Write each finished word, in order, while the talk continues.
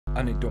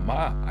And it don't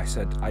matter. I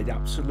said, I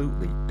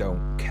absolutely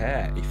don't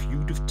care. If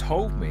you'd have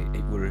told me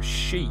it were a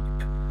sheep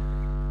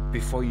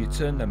before you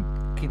turned them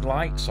fucking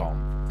lights on,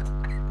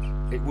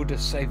 it would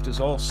have saved us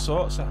all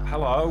sorts of...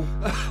 Hello?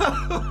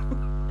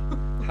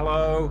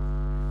 Hello?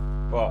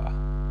 What?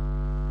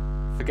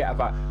 Forget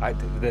about...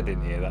 They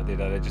didn't hear that, did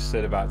they? They just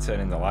said about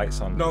turning the lights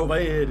on. No,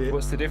 they heard it.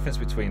 What's the difference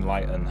between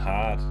light and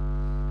hard?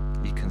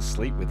 You can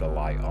sleep with the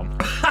light on.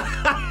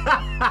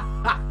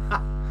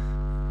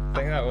 I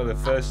think that was the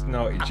first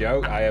naughty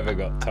joke I ever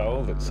got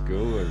told at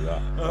school, was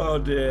that. Oh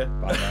dear.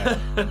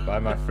 By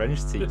my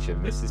French teacher,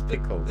 Mrs.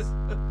 Pickles.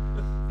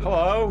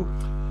 Hello.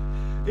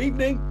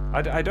 Evening.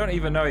 I don't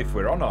even know if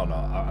we're on or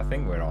not. I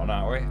think we're on,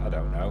 aren't we? I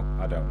don't know.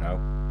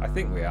 I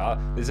think we are.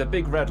 There's a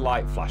big red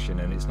light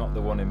flashing and it's not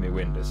the one in my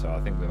window, so I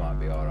think we might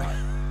be all right.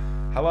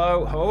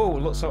 Hello. Oh,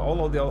 look, so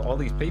all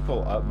these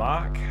people.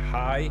 Mark,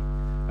 hi.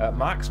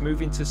 Mark's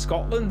moving to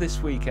Scotland this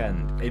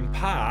weekend, in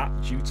part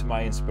due to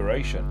my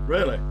inspiration.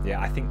 Really?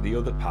 Yeah, I think the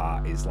other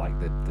part is like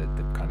the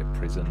kind of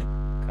prison,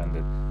 kind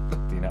of,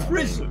 do you know what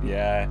prison? I mean?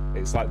 Yeah,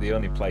 it's like the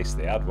only place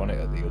they had, wasn't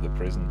it, at the other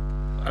prison?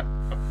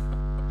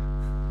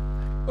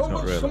 Oh,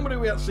 look, really. Somebody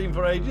we haven't seen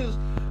for ages.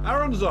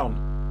 Aaron's on.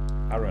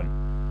 Aaron.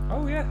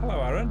 Oh yeah, hello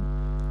Aaron.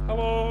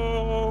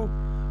 Hello.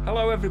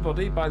 Hello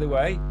everybody, by the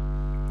way.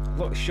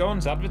 Look,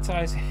 Sean's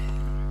advertising.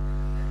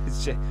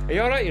 Are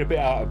you alright? You're a bit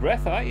out of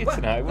breath, aren't you,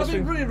 tonight? I've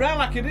been running around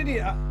like an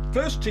idiot.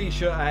 First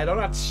t-shirt I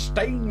had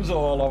stains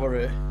all over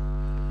it.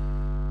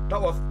 That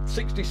was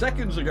 60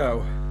 seconds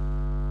ago.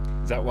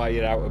 Is that why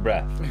you're out of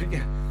breath?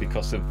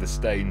 Because of the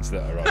stains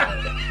that are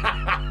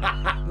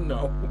on it?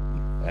 No.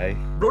 Hey?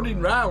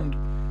 Running round.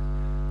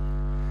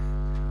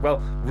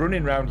 Well,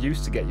 running round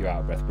used to get you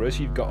out of breath, but as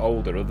you've got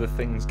older, other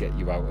things get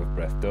you out of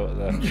breath, don't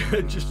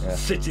they? Just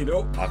sitting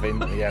up.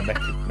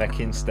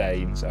 Making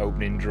stains,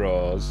 opening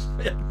drawers.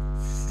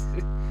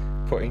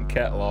 Putting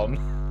kettle on.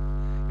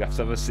 You have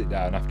to have a sit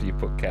down after you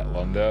put kettle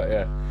on, don't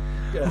you?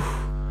 Yeah.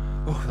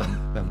 Oh,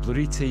 them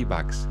bloody tea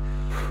bags.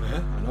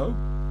 Yeah, I know.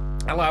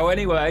 Hello,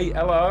 anyway.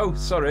 Hello.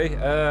 Sorry.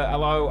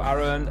 Hello,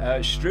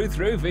 Aaron. Struth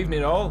Roof,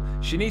 evening all.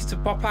 She needs to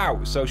pop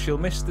out, so she'll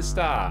miss the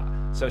start.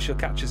 So she'll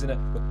catch us in a...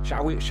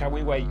 Shall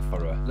we wait for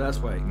her? Let's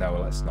wait. No,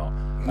 let's not.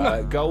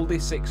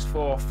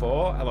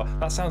 Goldie644. Hello.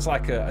 That sounds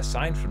like a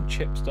sign from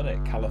Chips, doesn't it?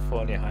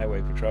 California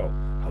Highway Patrol.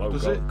 Hello,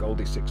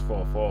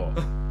 Goldie644.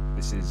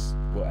 This is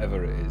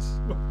whatever it is.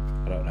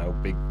 I don't know.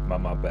 Big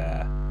Mama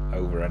Bear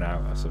over and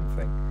out or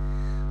something.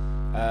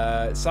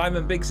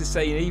 Simon Biggs is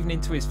saying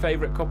evening to his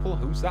favourite couple.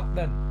 Who's that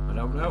then? I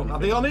don't know. Are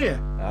they on here?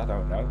 I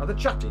don't know. Are they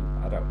chatting?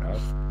 I don't know.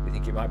 You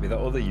think it might be that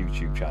other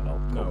YouTube channel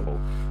couple?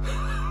 No.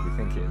 You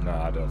think it? No,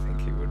 I don't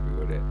think it would be,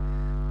 would it?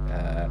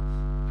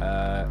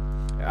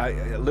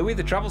 Louis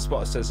the Travel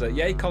Spotter says,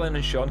 yay, Colin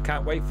and Sean,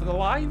 can't wait for the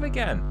live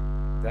again.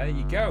 There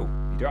you go.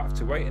 You don't have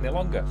to wait any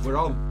longer. We're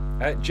on.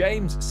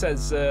 James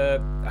says, I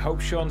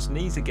hope Sean's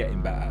knees are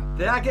getting better.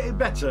 They are getting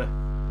better.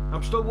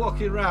 I'm still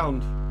walking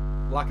around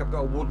like I've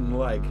got a wooden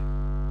leg.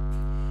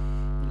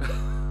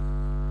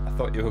 I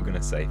thought you were going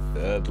to say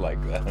third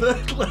leg there.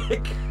 Third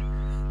leg?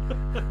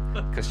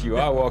 Because you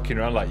are walking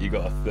around like you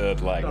got a third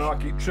leg. No, I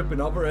keep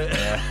tripping over it.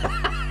 Yeah.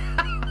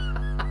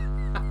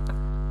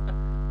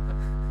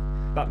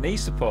 That knee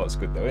support's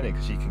good though, isn't it?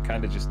 Because you can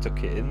kind of just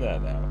tuck it in there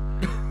now.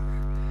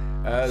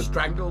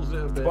 Strangles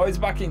it a bit. The boy's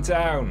back in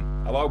town.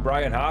 Hello,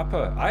 Brian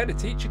Harper. I had a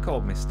teacher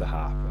called Mr.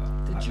 Harper.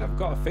 Did you? I've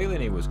got a feeling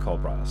he was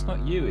called Brian. That's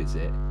not you, is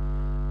it?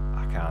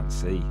 I can't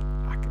see.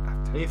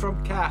 Are you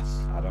from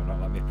Cass? I don't know.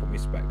 Let me put my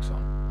specs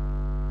on.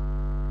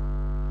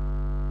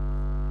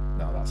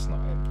 No, that's not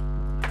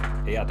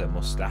him. He had a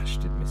moustache,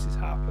 did Mrs.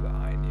 Harper, that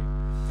I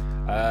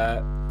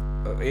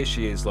knew. Here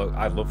she is. Look,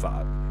 I love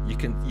that.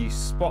 You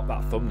spot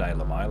that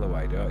thumbnail a mile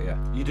away, don't you?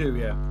 You do,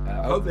 yeah.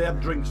 I hope they have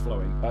drinks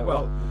flowing.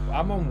 Well,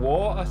 I'm on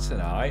water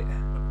tonight.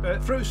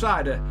 Fruit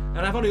cider,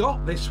 and I've only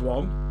got this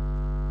one.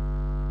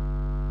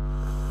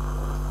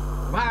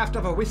 Might have to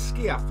have a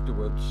whiskey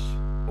afterwards.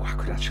 Oh, I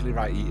could actually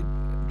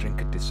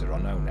drink a Di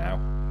Serono now.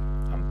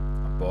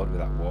 I'm bored with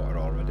that water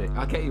already.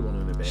 I'll get you one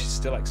in a bit. She's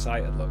still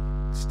excited. Look,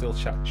 still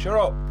shut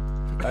up.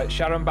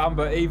 Sharon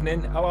Bamber,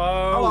 evening.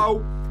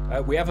 Hello.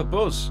 Hello. We have a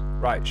buzz.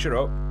 Right, shut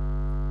up.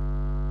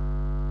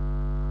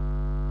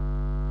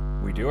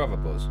 We do have a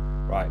buzz.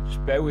 Right,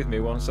 just bear with me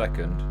 1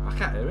 second. I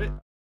can't hear it.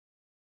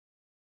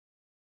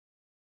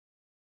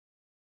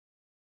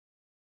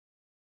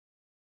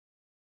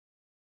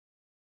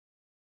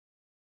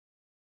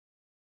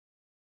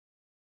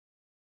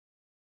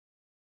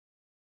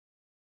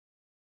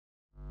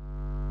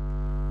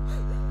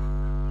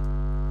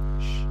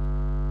 Shh.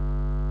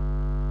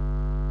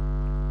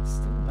 It's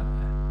still there.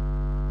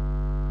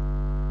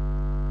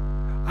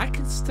 I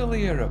can still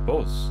hear a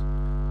buzz.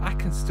 I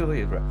can still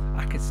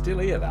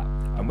hear that.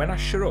 And when I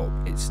shut up,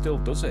 it still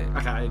does it.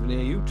 I can't even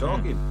hear you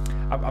talking.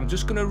 I'm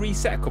just going to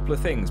reset a couple of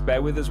things.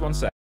 Bear with us 1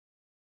 second.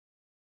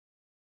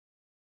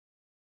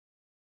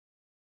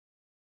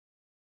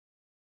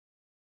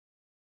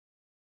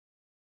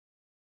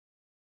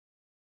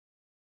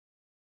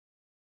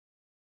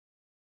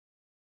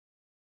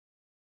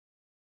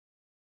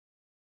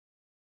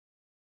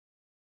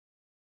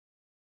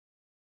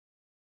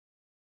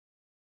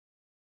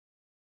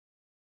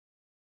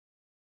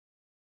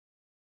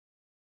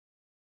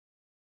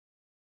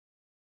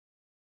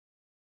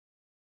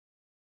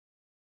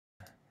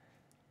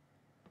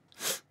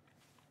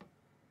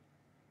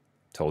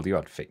 Told you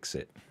I'd fix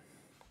it.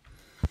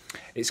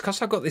 It's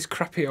because I've got this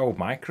crappy old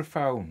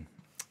microphone.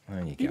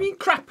 There you go. You mean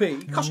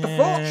crappy? It cost a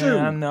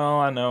fortune.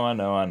 I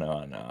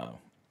know.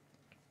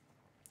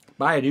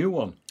 Buy a new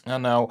one. I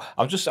know.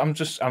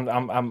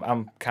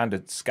 I'm kind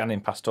of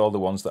scanning past all the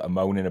ones that are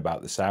moaning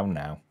about the sound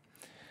now.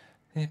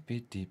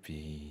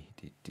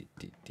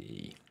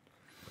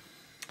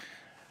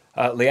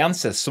 Leanne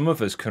says some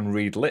of us can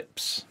read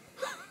lips.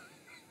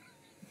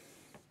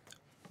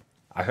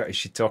 I heard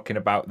she's talking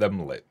about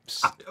them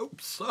lips. I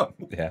hope so.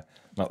 Yeah,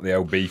 not the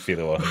old beefy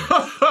one.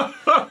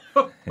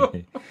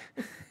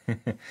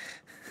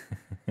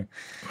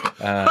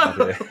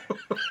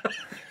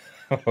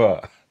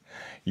 What?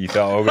 You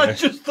thought I was gonna... I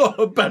just thought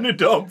of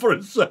Benidorm for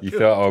a second. You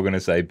thought I was going to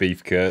say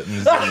beef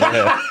curtains.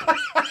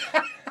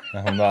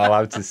 I'm not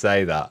allowed to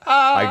say that.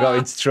 I got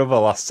into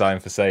trouble last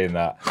time for saying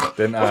that,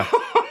 didn't I?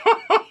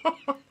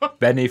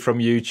 Benny from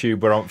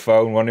YouTube were on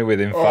phone, wasn't he,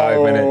 within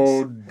 5 minutes?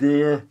 Oh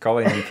dear.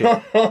 Colin,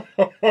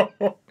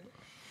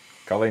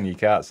 you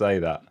can't say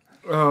that.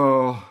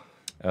 Oh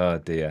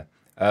dear.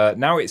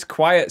 Now it's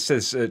quiet,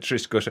 says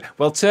Trish Gusher.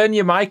 Well, turn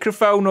your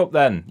microphone up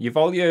then, your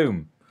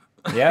volume.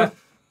 Yeah?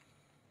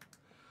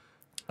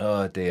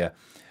 Oh dear.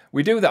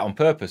 We do that on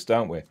purpose,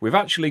 don't we? We've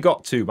actually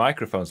got 2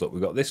 microphones. Look,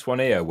 we've got this one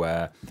here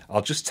where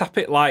I'll just tap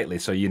it lightly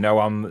so you know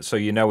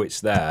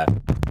it's there.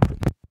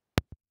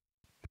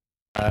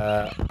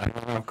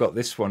 I've got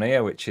this one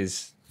here, which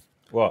is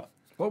what?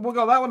 What we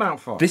got that one out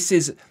for? This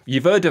is,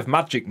 you've heard of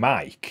Magic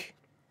Mike.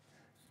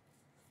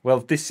 Well,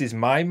 this is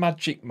my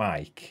Magic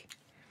Mike.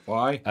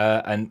 Why?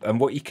 And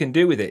what you can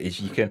do with it is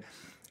you can,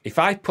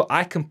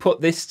 I can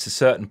put this to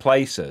certain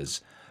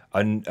places,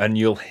 and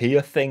you'll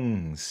hear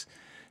things.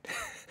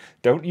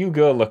 Don't you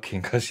go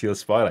looking because you'll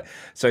spoil it.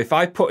 So if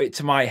I put it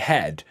to my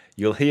head,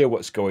 you'll hear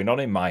what's going on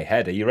in my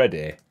head. Are you ready?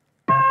 There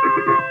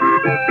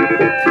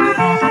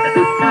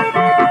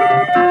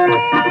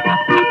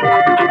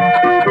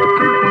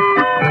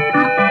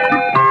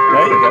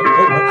you go.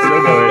 Oh,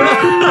 still going.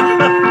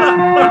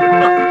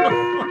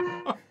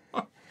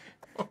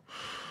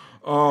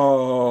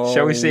 Oh.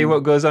 Shall we see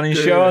what goes on in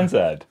Sean's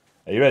head?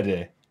 Are you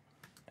ready?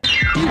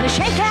 Do the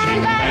shake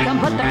and back and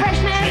put the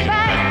freshness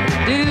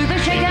back. Do the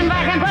shake and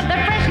back and put the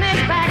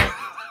freshness back.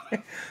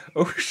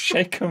 Oh,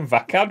 shake and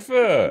back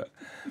advert.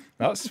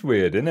 That's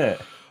weird, isn't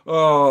it?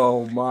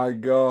 Oh my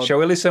God. Shall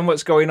we listen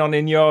what's going on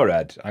in your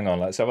head? Hang on,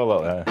 let's have a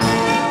look there.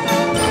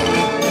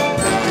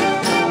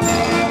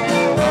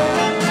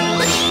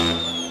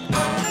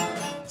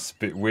 It's a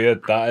bit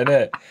weird, that,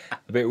 isn't it?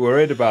 A bit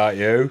worried about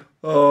you.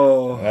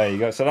 Oh. There you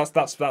go. So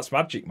that's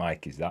Magic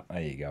Mike, is that?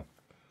 There you go.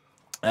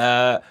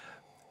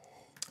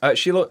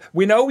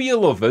 We know you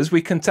love us.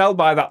 We can tell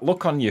by that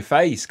look on your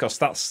face, because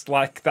that's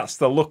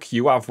the look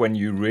you have when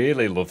you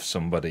really love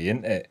somebody,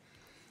 isn't it?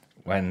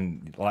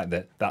 When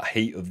that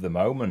heat of the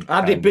moment.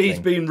 Andy B's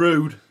being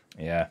rude.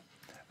 Yeah.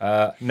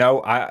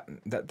 No,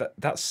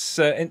 that's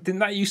didn't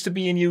that used to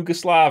be in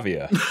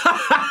Yugoslavia?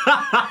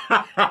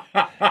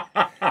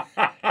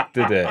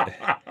 Did it?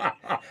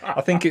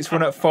 I think it's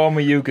one of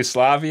former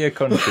Yugoslavia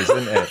countries,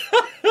 isn't it?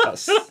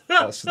 That's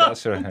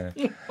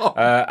right.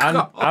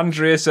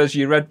 Andrea says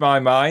you read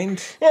my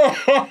mind.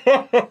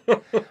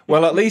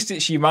 Well, at least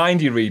it's your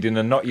mind you're reading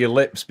and not your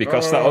lips,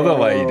 because that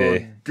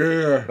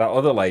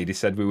other lady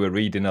said we were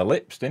reading her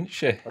lips, didn't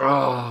she?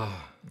 Oh.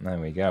 There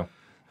we go.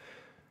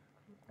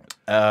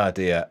 Oh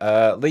dear.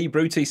 Lee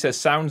Bruty says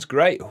sounds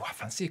great. Oh, I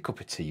fancy a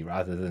cup of tea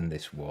rather than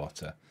this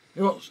water.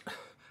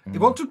 He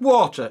wanted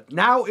water.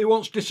 Now he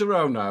wants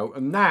Disaronno,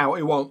 and now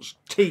he wants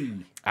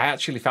tea. I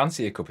actually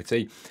fancy a cup of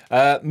tea.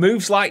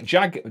 Moves like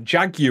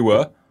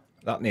Jaguar.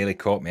 That nearly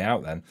caught me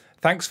out then.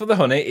 Thanks for the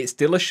honey. It's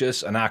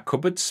delicious, and our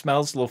cupboard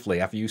smells lovely.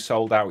 Have you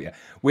sold out yet?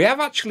 We have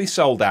actually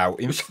sold out.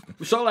 We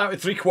sold out in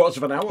 3/4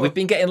 of an hour. We've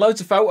been getting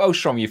loads of photos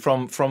from you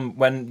from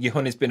when your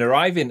honey's been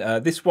arriving.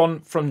 This one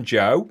from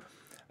Joe.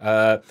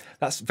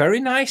 That's very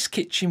nice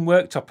kitchen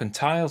worktop and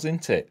tiles,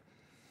 isn't it?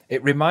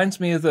 It reminds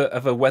me of a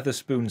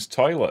Weatherspoon's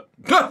toilet,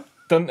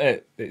 doesn't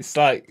it? It's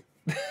like...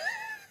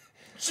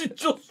 She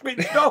just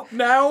switched off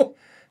now.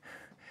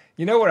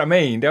 You know what I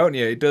mean, don't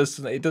you? It does,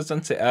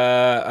 doesn't it?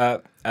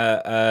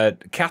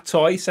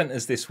 Catoy sent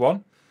us this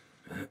one.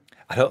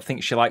 I don't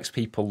think she likes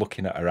people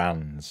looking at her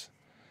hands.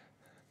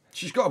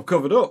 She's got them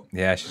covered up.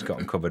 Yeah, she's got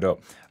them covered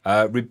up.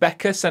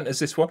 Rebecca sent us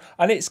this one,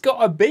 and it's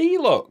got a bee,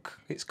 look.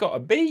 It's got a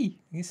bee.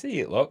 You see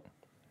it, look.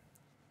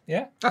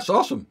 Yeah. That's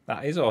awesome.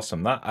 That is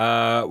awesome,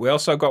 that. We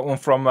also got one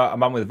from a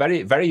man with a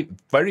very, very,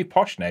 very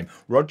posh name,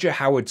 Roger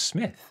Howard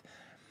Smith.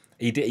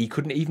 He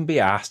couldn't even be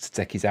asked to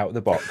take his out of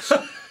the box.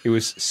 He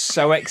was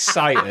so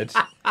excited.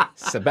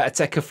 So better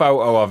take a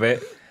photo of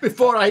it.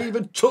 Before I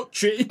even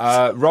touch it.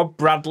 Rob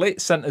Bradley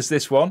sent us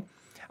this one.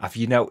 Have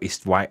you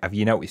noticed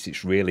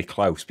it's really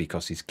close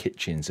because his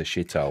kitchen's a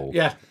shithole?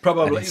 Yeah,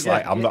 probably. And it's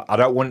like I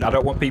don't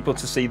want people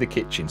to see the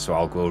kitchen, so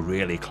I'll go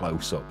really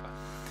close up.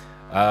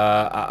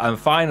 And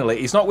finally,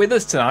 he's not with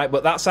us tonight,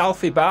 but that's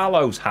Alfie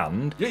Barlow's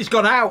hand. He's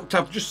gone out.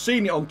 I've just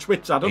seen it on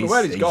Twitter. I don't know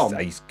where he's gone.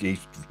 He's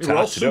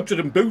all suited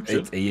and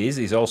booted. He is.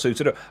 He's all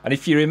suited up. And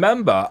if you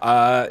remember,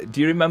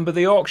 do you remember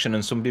the auction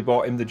and somebody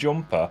bought him the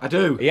jumper? I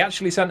do. He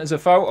actually sent us a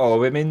photo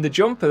of him in the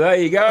jumper. There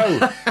you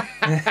go.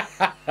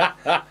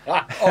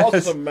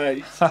 Awesome,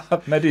 mate.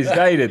 Made his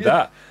day, did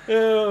that.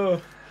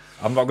 Oh.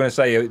 I'm not going to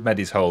say it made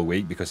his whole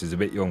week because he's a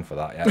bit young for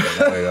that yet.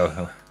 There we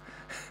go.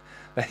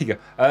 There you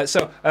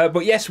go.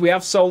 But yes, we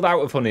have sold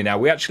out of honey now.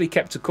 We actually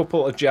kept a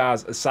couple of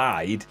jars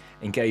aside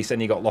in case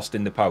any got lost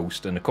in the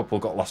post, and a couple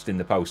got lost in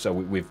the post. So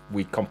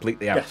we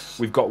completely out. Yes.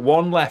 We've got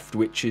one left,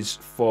 which is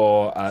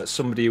for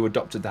somebody who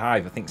adopted the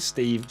hive. I think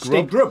Steve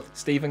Grubb.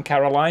 Steve and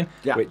Caroline.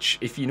 Yeah. Which,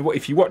 if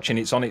you're watching,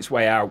 it's on its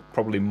way out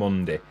probably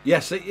Monday.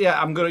 Yes.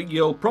 Yeah.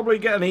 You'll probably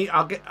get an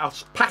I'll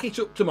pack it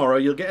up tomorrow.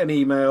 You'll get an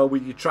email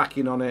with your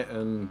tracking on it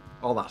and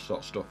all that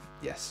sort of stuff.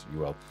 Yes, you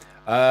will.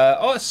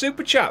 A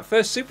super chat,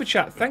 first super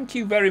chat. Thank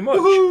you very much.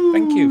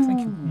 Thank you.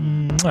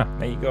 Mwah.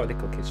 There you go, a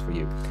little kiss for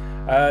you.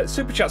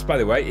 Super chats, by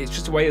the way, it's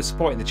just a way of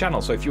supporting the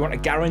channel. So if you want a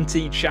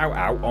guaranteed shout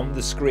out on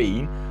the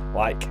screen,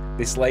 like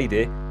this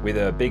lady with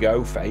a big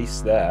O face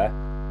there,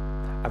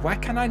 why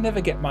can I never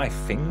get my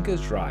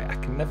fingers right? I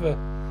can never.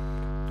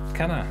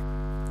 Can I?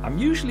 I'm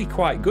usually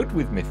quite good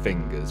with my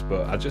fingers,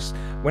 but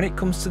when it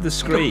comes to the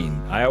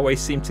screen, I always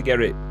seem to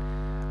get it.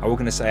 I was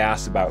going to say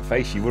asked about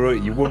face. You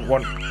wouldn't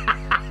want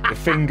the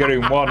finger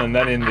in one and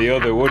then in the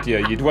other, would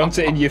you? You'd want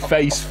it in your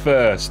face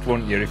first,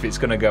 wouldn't you, if it's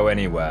going to go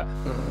anywhere?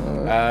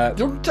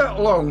 Don't take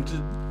long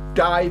to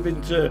dive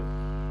into...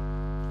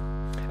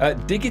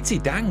 Diggity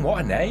Dang,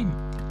 what a name.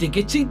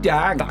 Diggity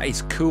Dang. That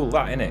is cool,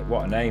 that, isn't it?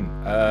 What a name.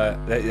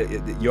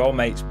 Your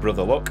mate's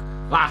brother, look.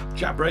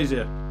 Chap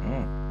Brazier.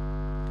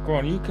 Go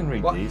on, you can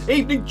read these.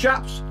 Evening,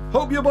 chaps.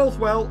 Hope you're both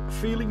well.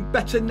 Feeling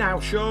better now,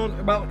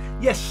 Sean? Well,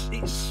 yes,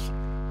 it's...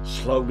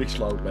 Slowly.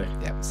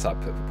 Yeah,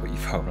 put your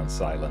phone on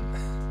silent.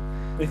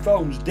 My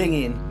phone's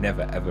dinging.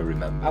 Never ever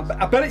remember.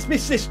 I bet it's my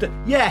sister.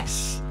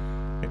 Yes.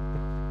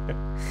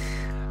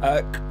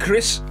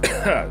 Chris,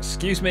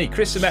 excuse me,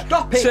 Chris and Mary.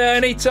 Stop it!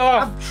 Turn it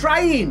off. I'm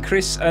trying.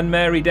 Chris and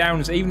Mary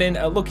Downs, evening.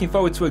 Looking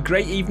forward to a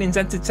great evening's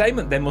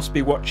entertainment. They must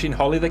be watching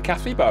Holly the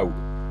Cafe Boat.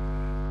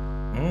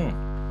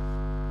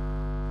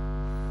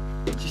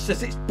 She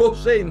says it's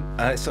buzzing.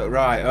 It's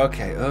right.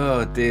 Okay.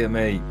 Oh dear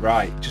me.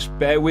 Right. Just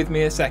bear with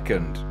me a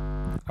second.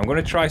 I'm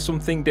going to try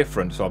something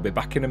different, so I'll be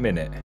back in a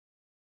minute.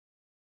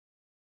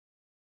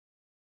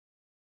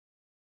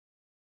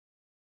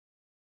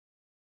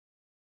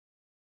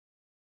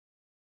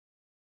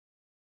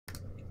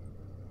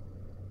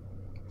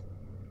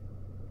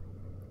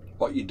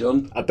 What you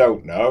done? I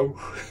don't know.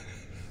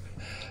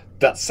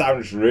 That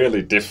sounds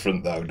really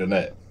different though, doesn't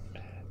it?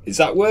 Is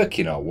that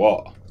working or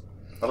what?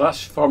 Well,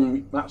 that's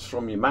from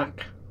your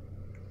Mac.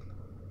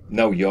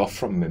 No, you're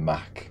from my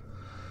Mac.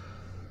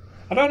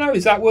 I don't know,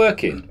 is that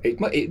working?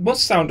 It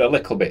must sound a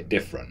little bit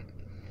different.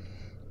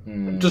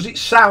 Does it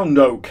sound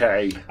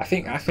okay? I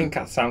think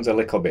that sounds a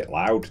little bit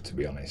loud, to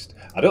be honest.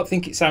 I don't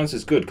think it sounds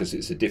as good because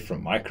it's a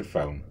different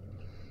microphone.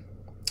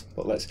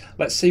 But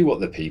let's see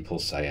what the people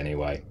say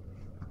anyway.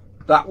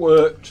 That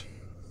worked.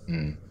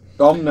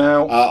 On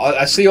now.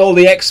 I see all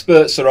the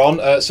experts are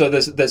on. So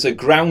there's a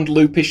ground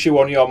loop issue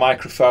on your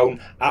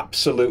microphone.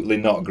 Absolutely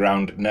not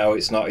ground. No,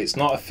 it's not. It's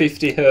not a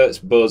 50 hertz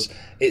buzz.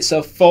 It's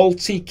a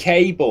faulty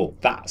cable.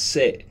 That's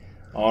it.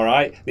 All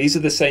right. These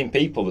are the same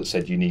people that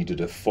said you needed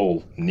a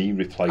full knee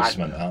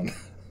replacement.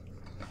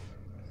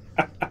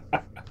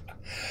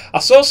 I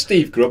saw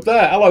Steve Grubb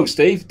there. Hello,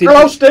 Steve.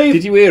 Hello, Steve.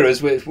 Did you hear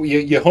us?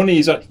 Your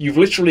honey's on. You've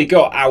literally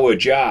got our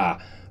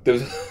jar. There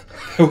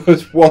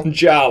was one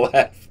jar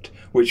left,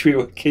 which we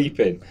were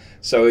keeping,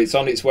 so it's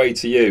on its way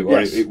to you, or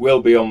it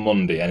will be on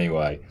Monday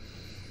anyway.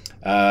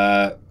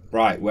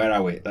 Right, where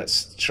are we?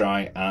 Let's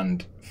try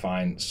and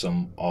find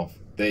some of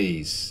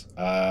these.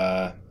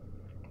 Yeah,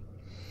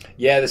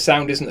 the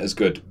sound isn't as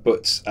good,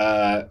 but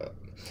I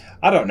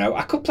don't know.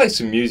 I could play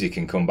some music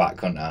and come back,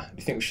 couldn't I? Do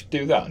you think we should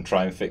do that and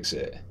try and fix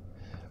it?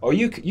 Or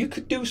you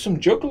could do some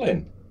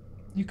juggling.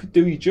 You could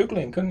do your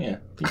juggling, couldn't you?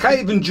 I can't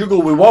even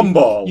juggle with one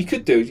ball. You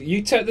could do.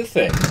 You take the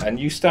thing and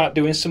you start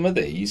doing some of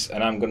these,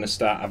 and I'm going to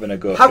start having a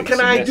go. How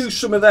can I do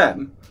some of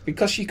them?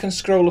 Because you can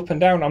scroll up and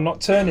down. I'm not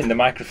turning the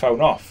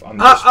microphone off. I'm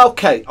just...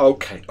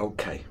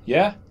 Okay.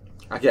 Yeah?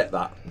 I get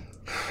that.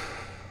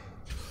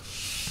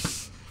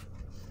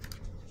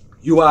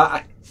 You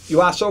are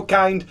so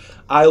kind.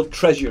 I'll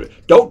treasure it.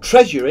 Don't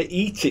treasure it.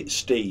 Eat it,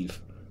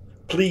 Steve.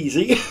 Please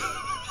eat.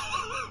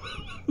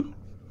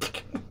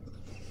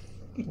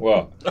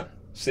 What?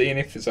 Seeing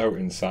if it's out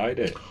inside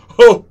it.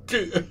 Oh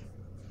dear.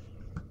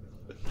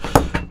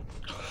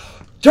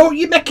 Don't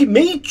you making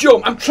me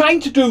jump? I'm trying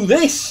to do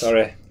this.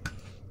 Sorry.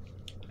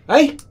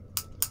 Hey?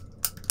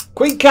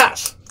 Queen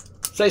Cats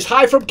says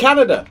hi from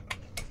Canada.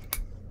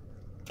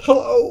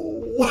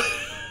 Hello.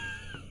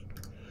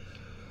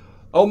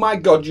 Oh my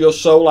God, you're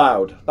so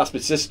loud. That's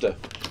my sister.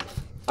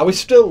 Are we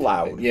still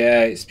loud?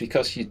 Yeah, it's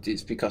because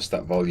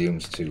that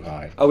volume's too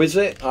high. Oh, is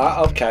it?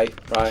 Okay,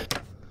 right.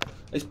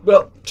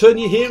 Well, turn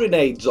your hearing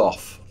aids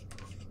off.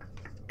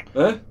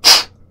 Huh?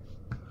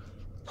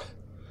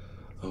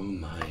 Oh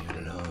my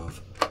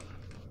love.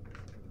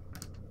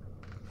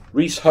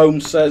 Reese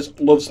Holmes says,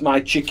 loves my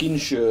chicken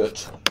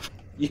shirt.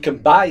 You can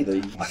buy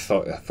these. I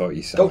thought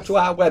you said. Go to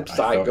our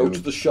website, go to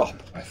the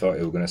shop. I thought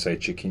you were going to say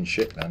chicken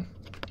shit then.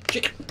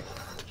 Chicken.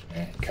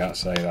 Yeah, can't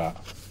say that.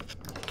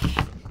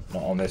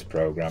 Not on this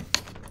programme.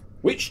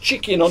 Which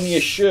chicken on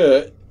your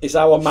shirt is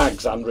our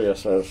Mags, Andrea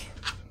says.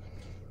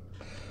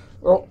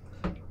 Well,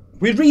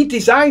 we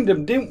redesigned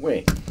them, didn't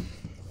we?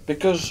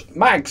 Because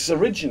Mags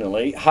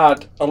originally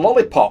had a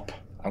lollipop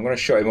I'm going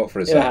to shut him up for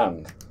a in a second.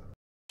 hand.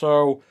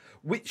 So,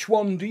 which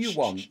one do you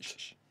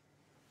want?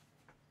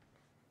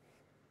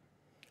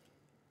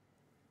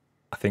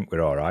 I think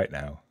we're all right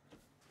now.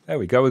 There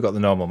we go. We've got the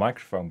normal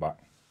microphone back.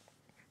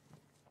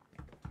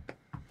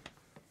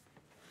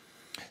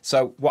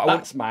 So what?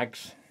 That's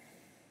Mags.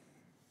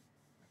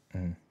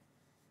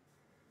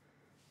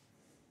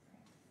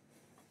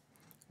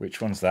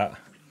 Which one's that?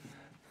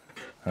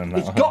 And that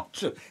He's one.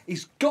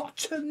 he's got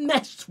to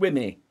mess with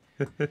me.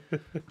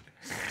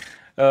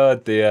 Oh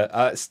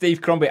dear.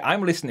 Steve Crombie,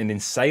 I'm listening in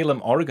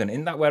Salem, Oregon.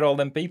 Isn't that where all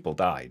them people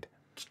died?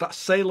 That's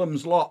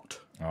Salem's Lot.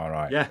 All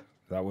right. Yeah.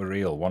 That were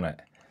real, wasn't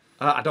it?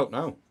 I don't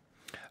know.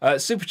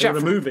 Super chat a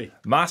from movie.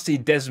 Marcy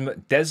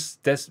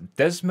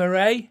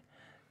Desmarais.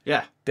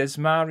 Yeah.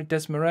 Desmarais.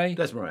 Desmarais.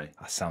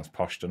 That sounds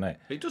posh, doesn't it?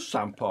 It does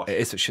sound posh. It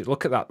is.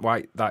 Look at that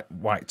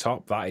white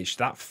top.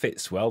 That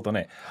fits well, doesn't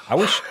it? I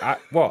wish.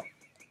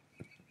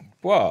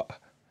 What?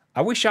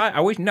 I wish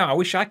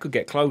I could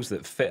get clothes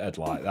that fitted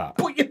like that.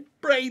 Put your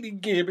brain in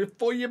gear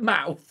before your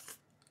mouth.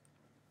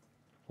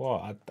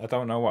 What? I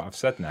don't know what I've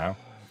said now.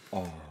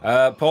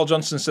 Paul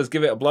Johnson says,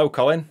 "Give it a blow,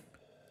 Colin."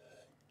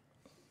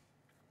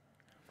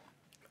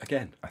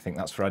 Again. I think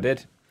that's what I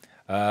did.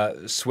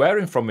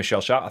 Swearing from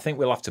Michelle Sharp. I think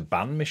we'll have to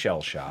ban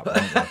Michelle Sharp,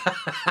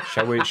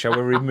 won't we? Shall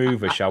we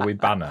remove her? Shall we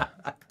ban her?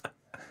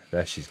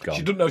 There she's gone.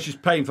 She doesn't know she's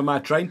paying for my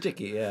train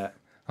ticket yet.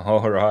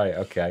 All right,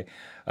 okay.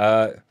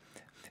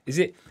 Is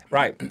it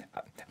right?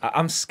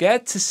 I'm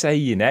scared to say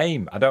your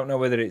name. I don't know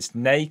whether it's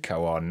Nako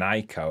or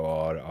Nico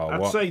or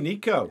what. I'd say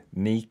Nico.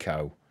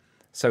 Nico.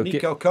 So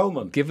Nico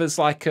Coleman. Give us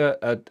like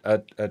a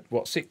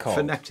what's it called?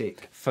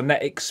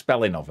 Phonetic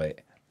spelling of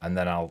it, and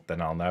then I'll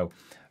know.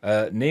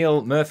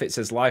 Neil Murphy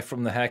says live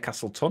from the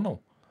Harecastle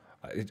Tunnel.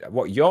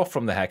 What, you're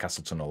from the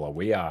Harecastle Tunnel, or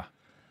we are?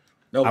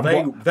 No,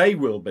 they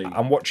will be.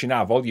 I'm watching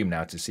our volume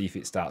now to see if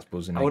it starts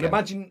buzzing I would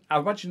again.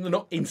 imagine they're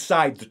not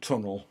inside the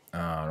tunnel.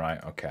 Ah,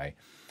 right, okay.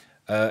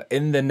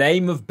 In the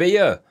name of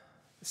beer,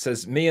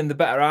 says me and the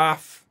better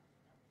half.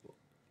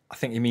 I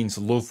think he means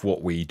love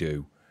what we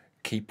do.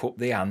 Keep up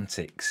the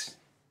antics.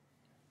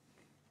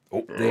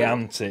 Up the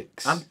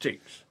antics.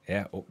 Antics.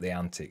 Yeah, up the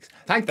antics.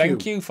 Thank you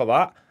you for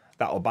that.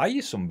 That'll buy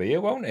you some beer,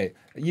 won't it?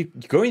 You're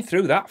going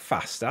through that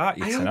fast, aren't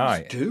you, tonight? I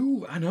always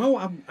do. I know.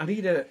 I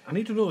need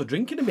another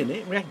drink in a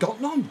minute. We ain't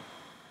got none.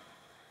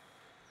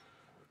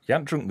 You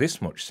haven't drunk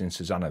this much since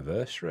his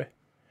anniversary.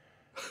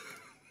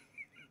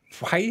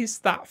 Why is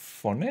that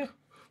funny?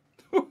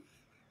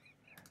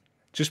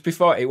 Just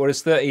before it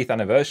was his 30th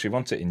anniversary,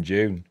 wasn't it, in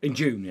June? In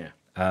June, yeah.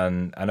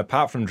 And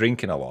apart from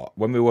drinking a lot,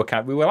 when we were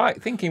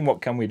like thinking,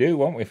 what can we do,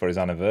 weren't we, for his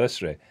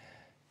anniversary?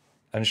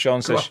 And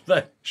Sean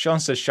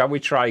says, shall we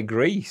try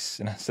Greece?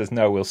 And I says,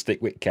 no, we'll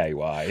stick with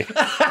KY.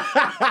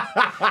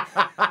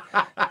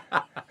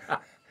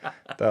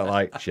 Don't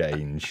like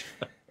change.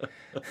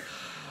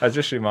 That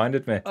just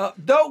reminded me.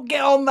 Don't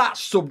get on that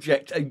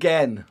subject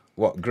again.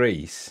 What,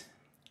 Greece?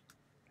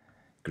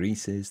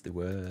 Greece is the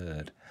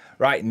word.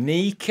 Right,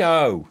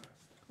 Nico.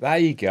 There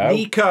you go.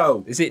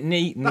 Nico. Is it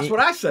That's what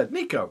I said,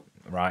 Nico.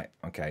 Right,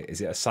 okay. Is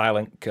it a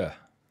silent K?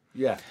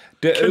 Yeah.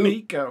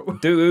 Do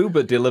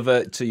Uber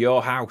deliver to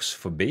your house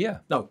for beer?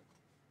 No.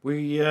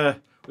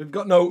 We've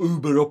got no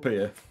Uber up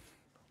here.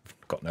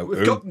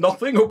 We've got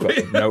nothing up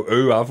here. No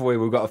have we?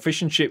 We've got a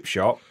fish and chip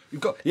shop.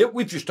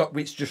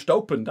 It's just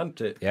opened, hasn't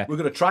it? Yeah. We're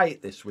going to try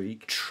it this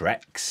week.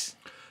 Trex.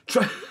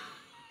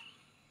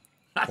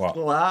 That's What?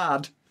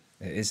 hard.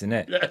 It is, isn't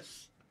it?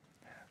 Yes.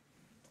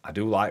 I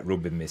do like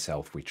rubbing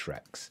myself with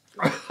Trex.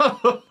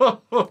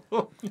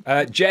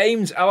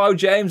 James, hello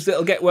James,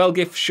 little get well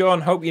gift.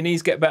 Sean, hope your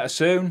knees get better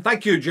soon.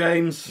 Thank you,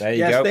 James. There you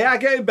yes, go. They are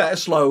getting better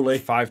slowly.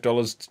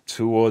 $5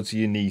 towards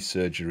your knee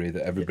surgery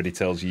that everybody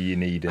tells you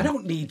need. I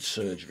don't need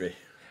surgery.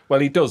 Well,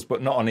 he does,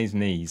 but not on his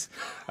knees.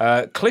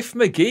 Cliff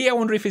McGee, I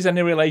wonder if he's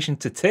any relation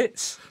to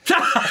Tits.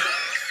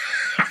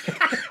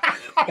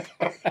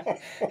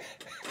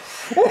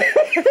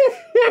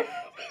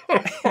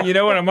 You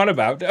know what I'm on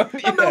about, don't you?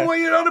 I know what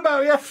you're on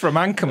about, yeah. From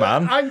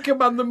Anchorman.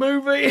 Anchorman the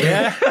movie.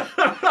 Yeah.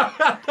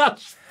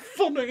 That's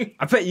funny.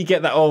 I bet you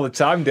get that all the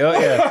time,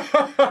 don't you?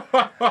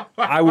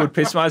 I would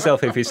piss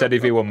myself if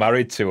he were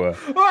married to her.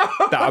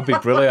 That'd be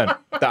brilliant.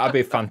 That'd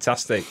be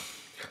fantastic.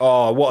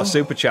 Oh, what a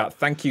super chat.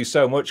 Thank you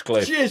so much,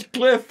 Cliff. Cheers,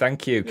 Cliff.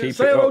 Thank you. Keep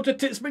Say it hello up. to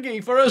Tits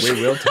McGee for us.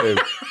 We will too.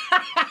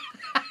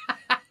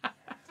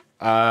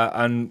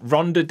 And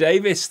Rhonda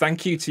Davis,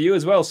 thank you to you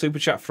as well. Super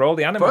chat for all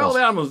the animals. For all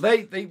the animals,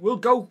 they will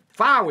go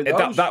far with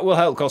those. That will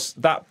help because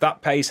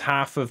that pays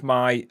half of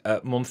my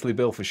monthly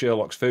bill for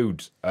Sherlock's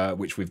food,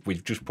 which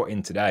we've just put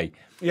in today.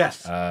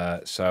 Yes.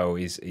 So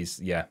he's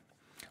yeah.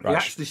 He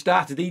actually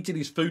started eating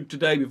his food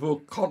today before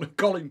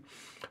Colin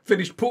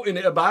finished putting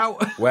it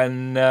about.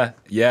 When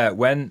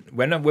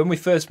we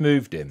first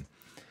moved him,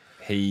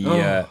 he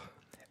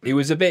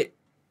was a bit.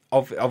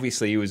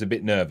 Obviously, he was a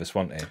bit nervous,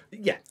 wasn't he?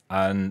 Yeah.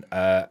 And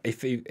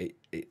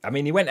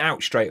he went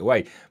out straight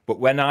away. But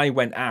when I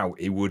went out,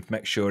 he would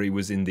make sure he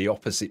was in the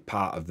opposite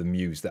part of the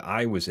mews that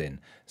I was in.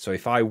 So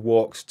if I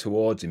walked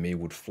towards him, he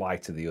would fly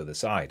to the other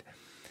side.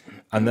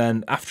 And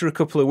then after a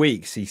couple of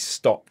weeks, he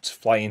stopped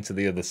flying to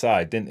the other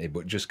side, didn't he?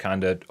 But just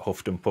kind of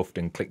huffed and puffed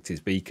and clicked his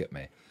beak at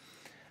me.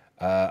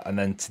 And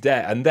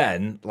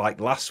then like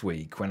last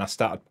week when I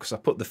started, because I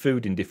put the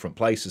food in different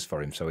places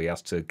for him, so he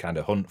has to kind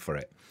of hunt for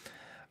it.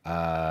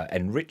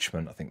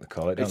 Enrichment, I think they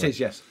call it. It is,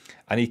 yes.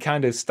 And he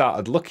kind of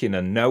started looking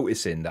and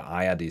noticing that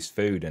I had his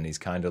food, and he's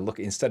kind of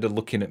looking, instead of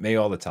looking at me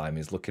all the time,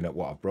 he's looking at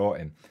what I've brought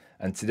him.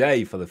 And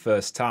today, for the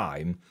first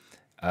time,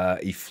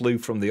 he flew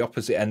from the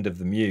opposite end of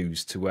the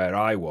mews to where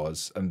I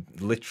was and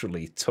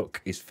literally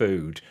took his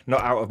food, not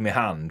out of my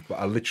hand, but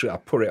I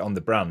put it on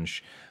the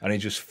branch and he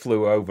just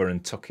flew over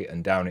and took it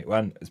and down it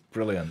went. It's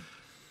brilliant.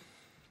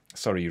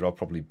 Sorry, you're all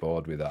probably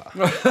bored with that.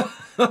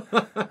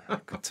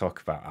 Could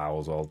talk about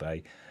owls all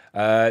day.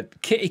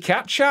 Kitty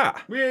Cat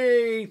Chat.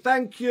 Yay,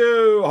 thank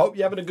you. I hope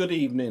you're having a good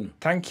evening.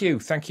 Thank you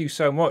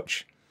so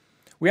much.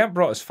 We haven't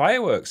brought us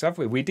fireworks, have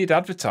we? We did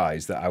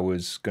advertise that I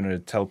was going to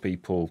tell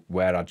people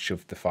where I'd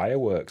shoved the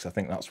fireworks. I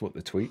think that's what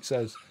the tweet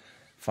says.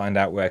 Find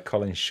out where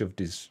Colin shoved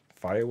his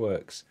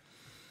fireworks.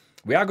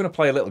 We are going to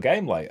play a little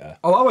game later.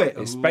 Oh, are we?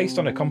 It's based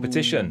on a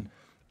competition.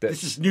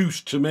 This is news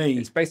to me.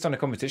 It's based on a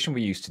competition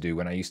we used to do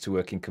when I used to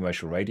work in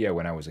commercial radio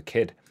when I was a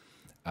kid.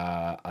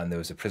 And there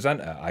was a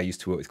presenter I used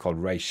to work with called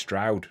Ray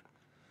Stroud.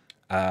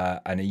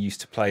 And he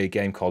used to play a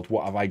game called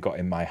What Have I Got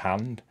in My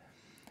Hand?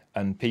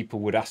 And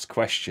people would ask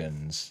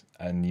questions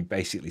and you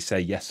basically say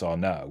yes or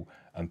no.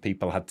 And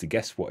people had to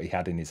guess what he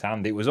had in his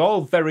hand. It was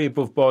all very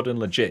above board and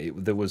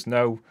legit. There was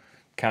no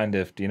kind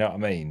of, do you know what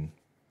I mean?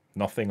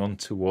 Nothing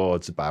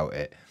untowards about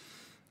it.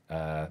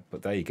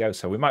 But there you go.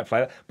 So we might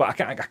play that.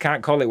 But I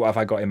can't call it What Have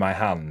I Got in My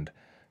Hand?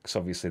 Because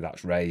obviously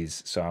that's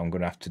Ray's. So I'm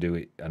going to have to do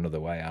it another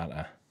way, aren't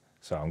I?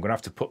 So I'm going to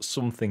have to put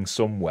something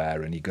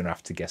somewhere and you're going to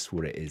have to guess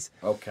what it is.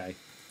 Okay.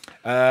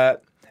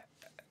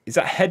 Is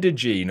that Header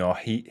Gene or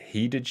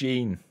Header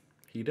Gene?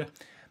 Header.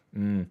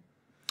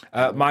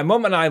 My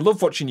mum and I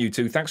love watching you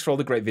two. Thanks for all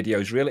the great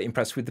videos. Really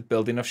impressed with the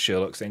building of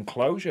Sherlock's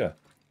enclosure.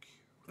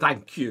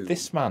 Thank you.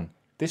 This man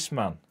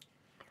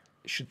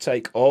should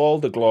take all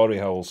the glory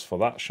holes for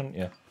that, shouldn't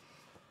you?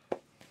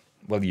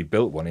 Well, you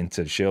built one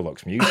into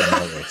Sherlock's Muse, I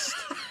noticed.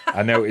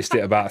 I noticed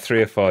it about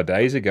 3 or 4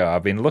 days ago.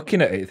 I've been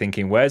looking at it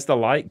thinking, where's the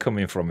light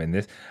coming from in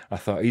this? I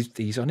thought,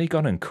 he's only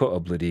gone and cut a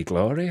bloody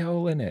glory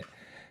hole in it.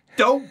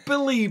 Don't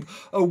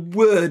believe a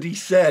word he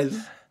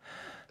says.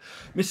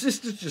 My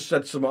sister's just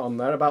said something on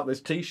there about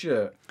this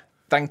T-shirt.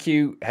 Thank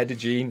you, Header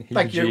Gene.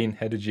 Thank you.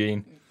 Header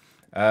Gene.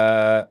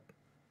 Well,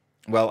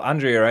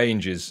 Andrea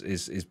Ainge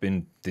has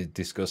been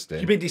disgusting.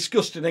 You've been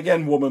disgusting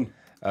again, woman.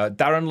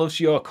 Darren loves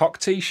your cock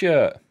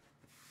T-shirt.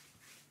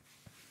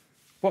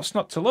 What's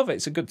not to love?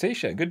 It's a good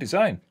T-shirt, good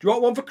design. Do you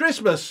want one for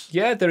Christmas?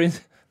 Yeah, they're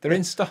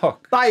in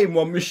stock. Buy him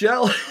one,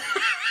 Michelle.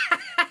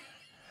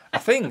 I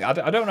think I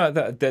don't know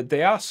that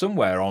they are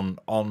somewhere on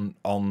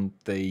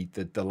the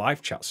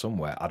live chat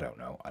somewhere. I don't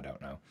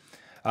know.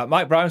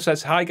 Mike Brown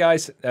says, "Hi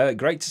guys,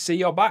 great to see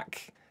you're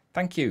back.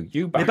 Thank you.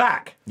 You back? You're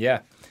back.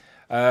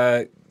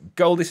 Yeah."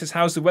 Goldie says,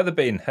 "How's the weather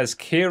been? Has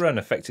Kieran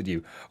affected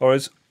you, or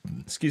as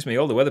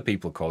all the weather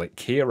people call it,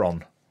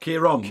 Kieran?"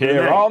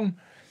 Kieran.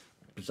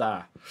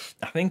 Bizarre.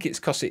 I think it's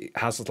because it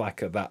has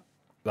like that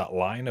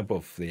line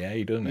above the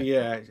A, doesn't it?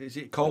 Yeah. Is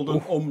it called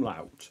an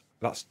umlaut?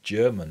 That's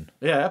German.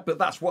 Yeah, but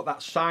that's what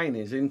that sign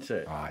is, isn't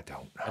it? I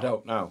don't know. I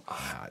don't know.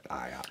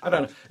 I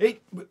don't know.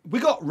 We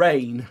got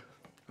rain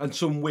and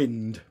some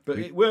wind, but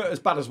it weren't as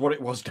bad as what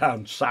it was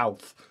down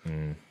south.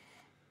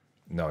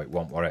 No, it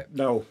won't, will it?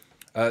 No.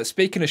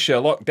 Speaking of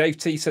Sherlock, Dave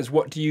T says,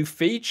 "What do you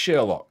feed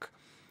Sherlock?"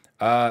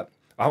 I'm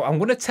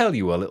going to tell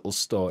you a little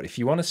story. If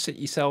you want to sit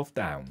yourself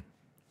down,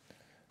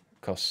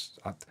 because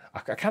I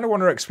kind of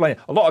want to explain.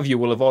 A lot of you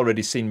will have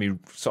already seen me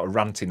sort of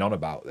ranting on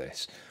about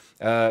this.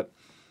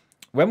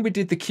 When we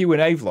did the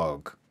Q&A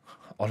vlog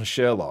on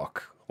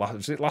Sherlock,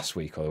 was it last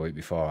week or the week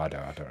before? I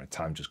don't know.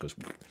 Time just goes.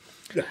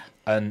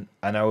 And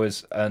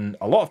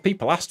a lot of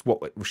people asked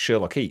what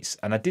Sherlock eats,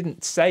 and I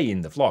didn't say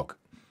in the vlog.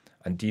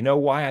 And do you know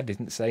why I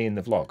didn't say in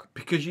the vlog?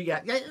 Because you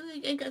get.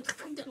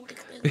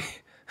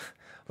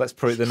 Let's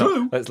put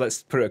it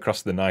let's put it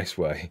across the nice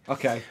way.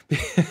 Okay.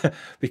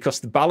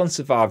 Because the balance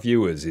of our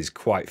viewers is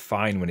quite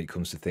fine when it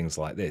comes to things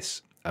like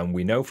this. And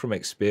we know from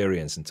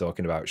experience and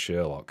talking about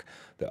Sherlock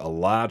that a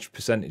large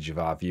percentage of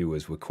our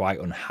viewers were quite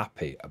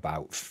unhappy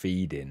about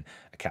feeding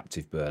a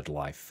captive bird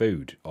live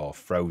food or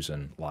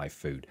frozen live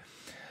food.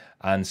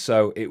 And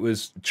so it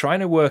was trying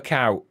to work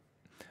out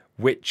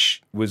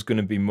which was going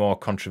to be more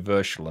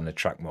controversial and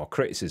attract more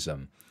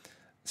criticism.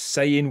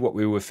 saying what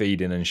we were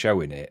feeding and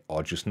showing it,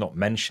 or just not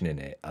mentioning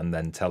it and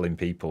then telling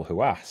people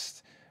who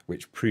asked,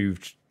 which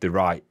proved the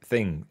right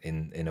thing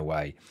in a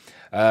way.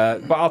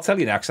 But I'll tell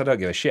you now, because I don't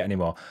give a shit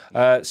anymore.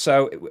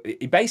 So he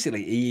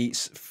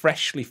eats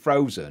freshly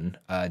frozen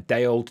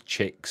day-old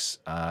chicks.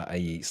 He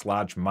eats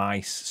large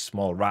mice,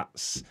 small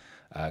rats,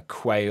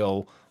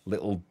 quail,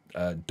 little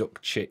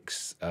duck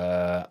chicks,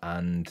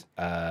 and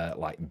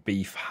like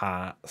beef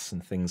hearts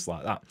and things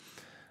like that.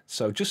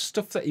 So just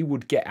stuff that he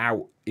would get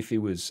out if he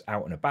was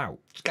out and about.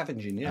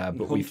 Scavenging, yeah.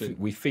 But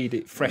we feed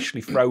it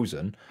freshly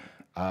frozen,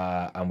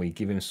 and we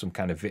give him some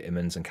kind of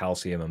vitamins and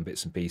calcium and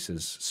bits and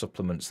pieces,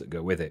 supplements that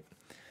go with it.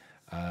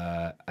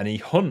 And he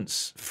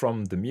hunts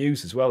from the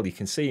mews as well. You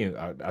can see him.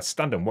 I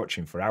stand and watch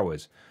him for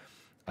hours.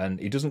 And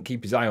he doesn't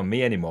keep his eye on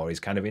me anymore. He's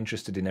kind of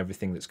interested in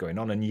everything that's going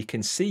on. And you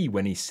can see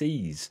when he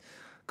sees,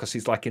 because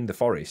he's like in the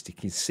forest, he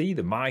can see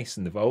the mice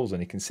and the voles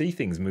and he can see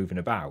things moving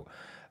about.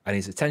 And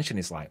his attention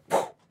is like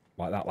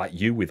that, like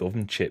you with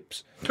oven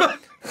chips.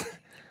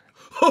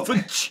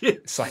 Oven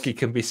chips? It's like he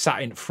can be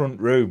sat in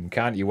front room,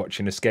 can't you,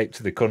 watching Escape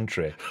to the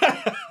Country?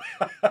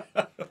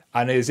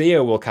 And his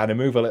ear will kind of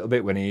move a little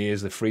bit when he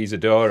hears the freezer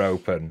door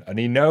open. And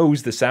he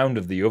knows the sound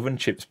of the oven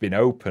chips being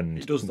opened.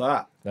 He does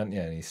that. Don't you?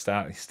 And he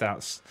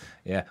starts,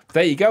 yeah. But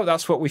there you go,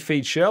 that's what we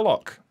feed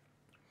Sherlock.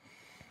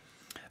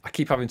 I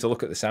keep having to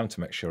look at the sound to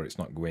make sure it's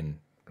not going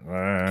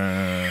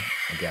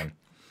again.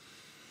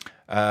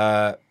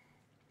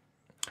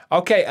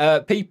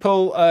 Okay,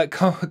 people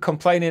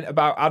complaining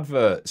about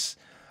adverts.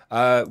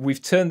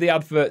 We've turned the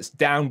adverts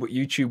down, but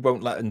YouTube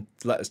won't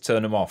let us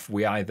turn them off.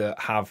 We either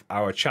have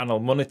our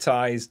channel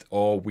monetized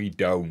or we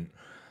don't.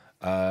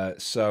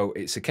 So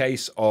it's a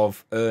case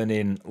of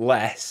earning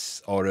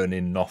less or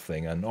earning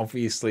nothing. And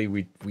obviously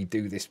we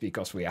do this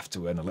because we have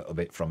to earn a little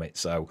bit from it.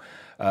 So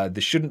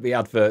there shouldn't be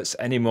adverts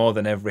any more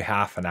than every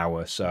half an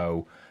hour.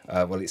 So,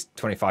 well, it's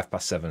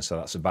 7:25, so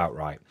that's about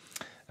right.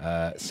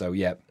 So,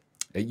 yeah,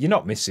 you're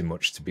not missing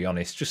much, to be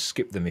honest. Just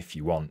skip them if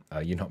you want.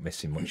 You're not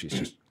missing much. It's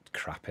just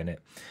crap in it.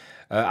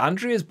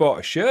 Andrea's bought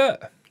a shirt.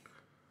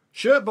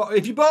 But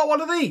if you bought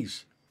one of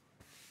these,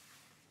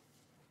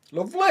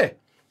 lovely.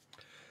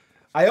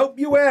 I hope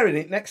you're wearing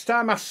it next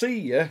time I see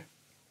you.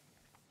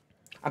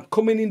 I'm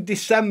coming in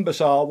December,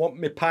 so I want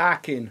my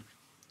parking.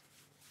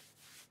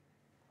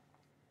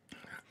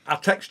 I'll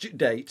text you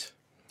date.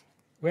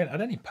 We haven't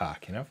had any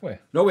parking, have we?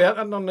 No, we haven't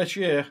had none this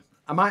year.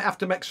 I might have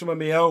to make some of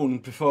my own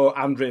before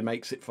Andrea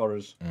makes it for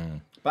us.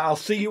 But I'll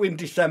see you in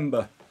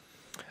December.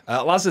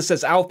 Lazarus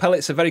says, owl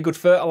pellets are very good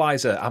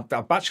fertiliser.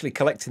 I'm actually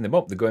collecting them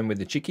up. They're going with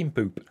the chicken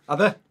poop. Are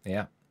they?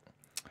 Yeah.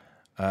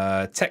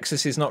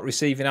 Texas is not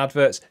receiving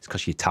adverts. It's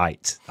because you're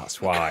tight.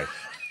 That's why.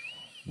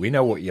 We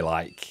know what you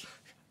like.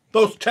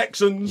 Those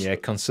Texans. Yeah,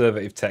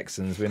 conservative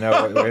Texans. We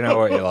know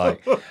what you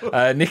like.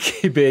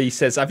 Nikki B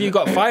says, have you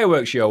got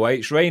fireworks your way?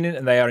 It's raining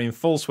and they are in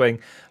full swing.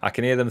 I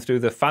can hear them through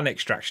the fan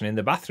extraction in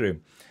the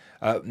bathroom.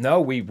 No,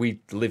 we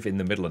live in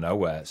the middle of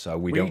nowhere, so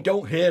we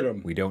don't hear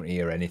them. We don't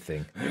hear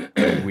anything.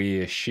 We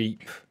hear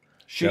sheep,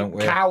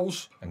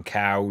 cows, and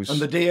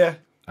the deer,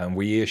 and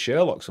we hear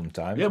Sherlock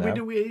sometimes. Yeah, we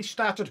do. He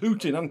started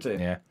hooting, hasn't he?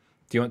 Yeah.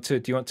 Do you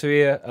want to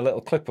hear a little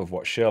clip of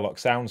what Sherlock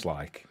sounds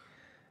like?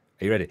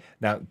 Are you ready?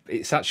 Now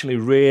it's actually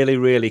really,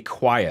 really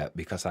quiet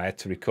because I had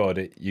to record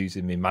it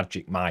using my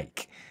magic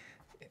mic.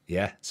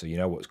 Yeah, so you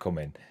know what's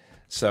coming.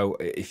 So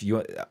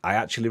I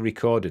actually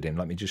recorded him.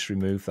 Let me just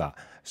remove that.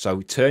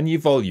 So turn your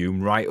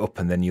volume right up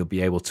and then you'll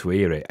be able to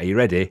hear it. Are you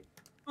ready?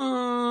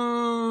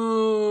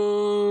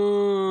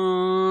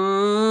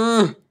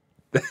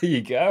 There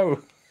you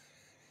go.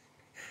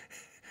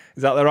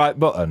 Is that the right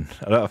button?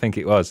 I don't think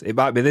it was. It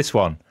might be this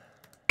one.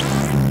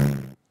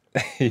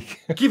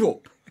 Give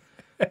up.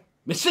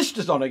 My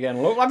sister's on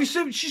again, look. Have you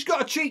seen? She's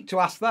got a cheek to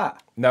ask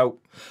that. No.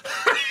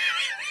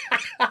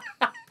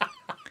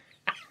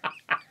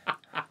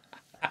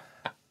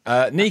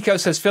 Nico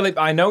says, Philip,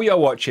 I know you're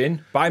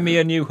watching. Buy me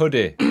a new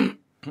hoodie.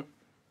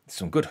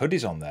 Some good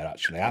hoodies on there,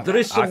 actually. There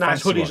is some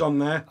nice hoodies on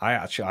there. I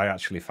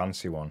actually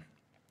fancy one.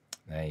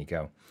 There you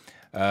go.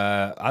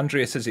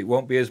 Andrea says it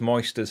won't be as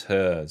moist as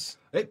hers.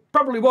 It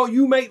probably won't.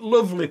 You make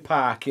lovely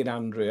parking,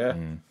 Andrea.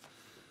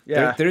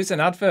 Yeah. There is an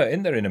advert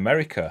in there in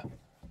America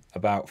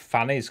about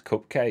Fanny's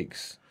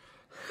cupcakes.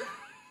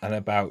 And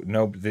about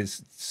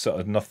there's sort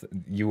of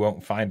nothing. You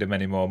won't find them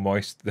any more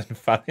moist than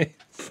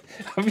Fanny's.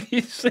 Have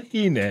you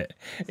seen it?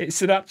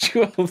 It's an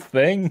actual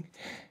thing.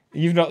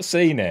 You've not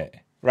seen it,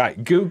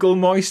 right? Google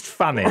moist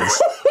Fanny's.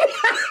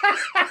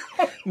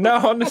 No,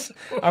 honestly,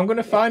 I'm going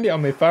to find it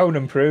on my phone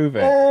and prove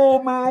it.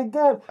 Oh my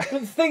god!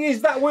 The thing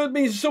is, that word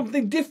means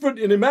something different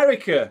in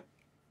America.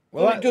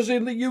 Well, it does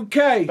in the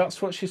UK.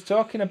 That's what she's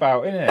talking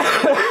about, isn't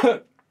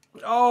it?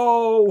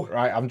 Oh,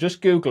 right. I'm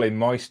just googling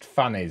moist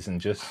Fanny's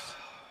and just.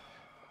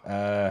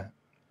 Right,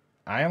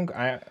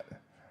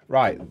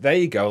 there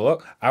you go,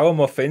 look. Our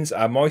muffins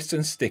are moist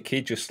and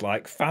sticky, just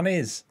like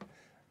Fanny's.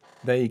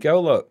 There you go,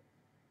 look.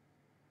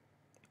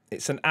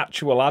 It's an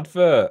actual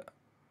advert.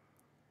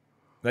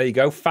 There you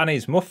go,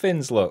 Fanny's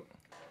muffins, look.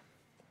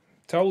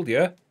 Told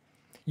you.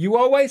 You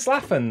always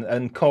laugh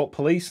and call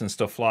police and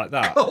stuff like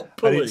that. Call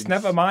And it's police.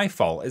 never my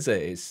fault, is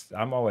it?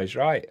 I'm always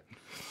right.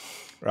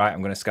 Right,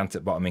 I'm going to scan to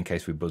the bottom in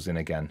case we buzz in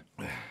again.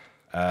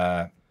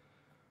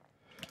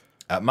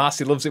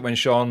 Marcy loves it when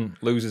Sean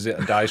loses it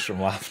and dies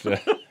from laughter.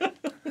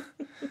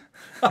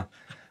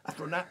 I've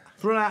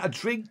run out of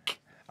drink.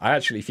 I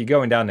actually, if you're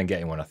going down and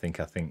getting one, I think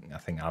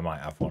I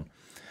might have one.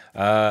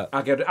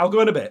 I'll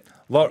go in a bit.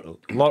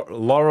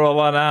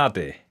 Laurel and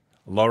Hardy.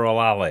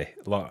 Laurel Alley.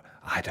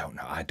 I don't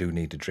know. I do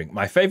need a drink.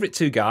 My favourite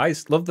two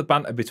guys. Love the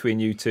banter between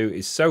you two.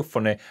 Is so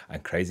funny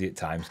and crazy at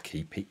times.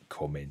 Keep it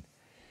coming.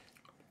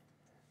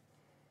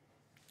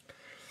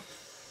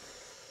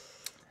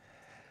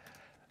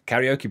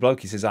 Karaoke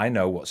Blokey says, I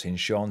know what's in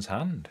Sean's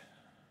hand.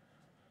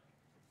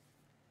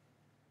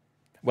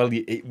 Well,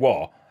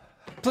 what?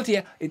 Bloody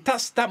hell,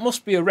 that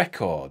must be a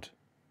record.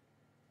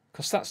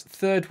 Because that's the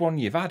third one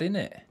you've had, isn't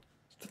it?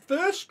 The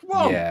first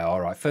one? Yeah,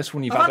 all right. First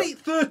one you've I've had. had it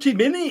 30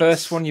 minutes.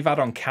 First one you've had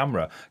on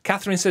camera.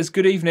 Catherine says,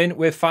 good evening.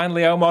 We're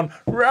finally home on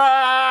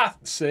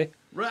See?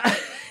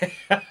 Right.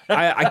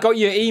 I got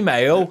your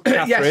email,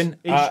 Catherine.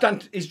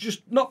 Yes, it's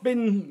just not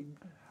been...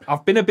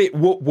 I've been a bit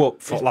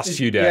whoop for the last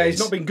few days. Yeah, it's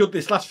not been good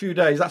this last few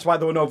days. That's why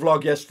there were no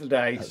vlog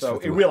yesterday. So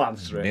he will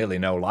answer it. Nearly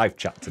no live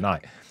chat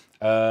tonight.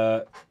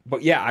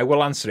 But yeah, I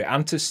will answer it.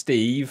 And to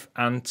Steve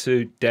and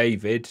to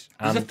David.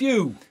 There's a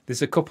few.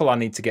 There's a couple I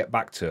need to get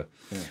back to.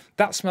 Yeah.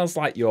 That smells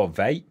like your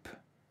vape.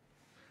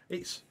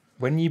 It's...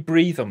 When you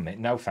breathe on me.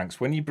 No, thanks.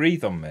 When you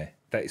breathe on me,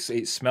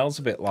 it smells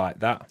a bit like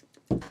that.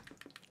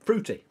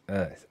 Fruity.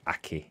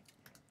 Icky.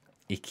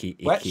 Icky.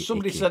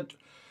 Somebody icky. said...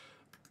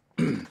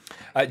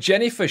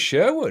 Jennifer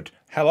Sherwood.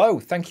 Hello.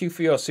 Thank you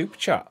for your super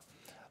chat.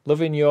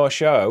 Loving your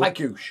show.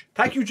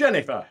 Thank you,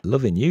 Jennifer.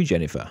 Loving you,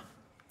 Jennifer.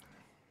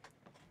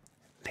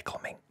 Little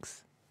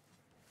minx.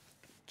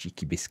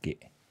 Cheeky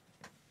biscuit.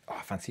 Oh,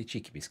 I fancy a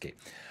cheeky biscuit.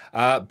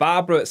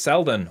 Barbara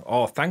Selden.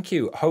 Oh, thank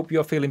you. Hope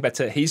you're feeling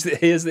better. Here's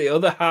the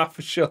other half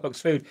of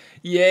Sherlock's food.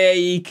 Yeah,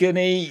 he can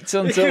eat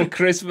until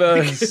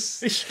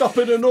Christmas. He's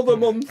stopping another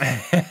month.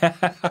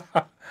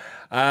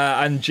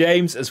 And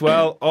James as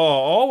well. Oh,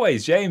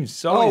 always,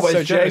 James. Always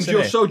so James. generous,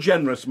 You're so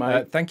generous,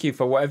 mate. Thank you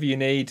for whatever you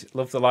need.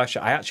 Love the live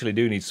chat. I actually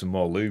do need some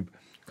more lube.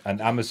 And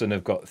Amazon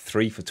have got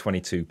 3 for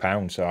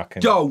 £22, so I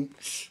can... Don't.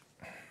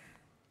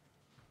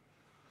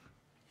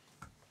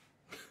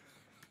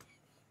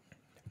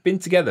 Been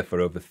together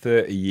for over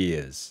 30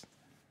 years,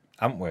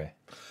 haven't we?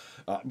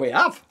 We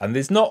have. And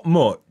there's not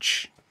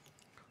much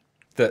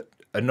that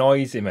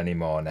annoys him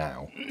anymore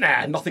now.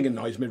 Nah, nothing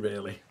annoys me,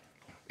 really.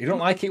 You don't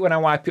like it when I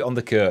wipe it on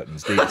the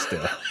curtains, do you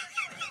still?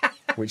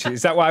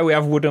 Is that why we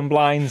have wooden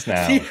blinds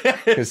now?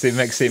 Because it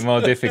makes it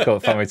more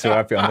difficult for me to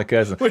wipe it on the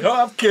curtains. We don't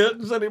have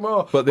curtains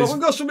anymore. But we've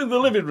got some in the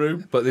living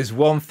room. But there's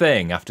one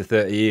thing after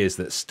 30 years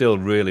that still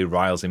really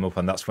riles him up,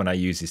 and that's when I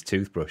use his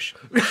toothbrush.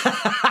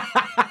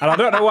 And I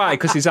don't know why,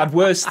 because he's had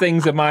worse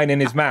things of mine in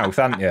his mouth,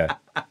 haven't you?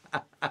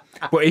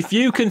 But if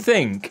you can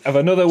think of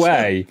another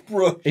way,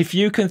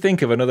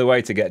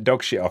 to get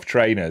dog shit off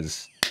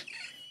trainers,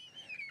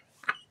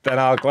 then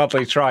I'll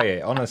gladly try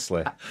it,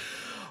 honestly.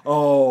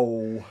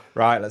 Oh.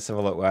 Right, let's have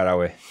a look. Where are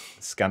we?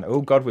 Scan. Oh,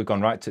 God, we've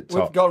gone right to the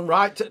top. We've gone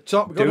right to the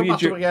top. We've gone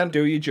to again.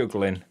 Do your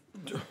juggling.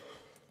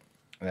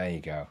 There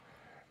you go.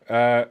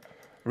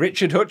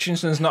 Richard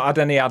Hutchinson's not had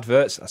any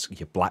adverts.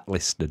 You're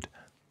blacklisted,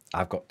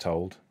 I've got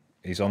told.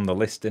 He's on the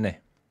list, isn't he?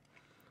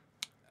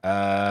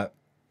 Lazarus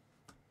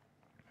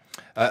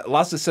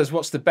says,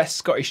 what's the best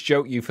Scottish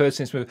joke you've heard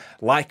since moving?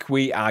 Like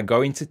we are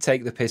going to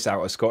take the piss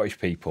out of Scottish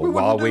people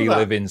while we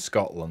live in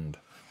Scotland.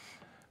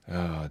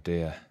 Oh,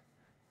 dear.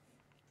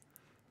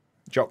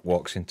 Jock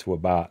walks into a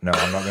bar. No,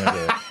 I'm not going to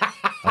do it.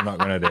 I'm not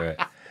going to do it.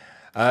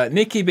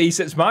 Nikki B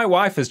says, my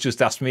wife has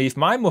just asked me if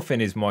my muffin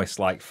is moist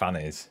like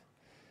Fanny's.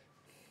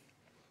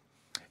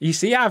 You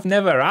see, I've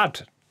never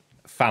had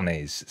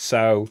Fanny's,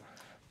 so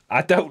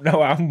I don't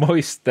know how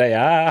moist they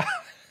are.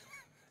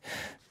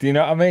 Do you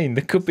know what I mean?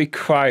 They could be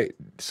quite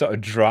sort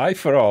of dry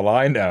for all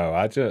I know.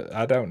 I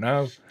don't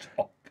know.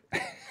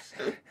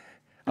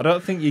 I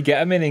don't think you get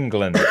them in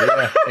England, do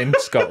you? In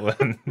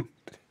Scotland.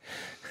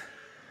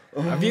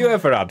 Have you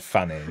ever had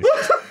Fanny's?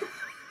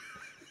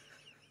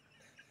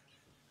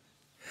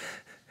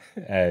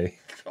 Hey.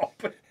 Oh.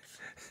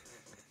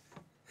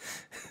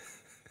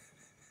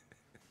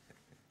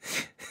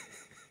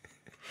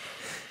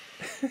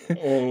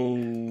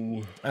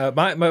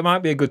 Might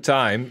be a good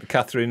time.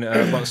 Catherine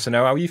wants to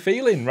know, how are you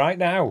feeling right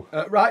now?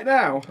 Right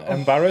now?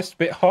 Embarrassed?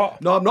 Bit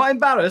hot? No, I'm not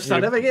embarrassed. I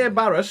never get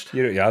embarrassed.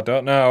 I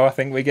don't know. I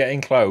think we're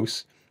getting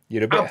close.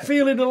 You're a bit... I'm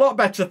feeling a lot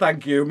better,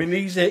 thank you. I mean,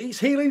 he's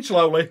healing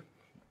slowly.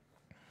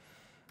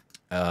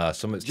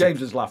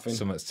 James is laughing.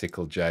 Something's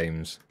tickled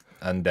James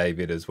and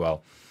David as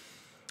well.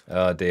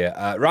 Oh dear.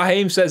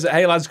 Raheem says,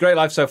 hey lads, great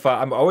live so far.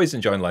 I'm always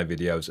enjoying live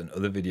videos and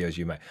other videos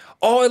you make.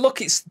 Oh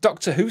look, it's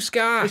Doctor Who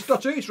scarf. It's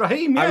Doctor Who, it's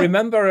Raheem, yeah. I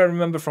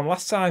remember from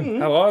last time.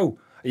 Hello.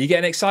 Are you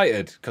getting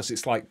excited? Because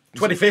it's like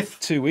 25th.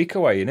 2 week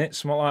away, isn't it?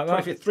 Something like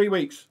that. 25th, 3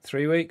 weeks.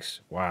 3 weeks?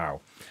 Wow.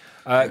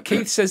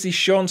 Keith says, is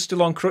Sean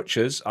still on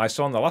crutches? I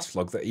saw on the last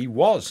vlog that he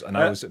was, and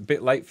I was a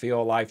bit late for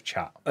your live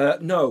chat.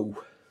 No.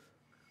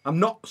 I'm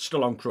not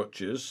still on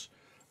crutches.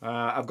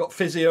 I've got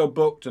physio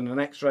booked and an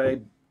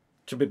X-ray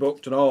to be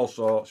booked and all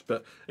sorts,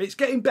 but it's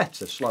getting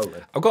better slowly.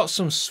 I've got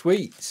some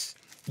sweets.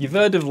 You've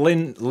heard of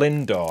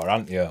Lindor,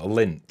 haven't you?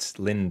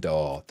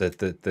 Lindor,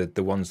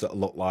 the ones that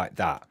look like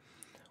that.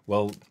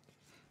 Well,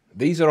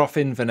 these are off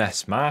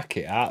Inverness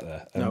Market, aren't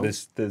they? And No.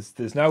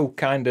 there's no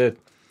kind of,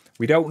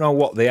 we don't know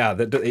what they are.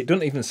 It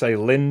doesn't even say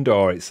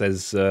Lindor, it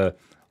says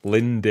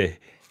Lindy,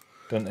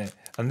 doesn't it?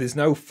 And there's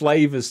no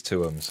flavours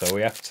to them, so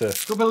we have to.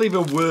 Don't believe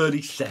a word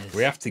he says.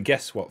 We have to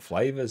guess what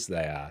flavours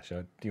they are.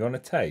 So, do you want a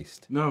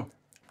taste? No.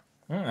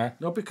 Okay.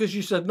 No, because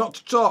you said not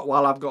to talk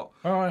while I've got.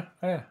 All right,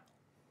 yeah.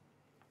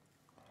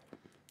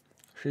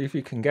 See if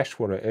you can guess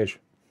what it is.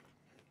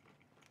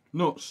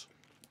 Nuts.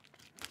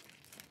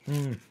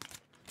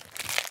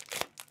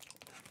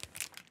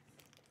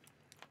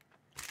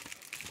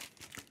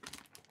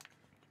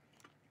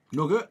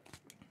 Nugget.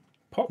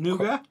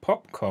 Nougat?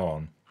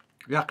 Popcorn.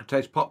 Yeah, I can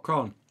taste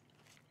popcorn.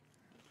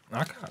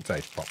 I can't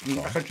taste popcorn.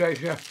 I can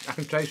taste, yeah, I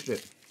can taste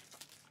it.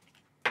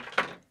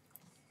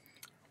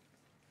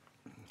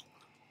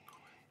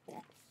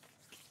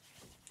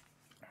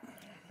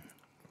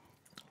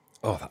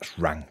 Oh, that's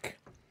rank.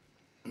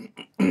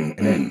 Isn't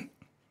it?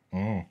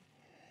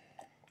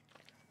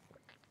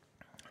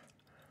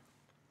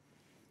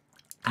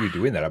 You were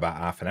doing that about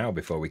half an hour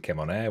before we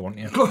came on air, weren't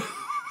you?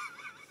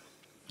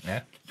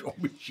 Yeah. Oh,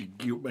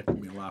 you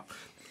making me laugh.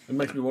 It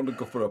makes me want to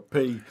go for a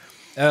pee.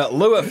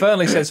 Lou at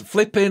Fernley says,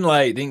 flipping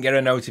late, didn't get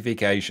a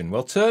notification.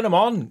 Well, turn them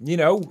on, you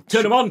know.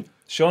 Turn them on.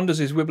 Sean does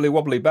his wibbly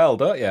wobbly bell,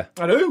 don't you?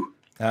 I do.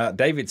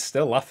 David's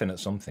still laughing at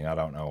something. I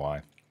don't know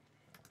why.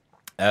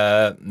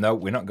 No,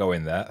 we're not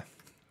going there.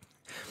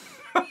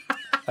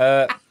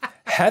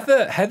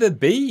 Heather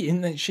B,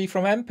 isn't she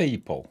from M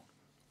People?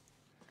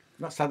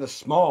 That's Heather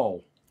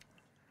Small.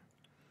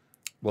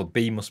 Well,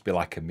 B must be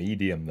like a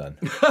medium then.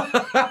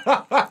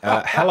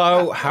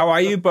 Hello, how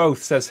are you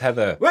both, says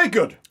Heather. Very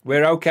good.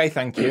 We're okay,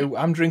 thank you.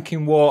 I'm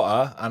drinking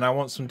water and I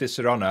want some Di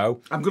Serrano.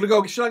 I'm going to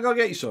go. Should I go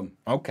get you some?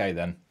 Okay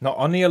then. Not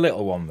only a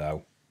little one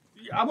though.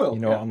 I will.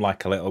 You know, I'm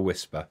like a little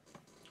whisper.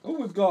 Oh,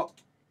 we've got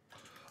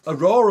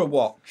Aurora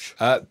Watch.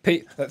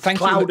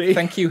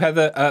 Thank you,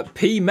 Heather.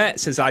 P. Met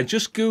says, I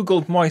just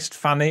Googled moist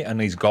fanny and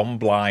he's gone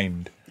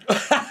blind.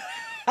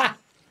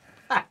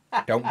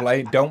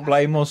 Don't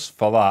blame us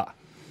for that.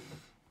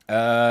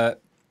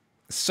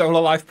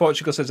 Solar Life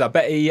Portugal says, I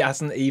bet he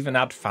hasn't even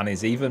had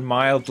fannies, even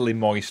mildly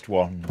moist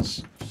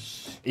ones.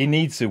 He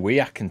needs a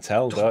wee, I can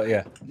tell, don't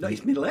you? No,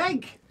 it's my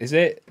leg. Is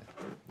it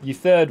your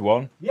third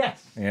one?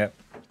 Yes. Yeah.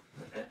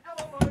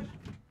 Hello, boys.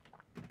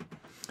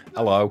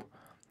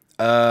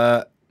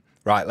 Hello.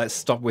 Right, let's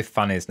stop with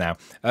fannies now.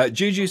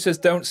 Juju says,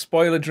 don't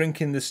spoil a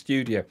drink in the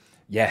studio.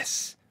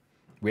 Yes,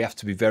 we have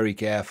to be very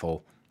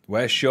careful.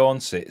 Where Sean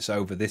sits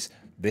over this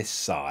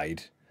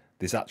side,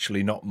 there's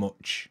actually not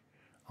much.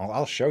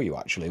 I'll show you,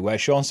 actually. Where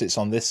Sean sits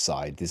on this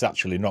side, there's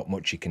actually not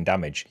much you can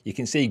damage. You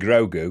can see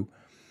Grogu,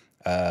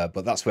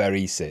 but that's where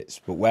he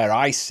sits. But where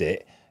I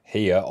sit,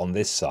 here on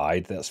this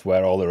side, that's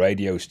where all the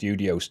radio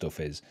studio stuff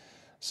is.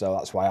 So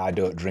that's why I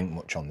don't drink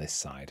much on this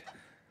side.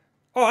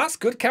 Oh, that's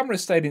good. Camera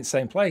stayed in the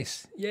same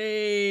place.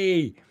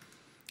 Yay!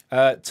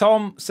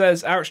 Tom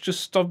says, ouch,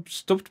 just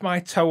stubbed my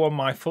toe on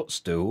my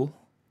footstool.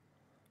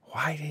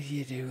 Why did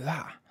you do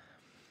that?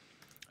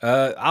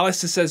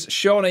 Alistair says,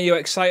 Sean, are you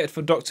excited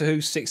for Doctor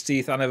Who's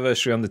 60th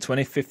anniversary on the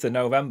 25th of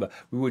November?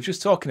 We were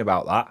just talking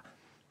about that.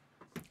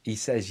 He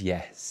says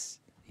yes.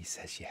 He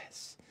says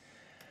yes.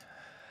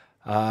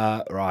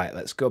 Right,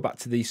 let's go back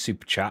to these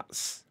super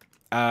chats.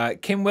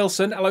 Kim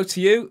Wilson, hello to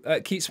you.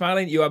 Keep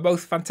smiling. You are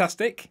both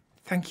fantastic.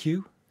 Thank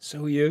you.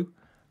 So are you.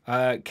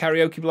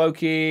 Karaoke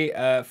Blokey,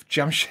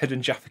 Jamshed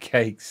and Jaffa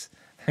Cakes.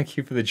 Thank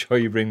you for the joy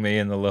you bring me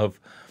and the love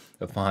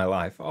of my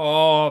life.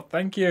 Oh,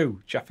 thank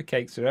you. Jaffa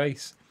Cakes are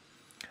ace.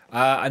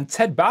 And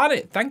Ted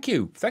Barnett, thank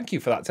you. Thank you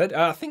for that, Ted.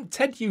 I think,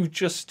 Ted, you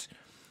just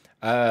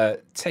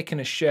taken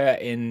a share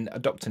in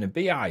adopting a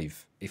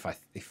beehive.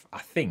 I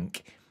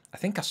think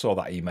I saw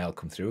that email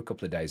come through a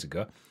couple of days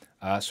ago.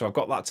 So I've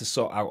got that to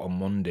sort out on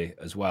Monday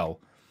as well,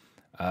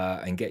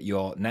 and get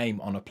your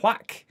name on a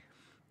plaque.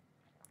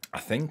 I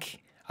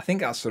think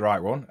that's the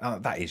right one.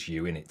 That is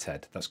you, innit,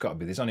 Ted? That's got to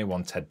be. There's only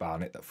one Ted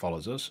Barnett that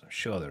follows us. I'm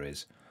sure there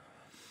is.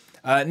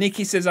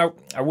 Nikki says,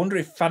 I wonder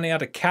if Fanny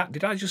had a cat.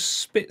 Did I just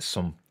spit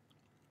some?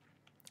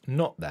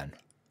 Not then.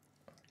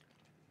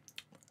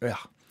 Yeah.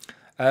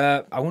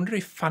 I wonder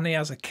if Fanny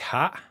has a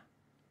cat.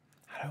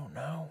 I don't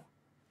know.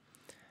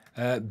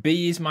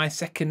 B is my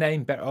second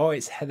name. Oh,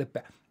 it's Heather.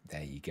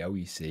 There you go,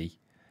 you see.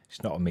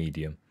 It's not a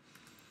medium.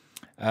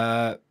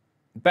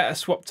 Better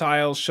swap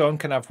tiles. Sean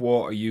can have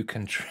water. You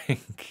can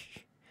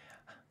drink.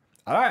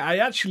 I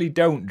actually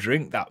don't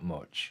drink that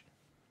much,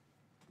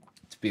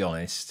 to be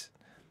honest.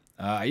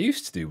 I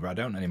used to do, but I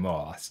don't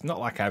anymore. It's not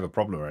like I have a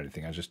problem or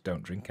anything. I just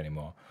don't drink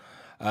anymore.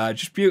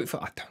 Just beautiful.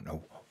 I don't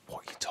know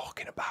what you're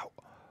talking about.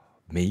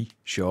 Me,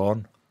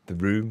 Sean, the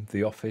room,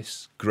 the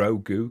office,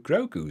 Grogu.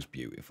 Grogu's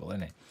beautiful,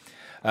 isn't he?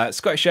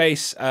 Scottish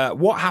Ace,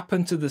 what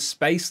happened to the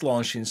space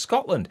launch in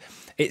Scotland?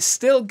 It's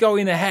still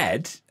going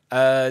ahead.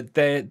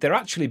 they're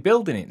actually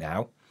building it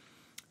now,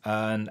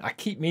 and I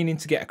keep meaning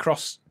to get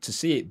across to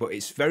see it, but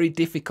it's very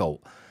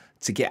difficult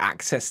to get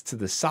access to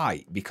the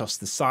site because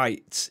the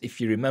site, if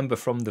you remember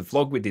from the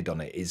vlog we did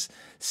on it, is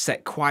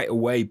set quite a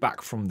way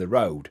back from the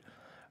road,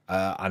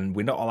 and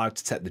we're not allowed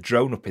to take the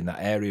drone up in that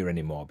area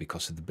anymore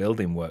because of the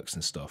building works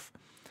and stuff.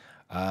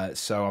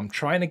 So I'm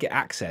trying to get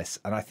access,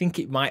 and I think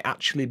it might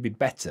actually be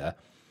better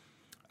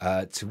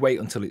to wait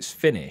until it's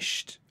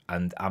finished.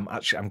 And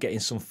I'm getting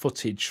some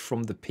footage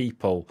from the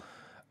people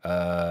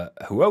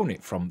who own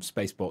it from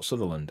Spaceport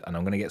Sutherland, and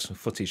I'm going to get some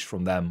footage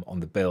from them on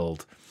the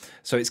build.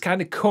 So it's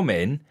kind of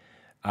coming,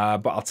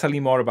 but I'll tell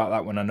you more about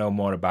that when I know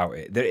more about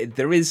it.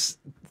 There is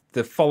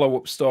the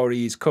follow-up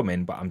story is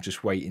coming, but I'm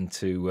just waiting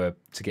to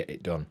get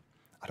it done.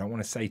 I don't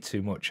want to say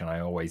too much, and I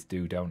always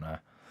do, don't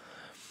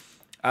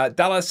I?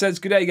 Dallas says,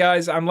 "Good day,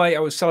 guys. I'm late. I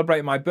was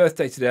celebrating my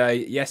birthday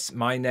today. Yes,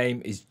 my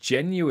name is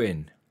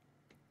Genuine.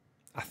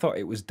 I thought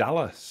it was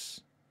Dallas.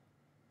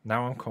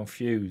 Now I'm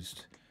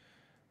confused.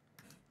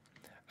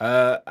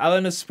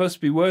 Eleanor's supposed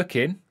to be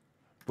working,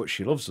 but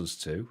she loves us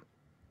too,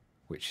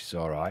 which is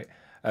all right.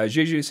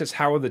 Juju says,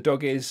 how are the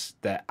doggies?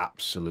 They're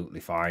absolutely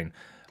fine.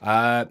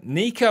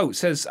 Nico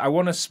says, I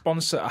want to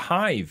sponsor a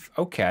hive.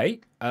 Okay.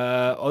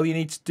 All you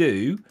need to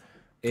do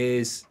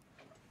is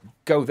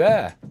go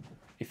there.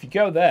 If you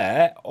go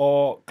there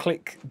or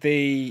click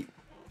the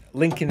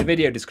link in the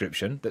video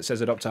description that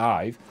says Adopt a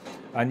Hive,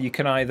 and you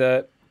can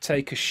either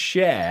take a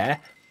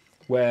share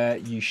where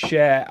you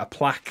share a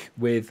plaque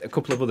with a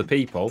couple of other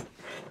people,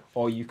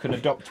 or you can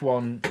adopt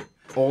one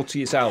all to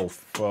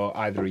yourself for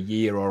either a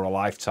year or a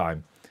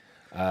lifetime.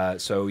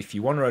 So if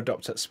you want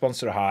to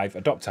sponsor a hive,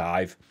 adopt a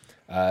hive,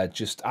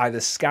 just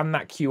either scan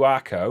that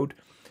QR code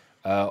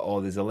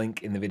or there's a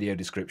link in the video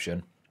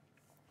description.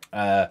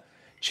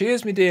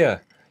 Cheers, me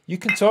dear. You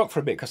can talk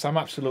for a bit because I'm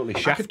absolutely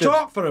shafted. I can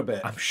talk for a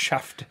bit. I'm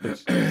shafted.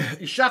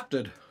 He's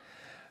shafted.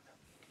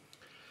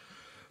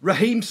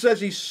 Raheem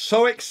says he's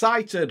so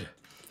excited.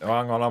 Oh,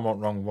 hang on, I'm on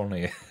wrong one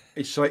here.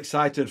 He's so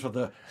excited for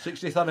the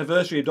 60th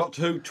anniversary of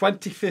Doctor Who,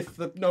 25th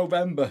of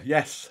November.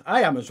 Yes,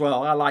 I am as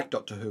well. I like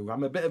Doctor Who.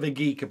 I'm a bit of a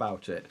geek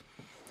about it.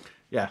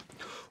 Yeah.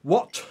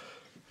 What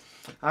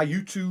are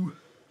you two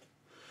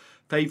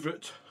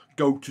favourite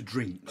go-to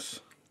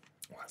drinks?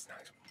 Oh, that's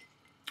nice.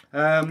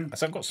 Has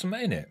that got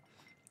something in it?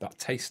 That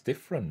tastes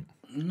different.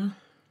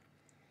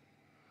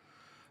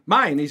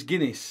 Mine is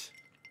Guinness.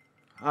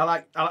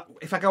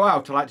 If I go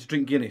out, I like to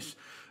drink Guinness.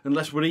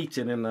 Unless we're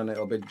eating, and then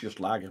it'll be just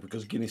lager,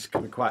 because Guinness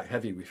can be quite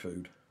heavy with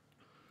food.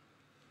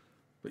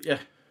 But yeah.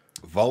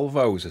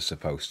 Volvos are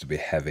supposed to be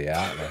heavy,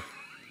 aren't they?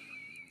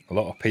 A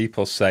lot of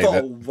people say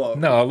Volvos. that.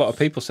 No, a lot of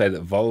people say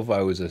that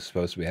Volvos are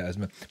supposed to be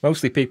heavy.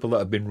 Mostly people that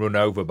have been run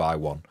over by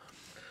one.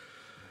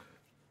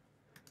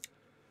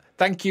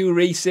 Thank you,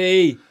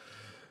 Reese.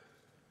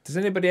 Does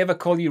anybody ever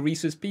call you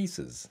Reese's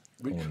Pieces?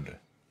 I wonder.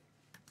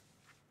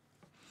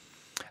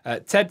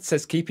 Ted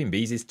says keeping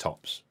bees is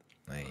tops.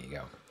 There you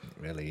go. It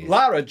really is.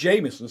 Lara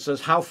Jameson says,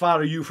 how far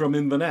are you from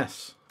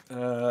Inverness?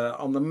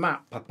 On the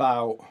map,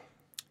 about...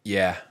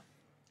 Yeah.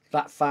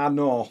 That far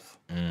north.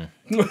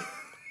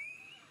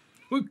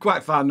 We're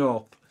quite far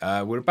north.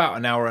 We're about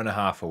an hour and a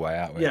half away,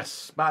 aren't we?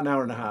 Yes, about an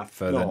hour and a half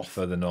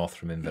further north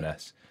from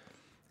Inverness.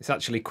 It's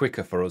actually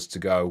quicker for us to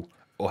go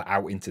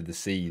out into the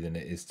sea than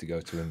it is to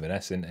go to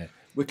Inverness, isn't it?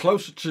 We're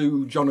closer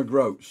to John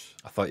O'Groats.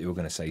 I thought you were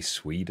going to say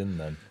Sweden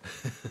then.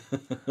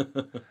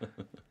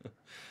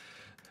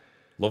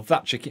 Love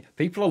that chicken.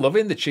 People are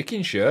loving the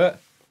chicken shirt.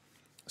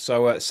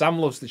 So Sam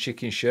loves the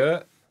chicken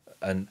shirt,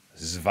 and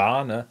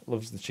Zvana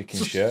loves the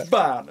chicken shirt.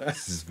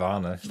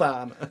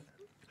 Zvana.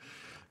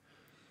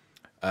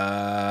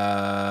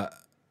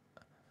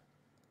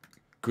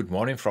 Good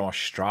morning from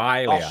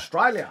Australia.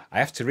 Australia. I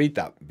have to read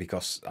that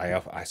because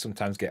I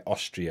sometimes get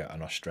Austria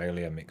and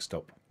Australia mixed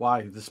up.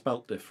 Why? They're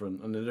spelt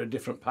different, and they're a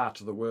different part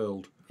of the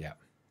world. Yeah.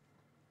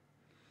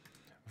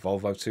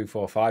 Volvo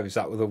 245, is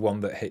that the one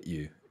that hit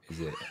you?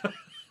 Is it?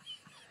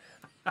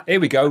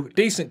 Here we go.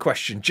 Decent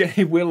question.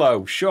 Jenny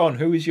Willow. Sean,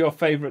 who is your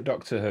favourite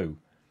Doctor Who?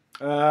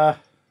 The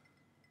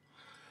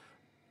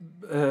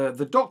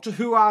Doctor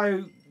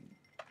who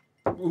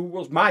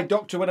was my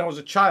doctor when I was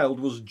a child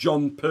was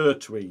John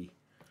Pertwee.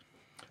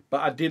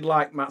 But I did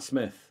like Matt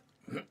Smith.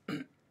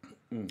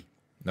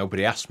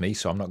 Nobody asked me,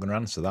 so I'm not going to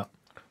answer that.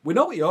 We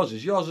know what yours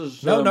is. Yours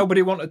is... No,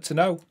 nobody wanted to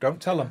know.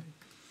 Don't tell them.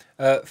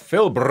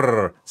 Phil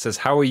Brr says,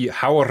 how are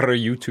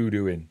you two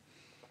doing?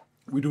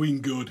 We're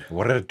doing good.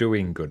 We're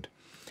doing good.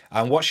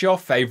 And what's your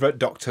favourite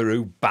Doctor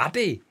Who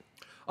baddie?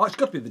 Oh, it's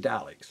got to be the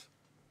Daleks.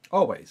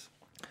 Always.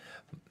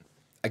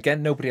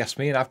 Again, nobody asked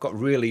me, and I've got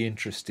really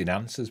interesting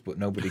answers, but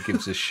nobody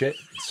gives a shit,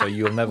 so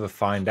you'll never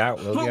find out,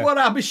 will you? Look what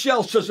our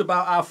Michelle says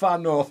about how far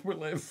north we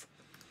live.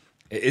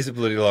 It is a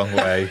bloody long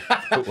way.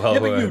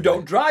 But you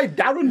don't drive.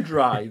 Darren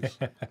drives.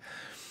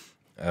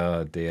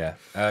 Oh, dear.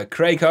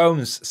 Craig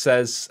Holmes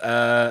says,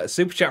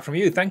 super chat from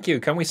you. Thank you.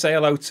 Can we say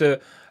hello to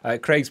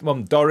Craig's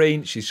mum,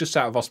 Doreen? She's just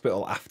out of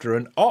hospital after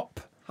an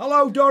op.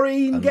 Hello,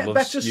 Doreen. And Get loves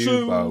better you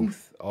soon.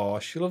 Both. Oh,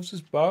 she loves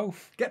us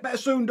both. Get better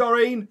soon,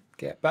 Doreen.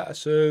 Get better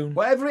soon.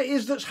 Whatever it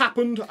is that's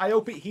happened, I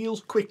hope it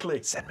heals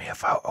quickly. Send me a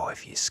photo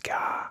of your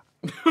scar.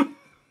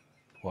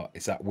 What,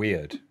 is that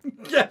weird?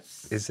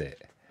 Yes. Is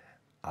it?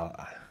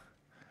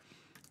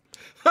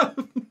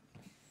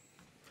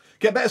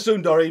 Get better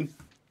soon, Doreen.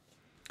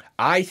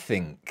 I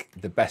think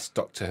the best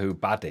Doctor Who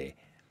baddie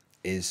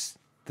is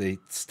the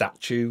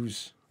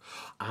statues.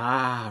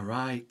 Ah,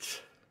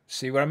 right.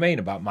 See what I mean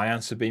about my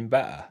answer being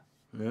better?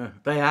 Yeah,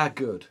 they are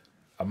good.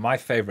 And my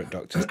favourite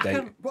Doctor's What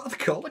are they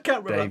called? I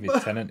can't remember.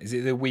 David Tennant. Is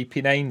it the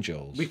Weeping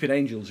Angels? Weeping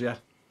Angels, yeah.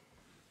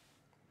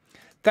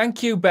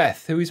 Thank you,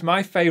 Beth, who is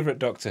my favourite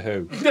Doctor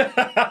Who.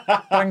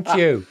 Thank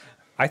you.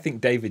 I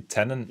think David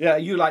Tennant. Yeah,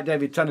 you like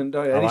David Tennant,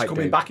 don't you? And he's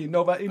coming back in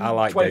November. I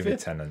like 25th. David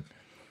Tennant.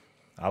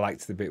 I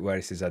liked the bit where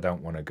he says, I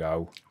don't want to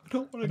go.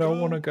 I I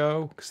don't want to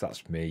go, because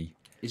that's me.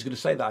 He's going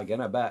to say that again,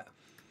 I bet.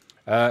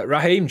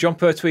 Raheem, John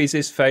Pertwee's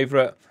his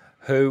favourite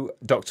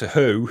Doctor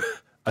Who,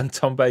 and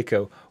Tom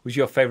Baker was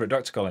your favourite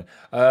Doctor, Colin.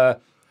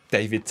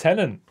 David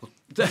Tennant.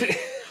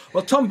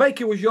 Well, Tom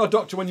Baker was your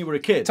Doctor when you were a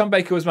kid. Tom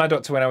Baker was my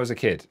Doctor when I was a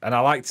kid, and I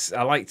liked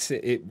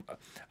it.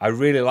 I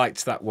really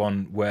liked that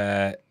one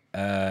where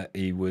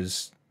he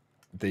was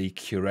the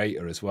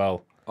curator as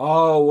well.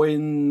 Oh,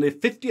 in the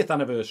 50th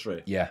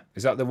anniversary. Yeah,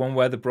 is that the one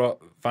where they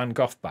brought Van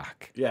Gogh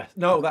back? Yeah,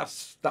 no, that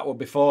was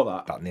before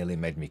that. That nearly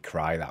made me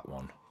cry. That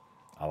one,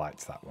 I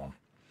liked that one.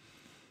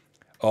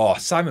 Oh,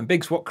 Simon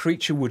Biggs, what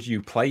creature would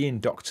you play in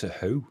Doctor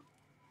Who?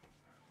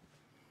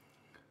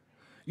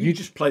 You'd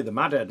just play the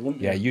Madhead,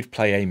 wouldn't you? Yeah, you'd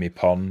play Amy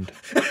Pond.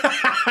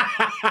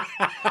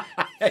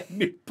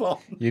 Amy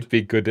Pond. You'd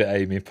be good at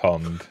Amy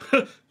Pond.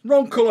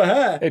 Wrong colour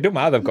hair. It don't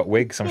matter, they've got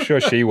wigs. I'm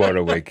sure she wore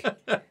a wig.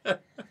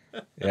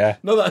 Yeah.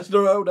 No, that's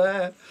their own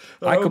hair.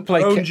 I could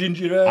play own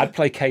ginger hair. I'd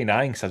play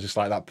K9 because I just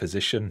like that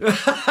position.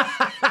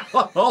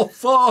 All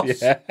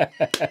force. Yeah.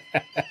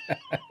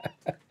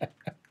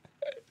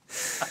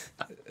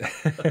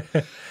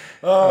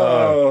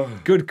 Oh.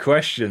 Good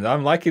question.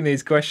 I'm liking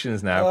these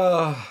questions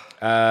now.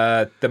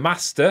 The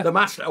Master. The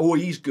Master. Oh,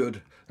 he's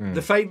good.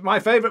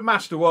 My favourite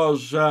Master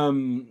was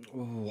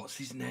what's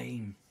his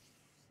name?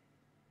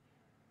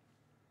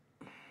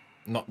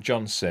 Not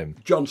John Sim.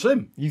 John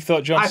Sim. You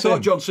thought John Sim? I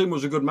thought John Sim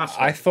was a good Master.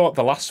 I thought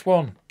the last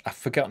one. I've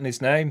forgotten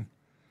his name.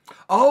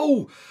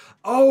 Oh.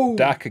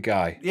 Darker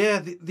guy. Yeah,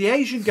 the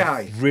Asian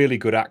guy. Really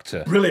good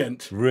actor.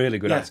 Brilliant. Really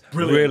good actor.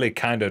 Brilliant. Really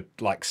kind of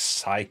like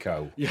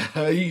psycho.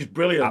 Yeah, he's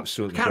brilliant.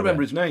 Absolutely Can't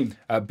remember his name.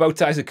 Bow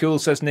ties are cool,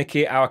 says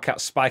Nikki. Our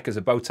cat Spike has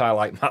a bow tie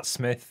like Matt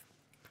Smith.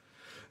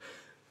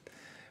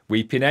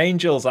 Weeping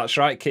Angels, that's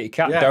right, Kitty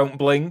Cat. Yeah. Don't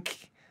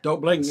blink.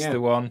 Don't blink, That's yeah.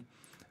 the one.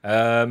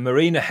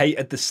 Marina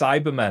hated the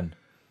Cybermen.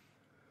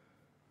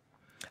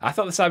 I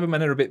thought the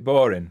Cybermen are a bit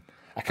boring.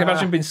 I can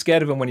imagine being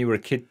scared of them when you were a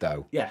kid,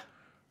 though. Yeah.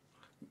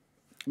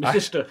 My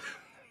sister.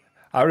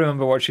 I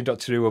remember watching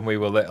Doctor Who when we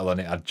were little,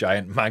 and it had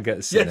giant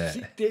maggots in Yes,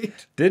 it. it did.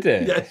 Did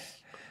it? Yes.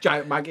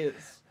 Giant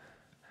maggots.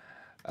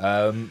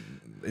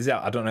 Is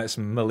that, I don't know, it's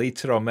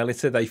Melita or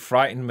Melita. They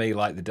frightened me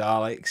like the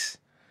Daleks.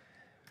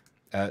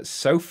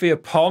 Sophia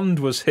Pond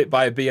was hit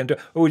by a BMW.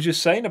 Oh, we were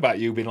just saying about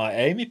you being like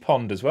Amy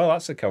Pond as well.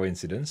 That's a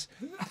coincidence.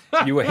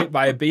 You were hit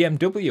by a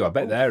BMW. I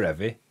bet they're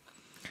heavy.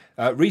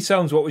 Reese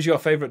Holmes, what was your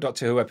favourite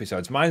Doctor Who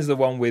episodes? Mine's the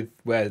one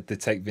where they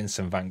take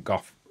Vincent van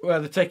Gogh. Where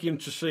they take him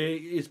to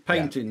see his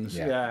paintings.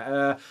 Yeah.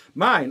 Yeah.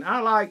 Mine, I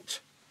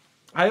liked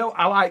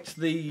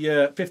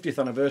the 50th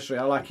anniversary.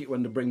 I like it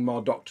when they bring more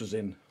Doctors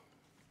in.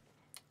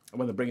 And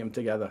when they bring them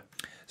together.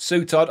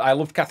 Sue Todd, I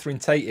loved Catherine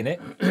Tate in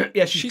it.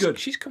 Yeah, she's good.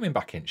 She's coming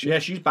back, isn't she? Yeah,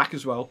 she's back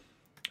as well.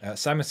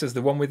 Simon says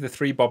the one with the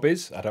 3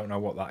 bobbies. I don't know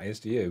what that is.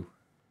 Do you?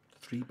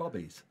 3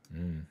 bobbies.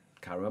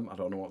 Can't remember. I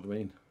don't know what they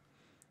mean.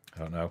 I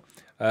don't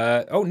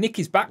know.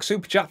 Nikki's back.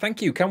 Super chat.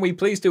 Thank you. Can we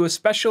please do a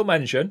special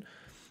mention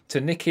to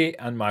Nikki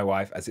and my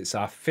wife as it's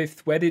our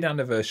 5th wedding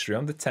anniversary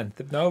on the 10th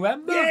of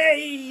November?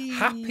 Yay!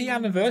 Happy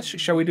anniversary.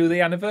 Shall we do the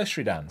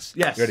anniversary dance?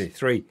 Yes. Ready?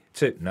 3,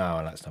 2.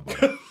 No, that's not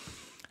bad.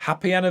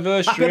 Happy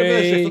anniversary. Happy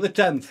anniversary for the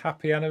 10th.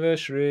 Happy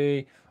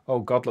anniversary. Oh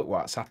God, look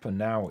what's happened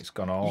now. It's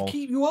gone all.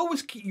 You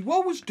always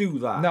do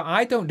that. No,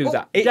 I don't do Up,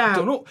 that. It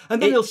down, do- up,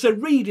 and then he'll say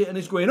read it, and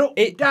it's going up,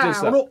 It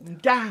does down, that. up,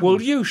 and down. Will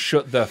you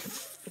shut the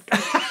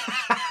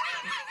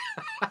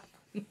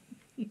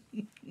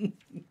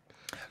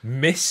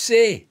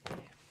Missy.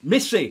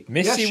 Missy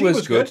Yeah, she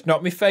was good.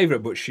 Not my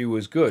favourite, but she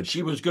was good.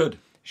 She was good.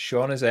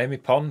 Shauna's Amy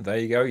Pond. There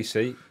you go. You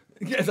see,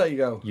 Yeah, there you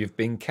go. you've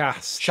been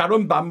cast.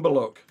 Sharon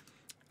Bamberlook.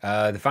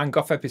 The Van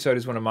Gogh episode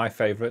is one of my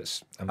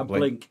favourites. And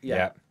Blink,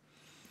 yeah.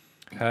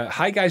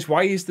 Hi guys,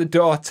 why is the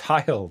door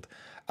tiled?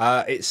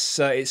 It's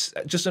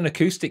just an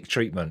acoustic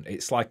treatment.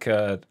 It's like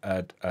a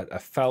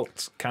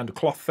felt kind of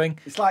cloth thing.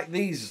 It's like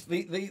these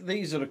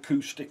are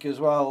acoustic as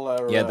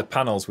well. Yeah, the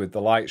panels with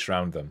the lights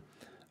around them.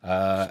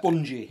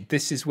 Spongy.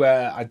 This is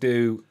where I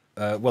do.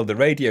 The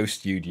radio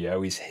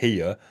studio is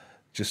here,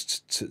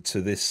 just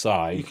to this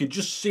side. You can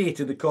just see it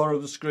in the corner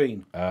of the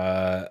screen.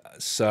 And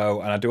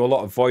I do a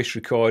lot of voice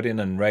recording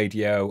and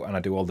radio, and I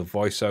do all the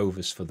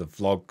voiceovers for the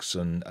vlogs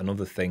and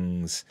other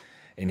things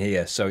in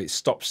here, so it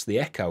stops the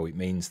echo. It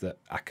means that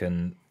I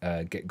can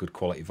get good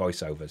quality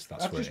voiceovers.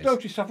 That's I've what just it is.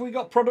 noticed, have we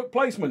got product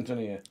placement in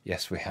here?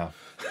 Yes, we have.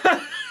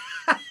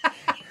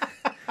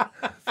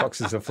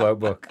 Foxes Afloat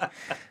book.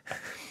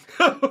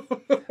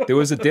 There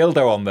was a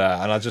dildo on there,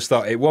 and I just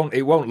thought it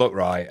won't look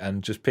right,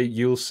 and just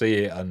you'll see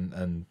it.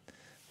 And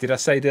did I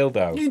say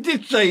dildo? You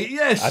did say it,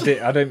 yes. I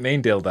didn't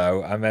mean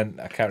dildo.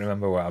 I can't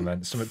remember what I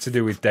meant. Something to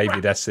do with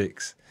David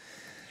Essex.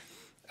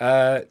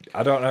 I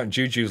don't know.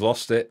 Juju's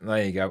lost it.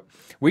 There you go.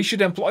 We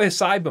should employ a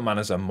Cyberman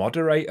as a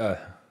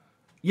moderator.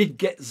 You'd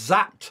get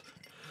zapped.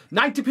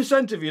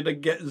 90% of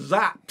you'd get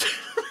zapped.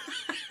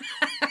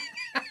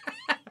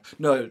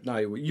 No,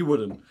 you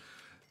wouldn't.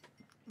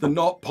 The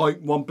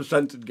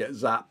 0.1% would get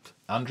zapped.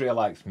 Andrea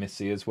likes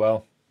Missy as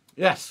well.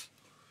 Yes.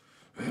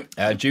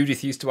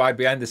 Judith used to hide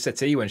behind the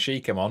settee when she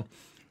came on.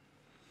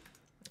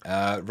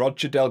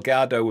 Roger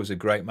Delgado was a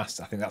great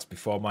master. I think that's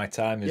before my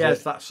time, is it?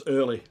 Yes, that's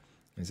early.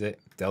 Is it?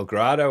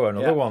 Delgado,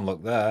 another one,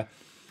 look there.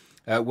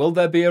 Will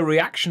there be a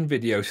reaction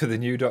video to the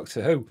new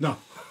Doctor Who? No,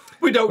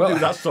 we don't do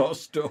that sort of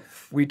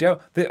stuff. We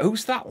don't.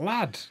 Who's that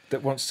lad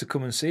that wants to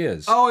come and see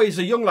us? Oh, he's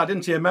a young lad,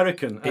 isn't he?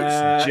 American.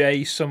 It's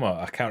Jay Summer.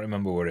 I can't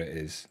remember what it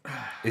is.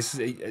 It's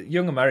a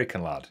young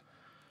American lad.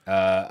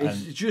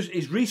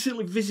 He's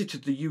recently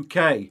visited the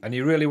UK. And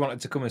he really wanted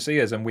to come and see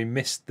us, and we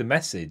missed the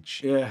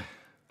message. Yeah.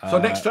 So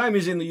next time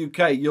he's in the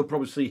UK, you'll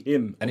probably see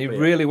him. And he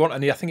really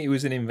wanted. I think he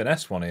was in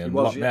Inverness, wasn't he? And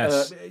Loch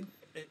Ness.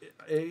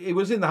 He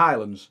was in the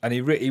Highlands. And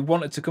he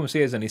wanted to come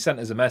see us, and he sent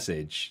us a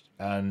message,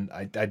 and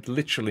I'd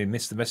literally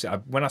missed the message.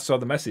 When I saw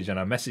the message, and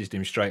I messaged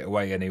him straight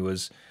away, and it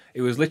was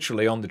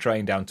literally on the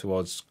train down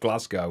towards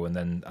Glasgow, and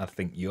then I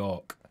think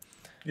York.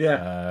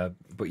 Yeah.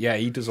 But yeah,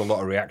 he does a lot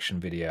of reaction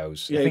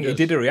videos. Yeah, I think he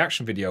did a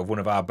reaction video of one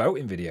of our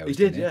boating videos. He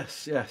did, he?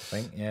 yes. I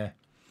think,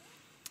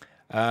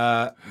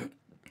 yeah.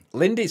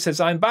 Lindy says,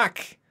 I'm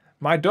back.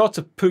 My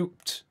daughter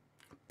popped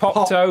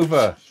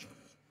over.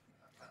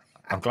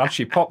 I'm glad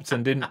she popped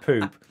and didn't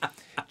poop.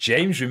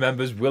 James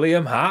remembers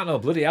William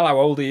Hartnell. Bloody hell, how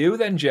old are you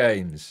then,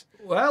 James?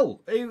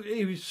 Well,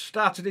 he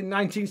started in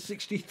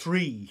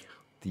 1963.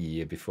 The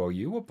year before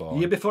you were born. The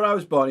year before I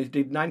was born, he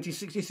did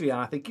 1963, and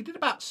I think he did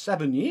about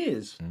 7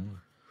 years.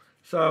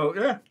 So,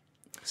 yeah.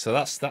 So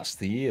that's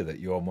the year that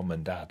your mum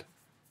and dad,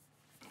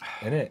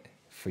 isn't it?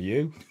 For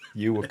you,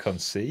 you were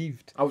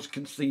conceived. I was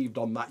conceived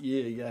on that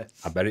year, yes.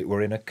 I bet it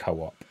were in a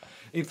co-op.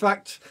 In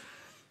fact,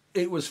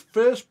 it was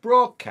first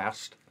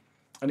broadcast,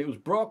 and it was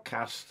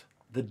broadcast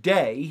the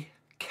day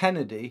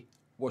Kennedy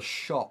was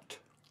shot.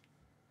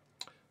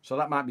 So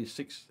that might be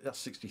that's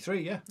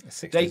 63, yeah.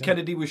 60, day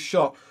Kennedy was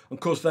shot. Of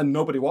course, then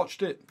nobody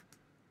watched it.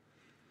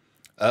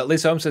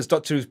 Liz Holmes says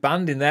Doctor Who's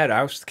banned in their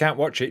house. Can't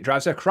watch it.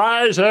 Drives her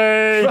crazy.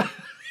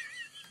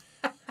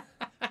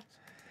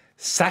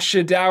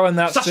 Sacha Dowan,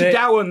 that's it. Sacha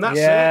Dowan, that's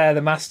it. Yeah,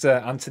 the master.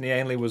 Anthony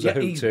Ainley was a Who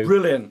he's too.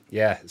 Brilliant.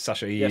 Yeah,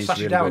 Sacha, is Sacha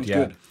really Dowan's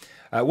good.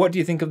 Yeah. What do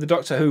you think of the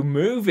Doctor Who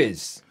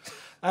movies?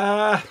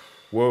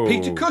 Whoa.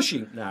 Peter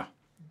Cushing now.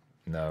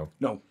 No.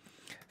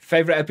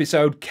 Favourite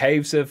episode,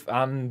 Caves of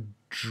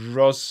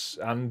Andros.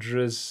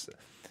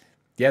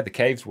 Yeah, the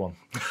Caves one.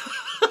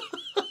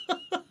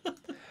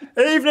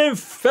 Evening,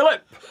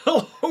 Philip.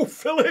 Hello,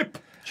 Philip.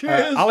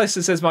 Cheers.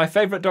 Alistair says, my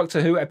favourite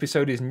Doctor Who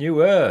episode is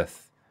New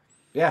Earth.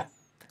 Yeah.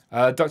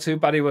 Doctor Who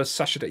baddie was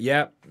Sacha.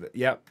 Yeah.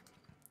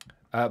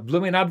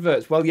 Blooming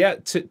adverts. Well, yeah,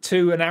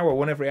 two an hour,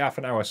 one every half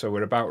an hour. So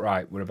we're about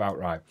right.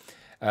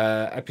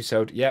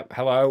 Episode. Yep.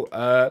 Hello.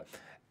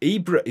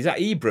 Ebron. Is that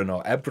Ebron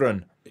or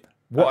Ebron?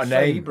 What a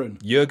name.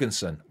 Ebron.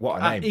 Jurgensen.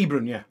 What a name.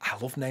 Ebron, yeah. I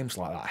love names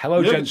like that.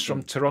 Hello, gents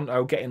from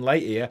Toronto. Getting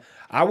late here.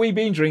 Are we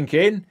been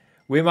drinking?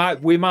 We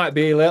might be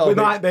a little. We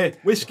might be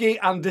whiskey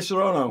and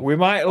Disaronno. We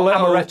might a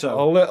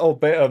little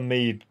bit of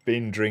mead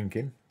been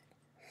drinking.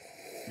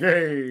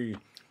 Yay.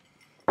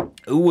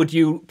 Who would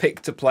you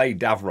pick to play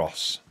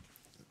Davros?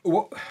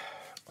 What?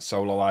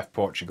 Solar Life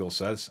Portugal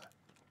says.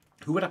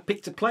 Who would I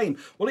pick to play him?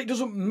 Well, it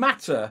doesn't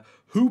matter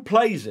who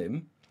plays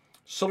him,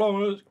 so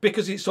long as,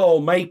 because it's all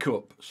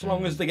makeup, so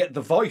long as they get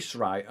the voice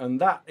right, and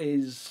that's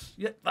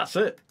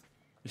it.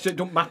 So it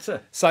don't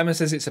matter. Simon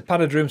says it's a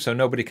padded room so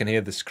nobody can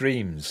hear the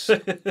screams.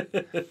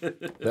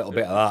 Little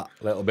bit of that,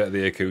 little bit of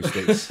the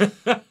acoustics.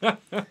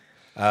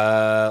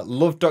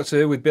 Love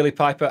Doctor Who with Billie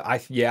Piper. I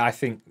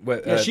think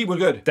she was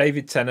good.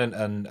 David Tennant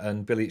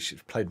and Billie, she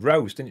played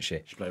Rose, didn't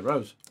she? She played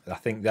Rose. I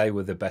think they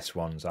were the best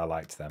ones. I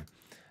liked them.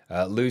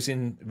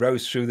 Losing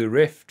Rose through the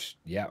rift.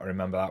 Yeah, I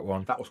remember that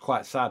one. That was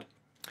quite sad.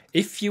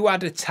 If you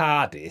had a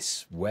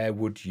TARDIS, where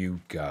would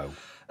you go?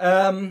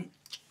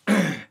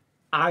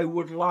 I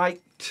would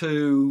like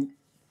to.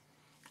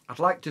 I'd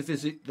like to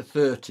visit the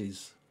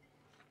 30s.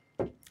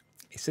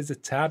 It says a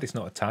TARDIS,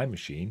 not a time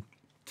machine.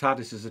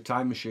 TARDIS is a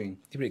time machine.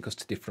 Yeah, but it goes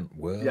to different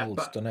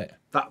worlds, doesn't it?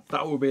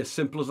 That would be as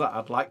simple as that.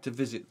 I'd like to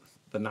visit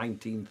the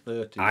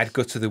 1930s. I'd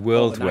go to the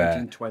world the where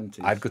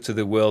 1920s. I'd go to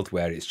the world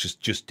where it's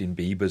just Justin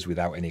Bieber's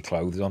without any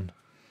clothes on,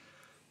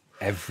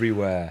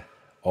 everywhere,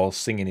 all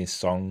singing his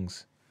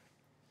songs.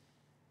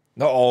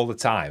 Not all the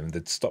time.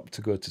 They'd stop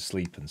to go to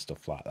sleep and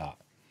stuff like that.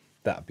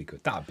 That'd be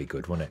good. That'd be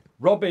good, wouldn't it?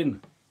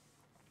 Robin.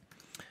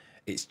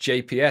 It's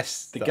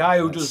JPS. The guy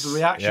who does the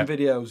reaction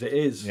videos, it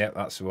is. Yeah,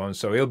 that's the one.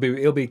 So he'll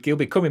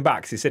be coming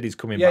back. 'Cause he said he's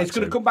coming back. Yeah, he's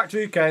going to come back to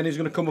the UK and he's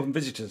going to come up and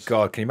visit us.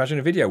 God, can you imagine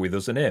a video with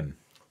us and him?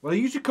 Well, he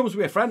usually comes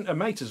with a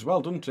mate as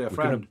well, doesn't he? We're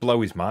going to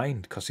blow his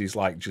mind because he's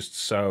like just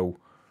so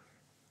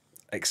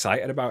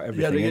excited about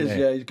everything. Yeah, he is.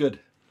 Yeah, he's good.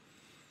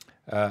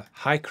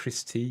 Hi,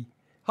 Chris T.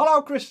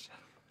 Hello, Chris.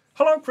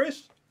 Hello,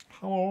 Chris.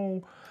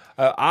 Hello.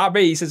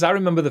 RB says, I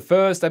remember the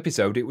first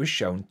episode, it was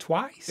shown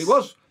twice. It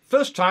was.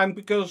 First time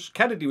because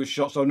Kennedy was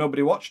shot, so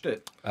nobody watched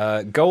it.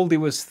 Goldie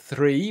was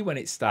 3 when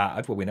it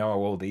started. Well, we know how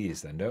old he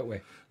is then, don't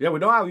we? Yeah, we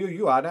know how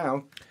you are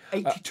now.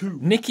 82.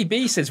 Nikki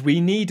B says, we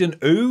need an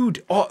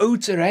ood. Oh,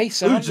 oods are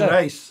ace, aren't Oods are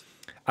they? ace.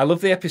 I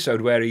love the episode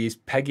where he's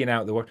pegging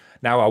out the...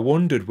 Now, I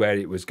wondered where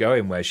it was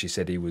going, where she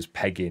said he was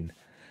pegging.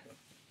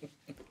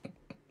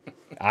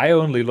 I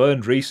only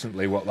learned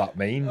recently what that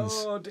means.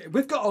 Oh, dear.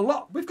 We've got a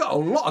lot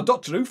of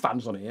Doctor Who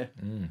fans on here.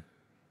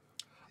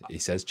 He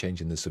says,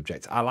 changing the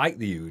subject. I like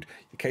the ood.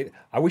 Okay,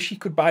 I wish you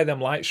could buy them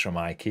lights from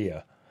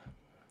IKEA.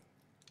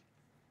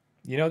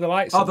 You know the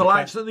lights? Oh, the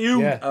lights that the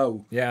ood. Yeah.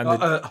 Oh, yeah,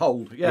 and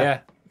hold.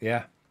 Yeah.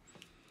 Yeah.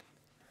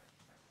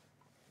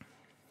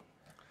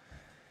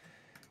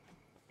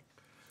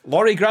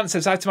 Laurie Grant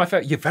says, hi to my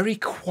favourite. You're very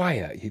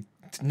quiet. You're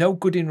no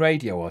good in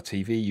radio or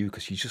TV, you,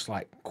 because you're just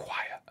like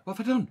quiet. What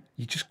have I done?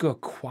 You just go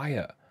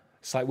quiet.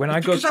 It's like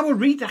Because I will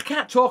read. I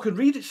can't talk and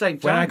read at the same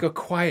time. When I go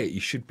quiet, you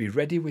should be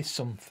ready with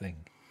something.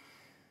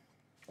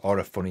 Or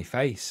a funny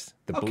face.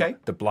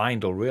 The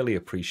blind will really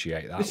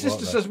appreciate that. My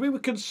sister says we were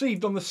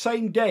conceived on the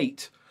same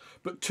date,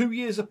 but 2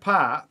 years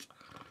apart.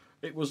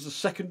 It was the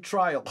second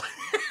trial.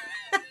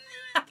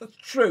 That's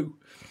true.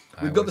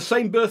 We've got the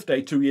same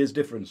birthday, 2 years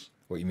difference.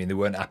 What, you mean they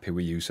weren't happy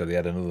with you, so they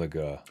had another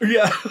go?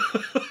 Yeah,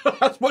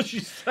 that's what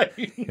she's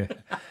saying.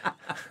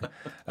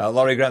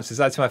 Laurie Grant says,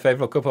 that's my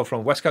favourite couple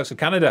from West Coast of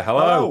Canada.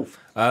 Hello.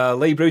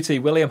 Lee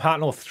Bruty, William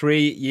Hartnell,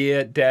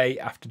 3-year day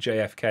after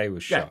JFK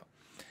was shot.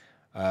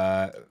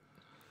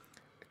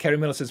 Kerry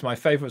Miller says, my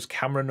favourite was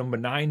camera number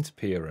 9's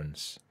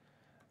appearance.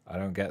 I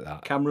don't get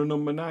that. Camera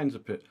number 9's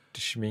appearance?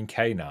 Does she mean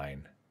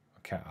K9?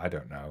 Okay, I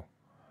don't know.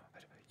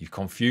 You've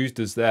confused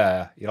us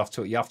there. You have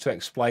to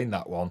explain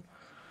that one.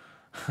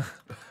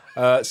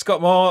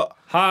 Scott Moore,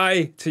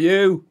 hi to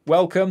you.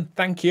 Welcome.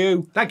 Thank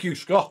you. Thank you,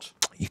 Scott.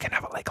 You can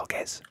have a Lego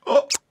Giz.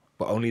 Oh.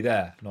 But only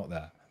there, not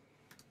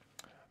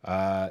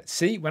there.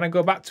 See, when I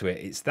go back to it,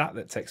 it's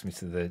that takes me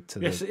to the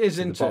yes, it is,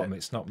 to the isn't bottom. it?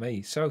 It's not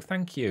me. So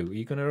thank you. Are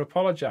you going to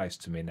apologise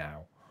to me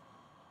now?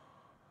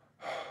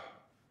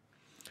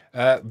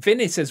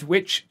 Vinny says,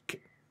 which...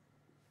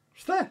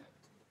 It's there.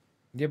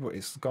 Yeah, but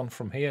it's gone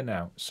from here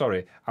now.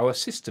 Sorry, our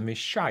system is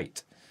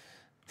shite.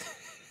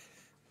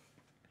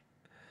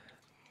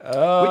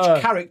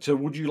 Which character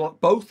would you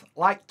both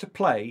like to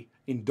play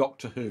in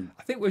Doctor Who?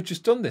 I think we've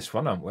just done this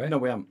one, haven't we? No,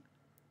 we haven't.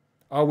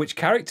 Oh, which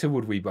character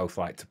would we both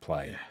like to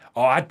play? Yeah.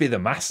 Oh, I'd be the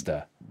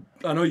master.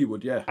 I know you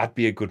would, yeah. I'd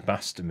be a good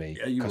master, me.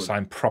 Yeah, you would. Because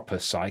I'm proper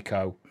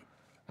psycho,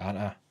 aren't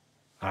I?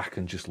 I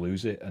can just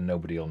lose it and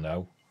nobody will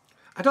know.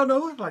 I don't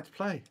know who I'd like to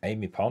play.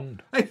 Amy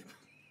Pond.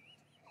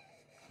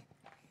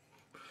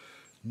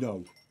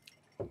 No.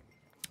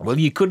 Well,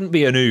 you couldn't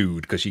be an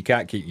ood because you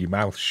can't keep your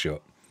mouth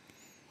shut.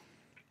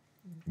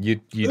 You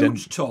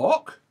Oods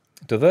talk.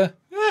 Do they?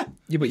 Yeah.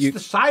 But it's the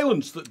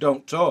silence that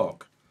don't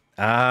talk.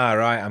 Ah,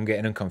 right. I'm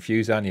getting them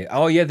confused, aren't you?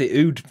 Oh, yeah, the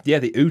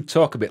ood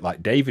talk a bit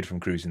like David from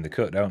Cruising the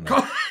Cut, don't they?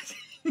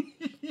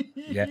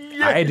 Yeah.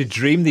 Yes. I had a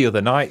dream the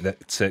other night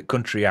that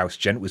Country House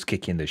Gent was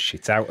kicking the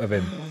shit out of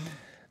him.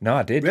 No,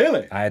 I did.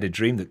 Really? I had a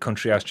dream that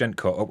Country House Gent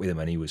caught up with him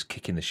and he was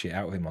kicking the shit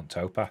out of him on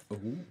towpath.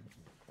 Ooh.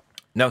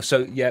 No,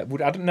 so, yeah,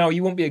 I don't know.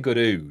 You won't be a good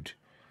ood.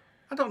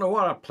 I don't know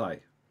what I'd play.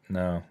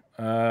 No.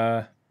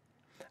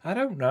 I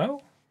don't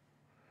know.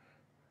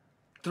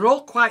 They're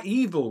all quite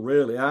evil,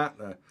 really, aren't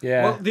they?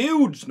 Yeah. Well, the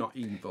Ood's not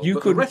evil,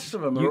 but the rest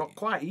of them are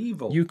quite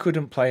evil. You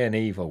couldn't play an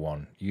evil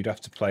one. You'd have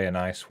to play a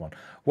nice one.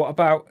 What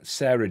about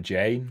Sarah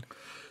Jane?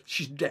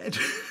 She's dead.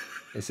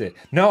 Is it?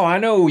 No, I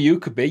know who you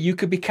could be. You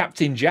could be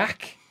Captain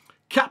Jack.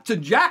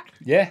 Captain Jack?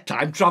 Yeah.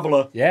 Time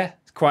traveller. Yeah.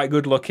 Quite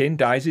good looking,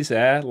 dyes his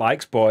hair,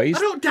 likes boys. I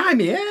don't dye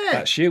my hair.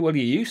 That's you. Well,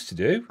 you used to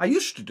do. I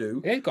used to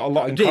do. Yeah, got a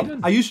lot in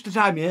common. I used to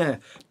dye my hair.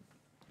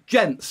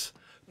 Gents,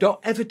 don't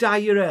ever dye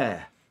your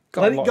hair.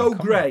 Let it go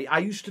grey. I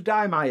used to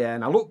dye my hair,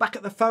 and I look back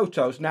at the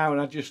photos now,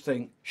 and I just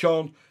think,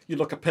 Sean, you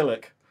look a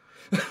pillock.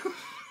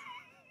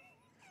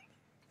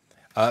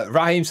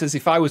 Raheem says,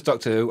 if I was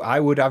Doctor Who, I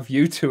would have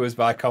you two as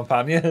my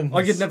companions. Oh,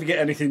 you'd never get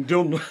anything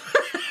done.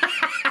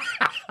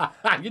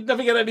 You'd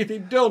never get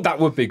anything done. That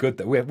would be good.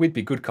 We'd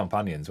be good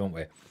companions, wouldn't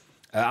we?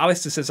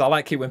 Alistair says, I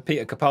like it when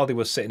Peter Capaldi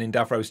was sitting in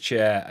Davro's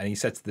chair and he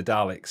said to the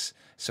Daleks,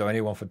 so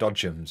anyone for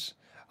Dodgems?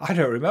 I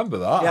don't remember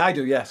that. Yeah, I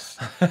do, yes.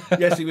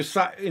 Yes, he was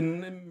sat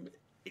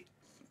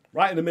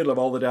right in the middle of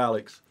all the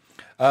Daleks.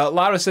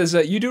 Lara says,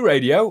 you do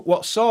radio?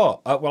 What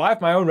sort? Well, I have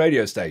my own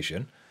radio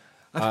station.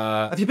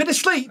 Have you been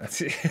asleep?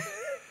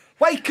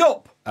 Wake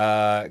up!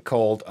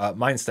 Called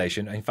Mind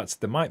Station. In fact,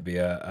 there might be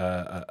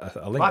a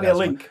link. Might be a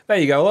link. There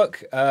you go.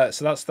 Look,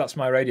 so that's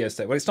my radio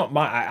station. Well, it's not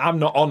my. I'm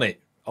not on it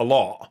a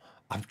lot.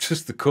 I'm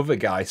just the cover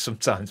guy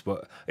sometimes,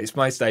 but it's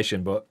my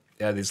station. But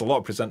yeah, there's a lot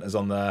of presenters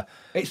on there.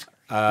 It's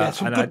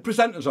some and good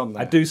presenters on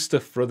there. I do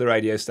stuff for other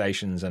radio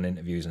stations and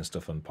interviews and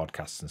stuff and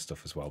podcasts and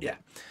stuff as well. Yeah.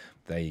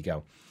 There you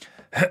go.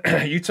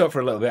 You talk for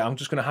a little bit. I'm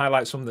just going to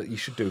highlight some that you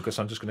should do because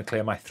I'm just going to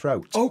clear my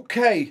throat.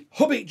 Okay,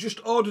 Hubby just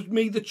ordered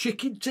me the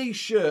chicken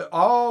T-shirt.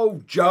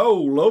 Oh, Joe,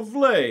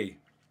 lovely.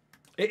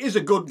 It is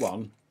a good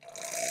one.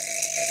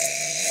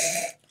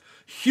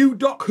 Hugh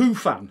Doc Who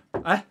fan,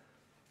 eh?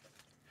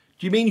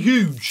 Do you mean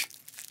huge?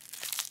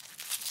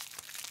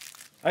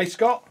 Hey,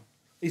 Scott,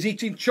 he's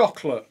eating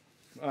chocolate.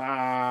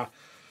 Tom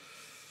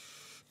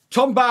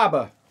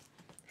Barber.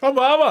 Tom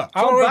Barber. Barber's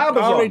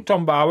I'll on. read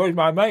Tom Barber. He's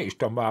my mate,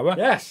 Tom Barber.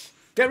 Yes.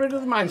 Get rid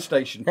of the mind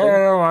station thing.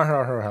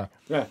 Yeah.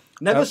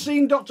 Never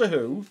seen Doctor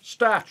Who,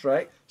 Star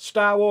Trek,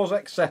 Star Wars,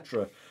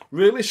 etc.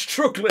 Really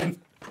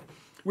struggling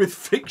with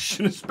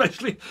fiction,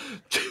 especially.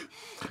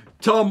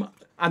 Tom,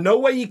 I know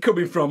where you're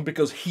coming from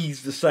because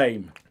he's the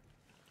same.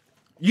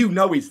 You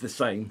know he's the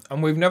same.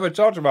 And we've never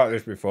talked about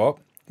this before,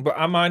 but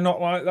am I not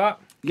like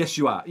that? Yes,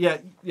 you are. Yeah.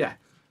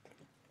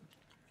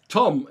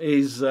 Tom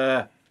is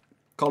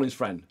Colin's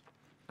friend,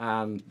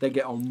 and they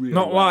get on really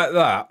Not well. like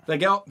that. They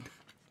get on.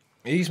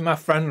 He's my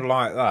friend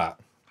like that.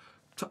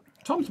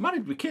 Tom's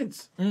married with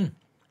kids.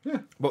 Yeah.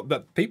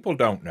 But people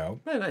don't know.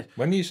 No.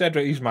 When you said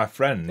that he's my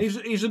friend,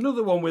 He's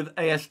another one with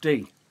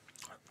ASD.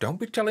 don't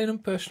be telling him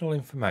personal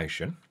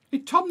information.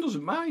 Tom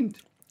doesn't mind.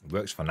 He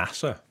works for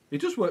NASA. He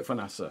does work for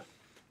NASA.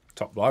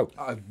 Top bloke.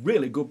 A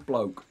really good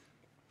bloke.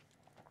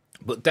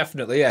 But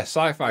definitely, yeah,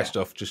 sci-fi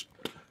stuff just...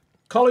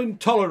 Colin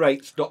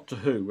tolerates Doctor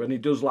Who, and he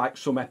does like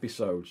some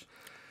episodes.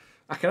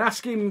 I can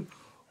ask him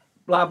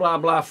blah, blah,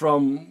 blah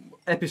from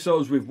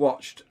episodes we've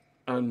watched,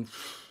 and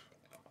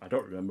I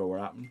don't remember what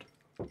happened.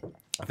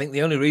 I think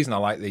the only reason I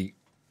like the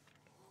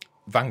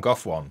Van Gogh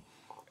one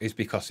is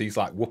because he's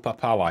like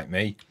whoop-a-pa like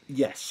me.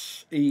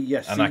 Yes.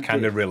 And I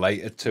kind of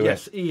related to it.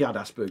 Yes, he had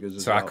Asperger's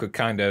as So well. I could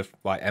kind of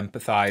like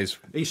empathise.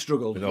 He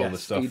struggled, with all the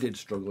stuff. He did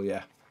struggle,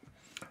 yeah.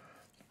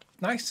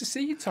 Nice to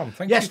see you, Tom.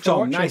 Thank Yes, you for Tom,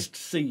 watching. nice to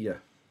see you.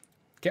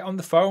 Get on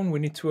the phone. We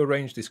need to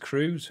arrange this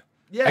cruise.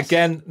 Yes.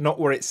 Again, not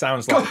where it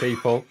sounds like,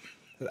 people.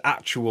 The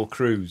actual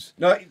cruise.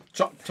 No,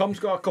 Tom's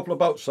got a couple of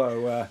boats,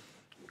 so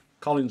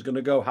Colin's going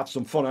to go have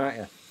some fun, aren't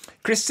you?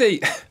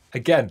 Chrissy,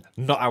 again,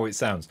 not how it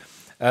sounds.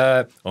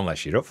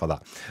 Unless you're up for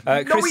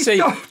that. Chrissy,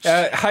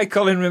 hi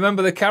Colin,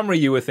 remember the camera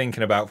you were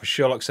thinking about for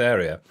Sherlock's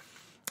area?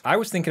 I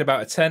was thinking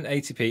about a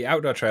 1080p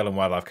outdoor trail and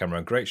wildlife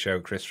camera. Great show,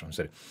 Chris from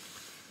City.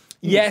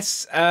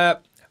 Yes,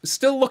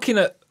 still looking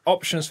at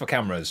options for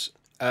cameras.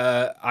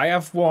 I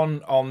have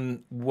one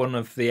on one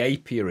of the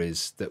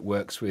apiaries that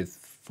works with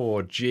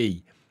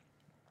 4G.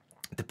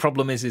 The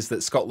problem is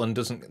that Scotland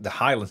doesn't, the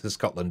Highlands of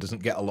Scotland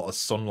doesn't get a lot of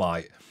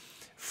sunlight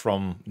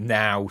from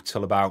now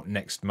till about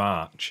next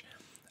March.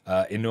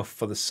 Enough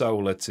for the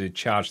solar to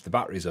charge the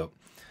batteries up.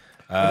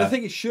 But the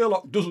thing is,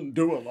 Sherlock doesn't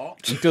do a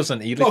lot. He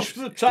doesn't. Most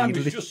of the time,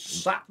 he's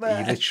just sat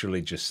there. He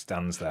literally just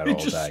stands there He all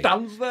just day.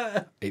 stands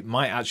there. It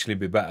might actually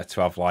be better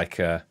to have like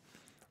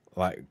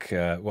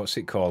what's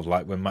it called?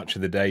 Like when Match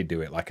of the Day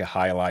do it, like a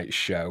highlight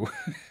show.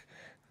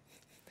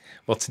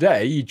 Well,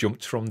 today you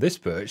jumped from this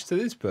perch to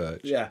this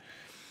perch. Yeah.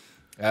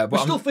 But We're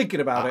still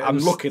thinking about it. I'm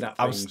looking at things.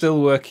 I'm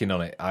still working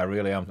on it. I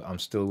really am. I'm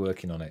still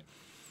working on it.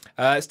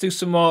 Let's do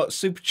some more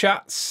super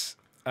chats.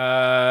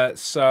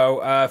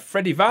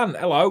 Freddie Van,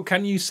 hello.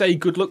 Can you say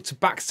good luck to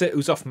Baxter,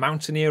 who's off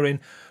mountaineering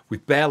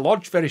with Bear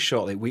Lodge very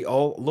shortly? We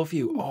all love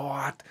you.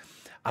 Oh,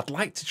 I'd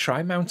like to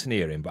try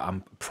mountaineering, but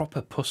I'm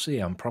proper pussy.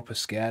 I'm proper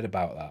scared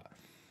about that.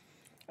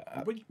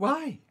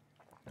 Why?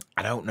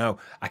 I don't know.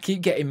 I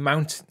keep getting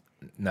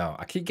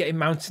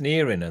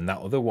mountaineering and that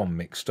other one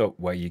mixed up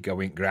where you go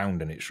in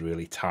ground and it's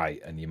really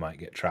tight and you might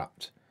get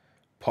trapped.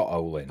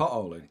 Potholing.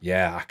 Potholing.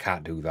 Yeah, I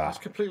can't do that. It's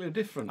completely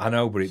different. I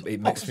know, but it makes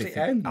me Opposite think.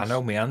 ends. I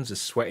know my hands are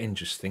sweating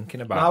just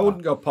thinking about No, I that.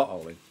 wouldn't go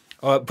potholing.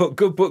 But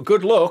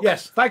good luck.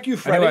 Yes, thank you,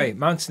 Freddie. Anyway,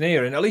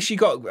 mountaineering. At least you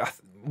got.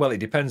 Well, it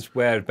depends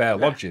where Bear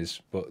Lodge is,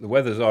 but the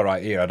weather's all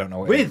right here. I don't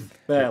know. With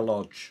Bear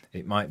Lodge.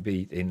 It might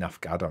be in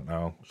I don't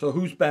know. So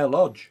who's Bear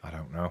Lodge? I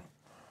don't know.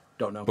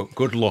 Don't know. But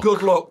good luck.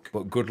 Good luck.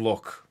 But good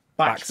luck,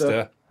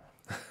 Baxter.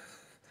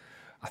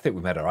 I think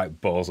we made a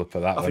right balls up for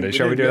that one. think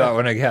Shall we did, do yeah. that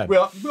one again? We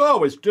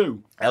always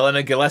do.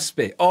 Eleanor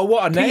Gillespie. Oh,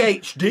 what a name.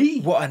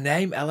 PhD. What a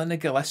name, Eleanor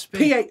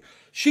Gillespie.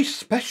 She's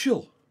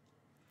special.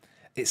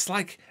 It's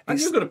like... And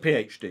you've got a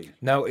PhD.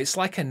 No, it's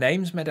like her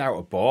name's made out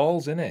of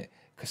balls, isn't it?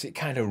 Because it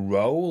kind of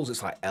rolls.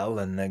 It's like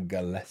Eleanor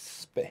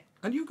Gillespie.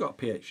 And you've got a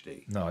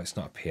PhD. No, it's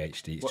not a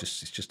PhD.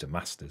 It's just a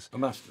master's. A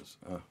master's.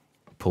 Oh.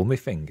 Pull me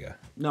finger.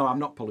 No, I'm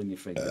not pulling your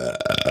finger.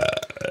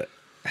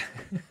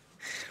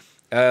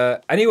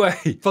 Anyway,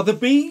 For the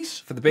bees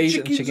for the bees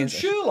and chickens chickens.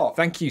 Sherlock.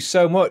 Thank you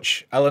so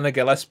much, Eleanor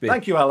Gillespie.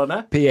 Thank you,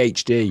 Eleanor.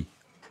 PhD.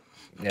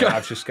 Yeah,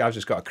 I've just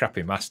got a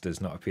crappy master's,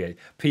 not a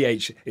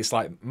PhD. It's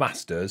like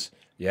masters,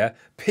 yeah.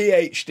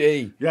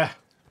 PhD. Yeah.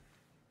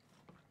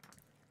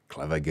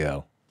 Clever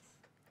girl.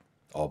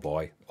 Or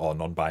boy, or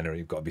non-binary.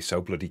 You've got to be so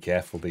bloody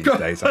careful these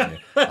days, haven't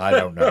you? I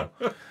don't know.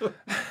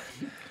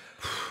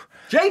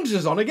 James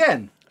is on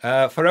again.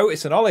 For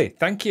Otis and Ollie,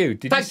 thank you.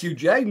 Thank you,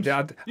 James.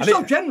 You're I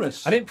so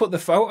generous. I didn't put the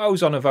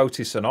photos on of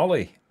Otis and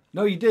Ollie.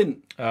 No, you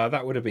didn't.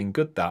 That would have been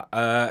good.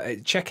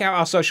 That check out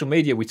our social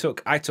media.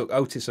 I took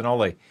Otis and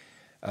Ollie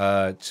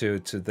to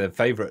their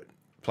favourite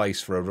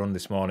place for a run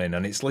this morning,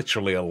 and it's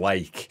literally a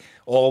lake.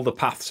 All the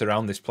paths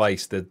around this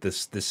place, the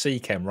sea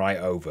came right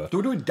over. They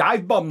were doing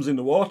dive bombs in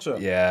the water.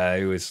 Yeah,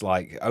 it was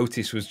like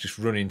Otis was just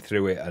running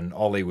through it, and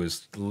Ollie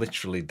was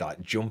literally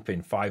like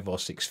jumping 5 or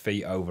 6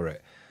 feet over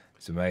it.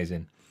 It's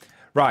amazing.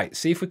 Right,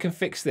 see if we can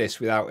fix this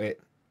without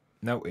it.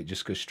 No, it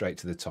just goes straight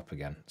to the top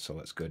again. So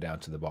let's go down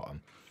to the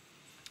bottom.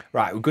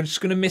 Right, we're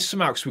just going to miss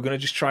some out because we're going to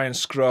just try and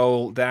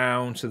scroll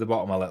down to the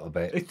bottom a little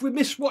bit. If we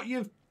miss what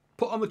you've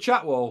put on the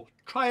chat wall,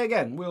 try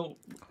again. We'll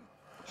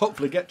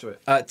hopefully get to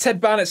it.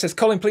 Ted Barnett says,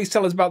 Colin, please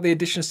tell us about the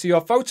additions to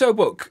your photo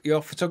book.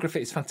 Your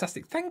photography is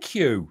fantastic. Thank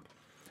you.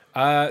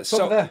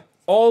 So there.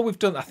 all we've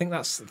done, I think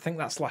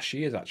that's last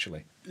year's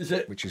actually. Is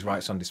it? Which is why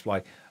it's on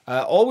display.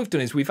 All we've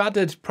done is we've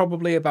added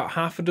probably about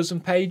half a dozen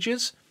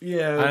pages.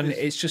 Yeah. And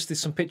there's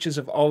some pictures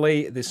of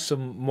Ollie. There's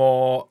some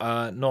more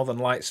Northern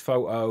Lights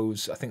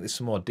photos. I think there's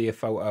some more deer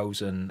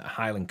photos and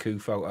Highland Coo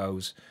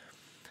photos.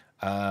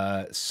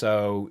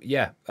 So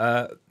yeah,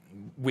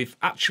 we've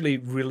actually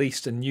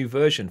released a new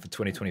version for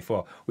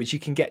 2024, which you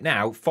can get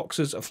now,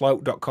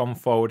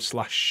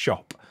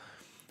 foxesafloat.com/shop.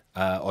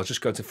 Or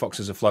just go to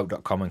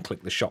foxesafloat.com and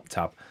click the shop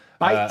tab.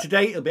 By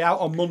today, it'll be out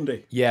on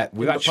Monday. Yeah,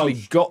 we've actually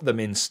got them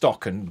in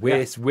stock, and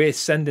we're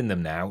sending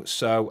them now.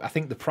 So I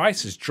think the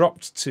price has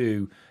dropped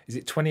to, is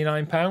it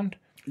 £29?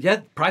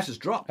 Yeah, price has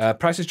dropped.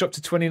 Price has dropped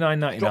to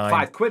 £29.99.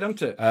 Dropped £5,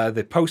 hasn't it?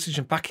 The postage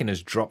and packing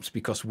has dropped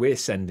because we're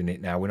sending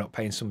it now. We're not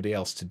paying somebody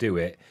else to do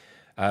it.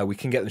 We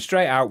can get them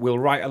straight out. We'll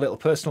write a little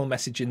personal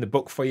message in the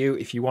book for you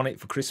if you want it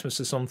for Christmas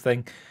or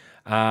something.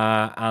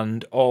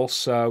 And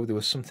also, there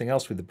was something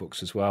else with the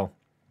books as well.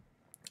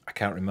 I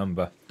can't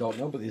remember. Don't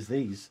know, but there's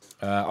these.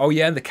 Oh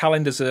yeah, and the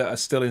calendars are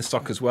still in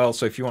stock as well.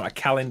 So if you want a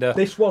calendar,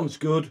 this one's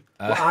good.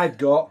 What I've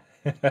got.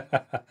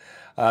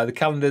 The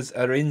calendars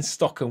are in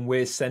stock, and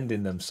we're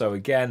sending them. So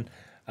again,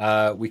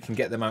 we can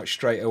get them out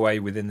straight away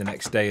within the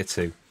next day or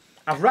two.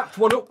 I've wrapped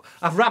one up.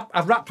 I've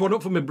wrapped one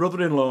up for my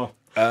brother-in-law.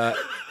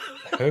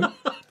 Who?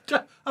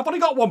 I've only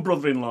got one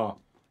brother-in-law.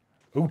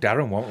 Oh,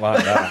 Darren won't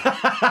like that.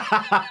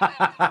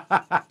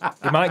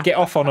 He might get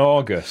off on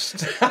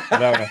August. I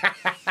don't know.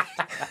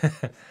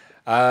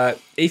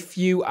 If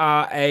you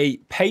are a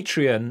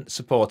Patreon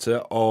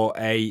supporter or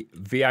a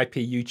VIP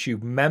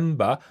YouTube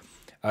member,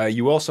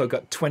 you also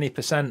got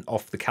 20%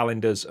 off the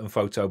calendars and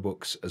photo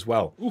books as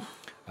well.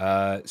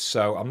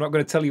 So I'm not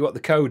going to tell you what the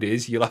code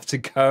is. You'll have to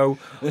go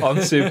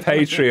onto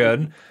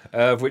Patreon,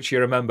 of which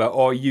you're a member,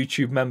 or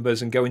YouTube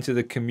members, and go into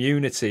the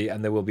community,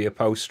 and there will be a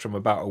post from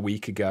about a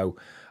week ago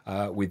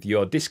with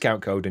your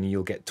discount code, and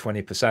you'll get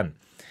 20%.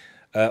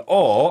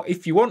 Or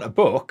if you want a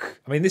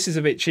book, I mean, this is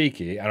a bit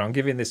cheeky, and I'm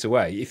giving this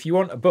away. If you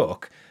want a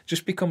book,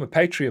 just become a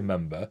Patreon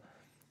member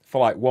for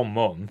like 1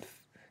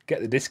 month, get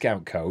the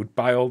discount code,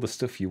 buy all the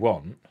stuff you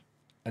want,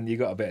 and you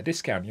got a bit of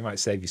discount. You might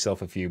save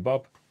yourself a few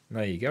bob.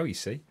 There you go, you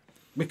see.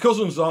 My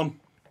cousin's on.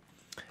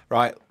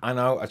 Right, I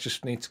know. I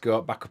just need to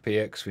go back up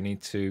here because we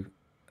need to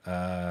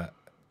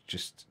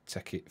just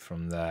take it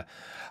from there.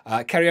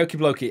 Karaoke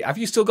Blokey, have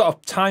you still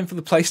got time for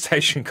the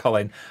PlayStation,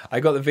 Colin? I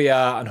got the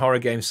VR and horror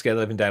games Scare the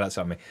Living Daylights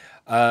on me.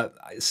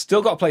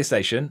 Still got a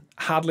PlayStation.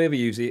 Hardly ever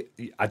use it.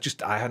 I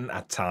hadn't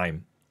had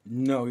time.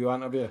 No, you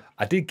haven't, have you?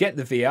 I did get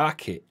the VR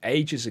kit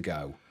ages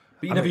ago.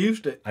 But you never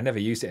used it? I never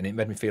used it, and it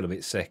made me feel a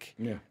bit sick.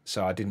 Yeah.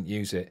 So I didn't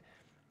use it.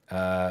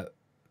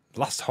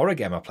 Last horror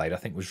game I played, I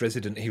think, was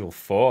Resident Evil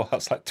 4.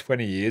 That's like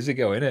 20 years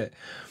ago, isn't it?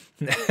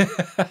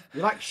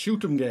 You like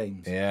shoot 'em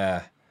games?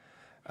 Yeah.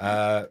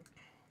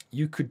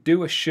 You could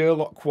do a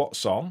Sherlock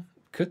Watson.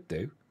 Could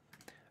do.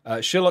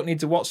 Sherlock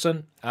needs a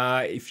Watson.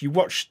 If you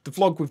watch the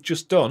vlog we've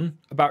just done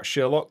about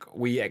Sherlock,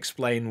 we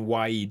explain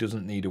why he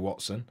doesn't need a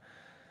Watson.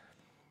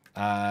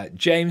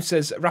 James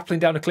says, rappelling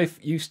down a cliff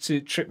used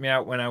to trip me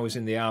out when I was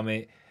in the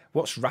army.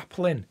 What's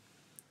rappelling?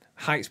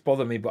 Heights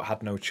bother me, but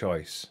had no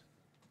choice.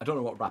 I don't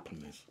know what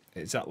rappelling is.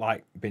 Is that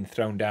like being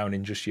thrown down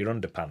in just your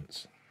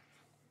underpants?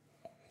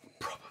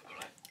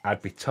 Probably.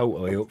 I'd be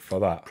totally up for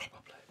that.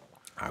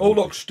 Oh,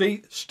 look,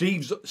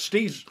 Steve's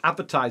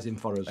advertising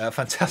for us.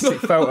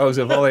 Fantastic photos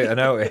of Ollie, I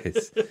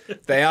noticed.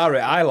 They are.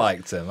 I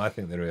liked them. I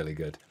think they're really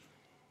good.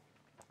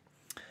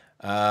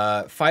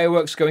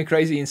 Fireworks going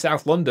crazy in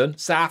South London.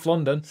 South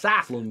London.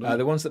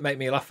 The ones that make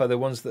me laugh are the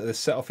ones that are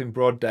set off in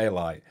broad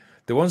daylight.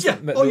 The ones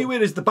that all you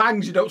hear is the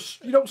bangs. You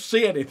don't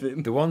see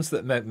anything. The ones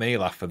that make me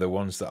laugh are the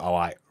ones that are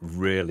like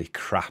really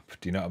crap.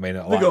 Do you know what I mean?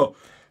 They like go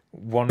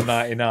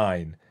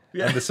 $1.99,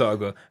 yeah. And they sort of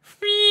go.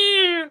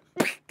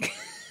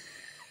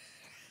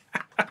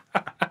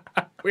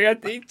 We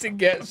need to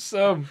get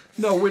some.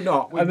 No, we're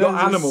not. We've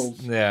got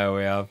animals. Yeah,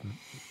 we have.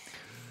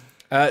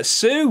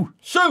 Sue,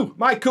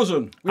 my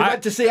cousin. We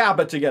went to see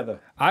ABBA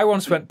together. I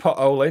once went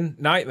potholing.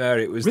 Nightmare.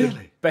 It was really?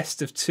 The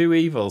best of two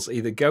evils.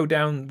 Either go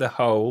down the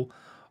hole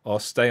or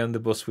stay on the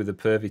bus with a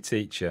pervy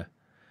teacher.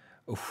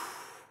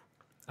 Oof.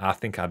 I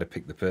think I'd have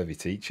picked the pervy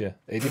teacher.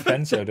 It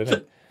depends, though, doesn't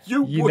it?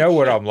 You know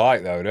what I'm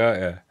like, though,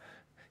 don't you?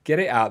 Get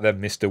it out there,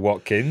 Mr.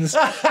 Watkins.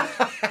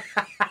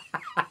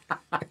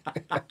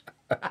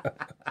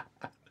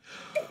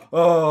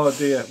 Oh,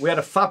 dear. We had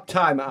a fab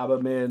time at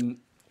Abermere and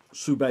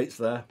Sue Bates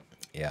there.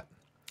 Yeah.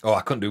 Oh,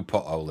 I couldn't do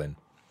potholing.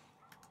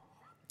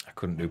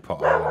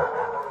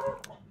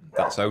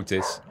 That's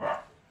Otis.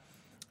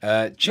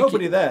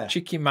 Nobody there.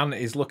 Chicky Man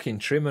is looking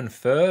trim and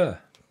fur.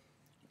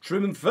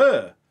 Trim and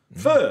fur.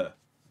 Fur?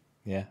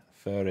 Yeah,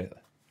 furry.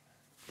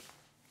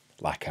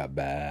 Like a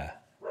bear.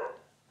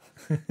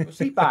 What's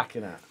he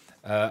barking at?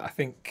 I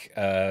think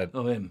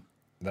Him.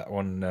 that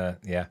one,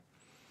 yeah.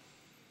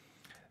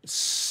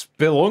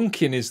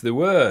 Spelunking is the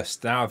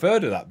worst. Now, I've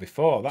heard of that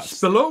before.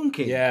 That's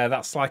Spelunking? Yeah,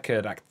 that's like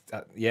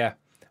yeah.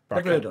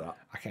 Never heard of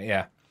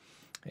that.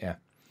 Yeah.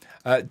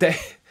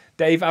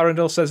 Dave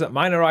Arundel says that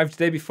mine arrived the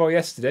day before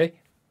yesterday.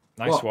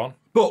 Nice What? one.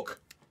 Book.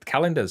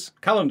 Calendars.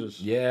 Oh,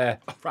 Yeah.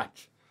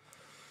 right.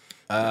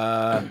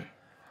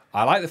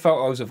 I like the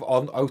photos of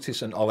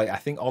Otis and Ollie. I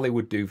think Ollie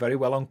would do very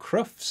well on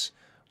Crufts.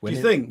 Do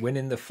you think?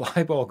 Winning the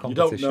flyball You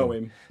competition. don't know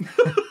him.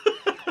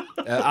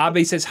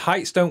 RB says,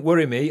 heights don't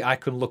worry me. I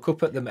can look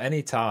up at them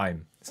any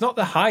time. It's not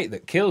the height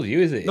that kills you,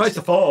 is it? No, it's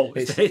the fall.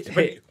 It's It's the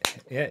hit.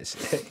 it's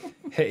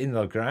hitting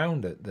the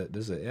ground that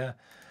does it, yeah.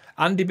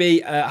 Andy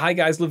B, hi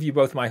guys, love you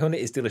both. My honey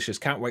is delicious.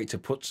 Can't wait to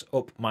put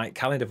up my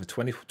calendar for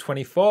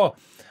 2024.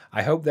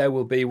 I hope there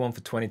will be one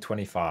for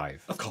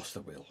 2025. Of course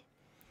there will.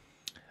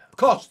 Of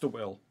course there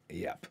will.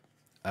 Yep.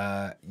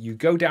 You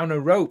go down a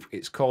rope.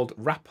 It's called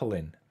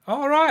rappelling.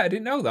 All right, I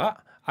didn't know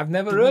that. I've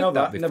never heard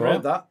that before. Never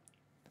heard that.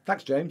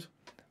 Thanks, James.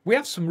 We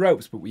have some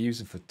ropes, but we use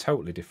them for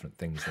totally different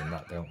things than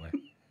that, don't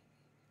we?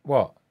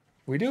 What?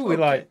 We do.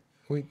 Okay.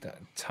 We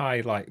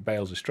tie like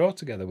bales of straw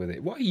together with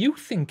it. What are you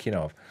thinking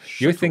of?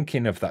 You're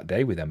thinking of that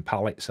day with them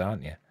pallets,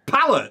 aren't you?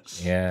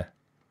 Pallets? Yeah.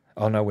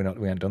 Oh no, we're not.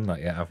 We haven't done that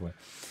yet, have we?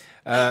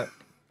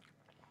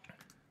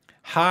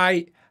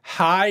 High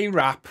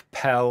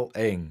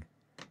rappelling,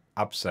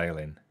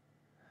 abseiling,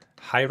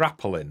 high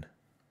rappelling.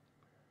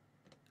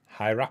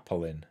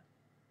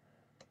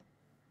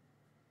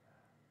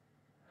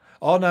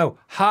 Oh no,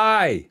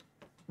 high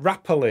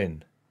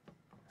rappelling.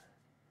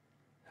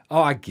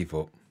 Oh, I give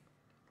up.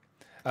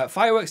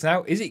 Fireworks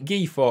now. Is it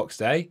Guy Fawkes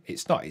Day?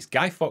 It's not. It's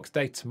Guy Fawkes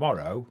Day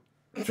tomorrow.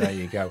 There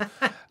you go.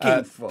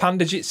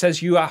 Pandajit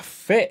says you are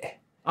fit.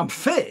 I'm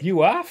fit.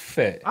 You are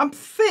fit. I'm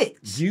fit.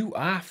 You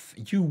are.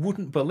 You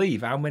wouldn't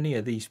believe how many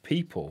of these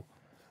people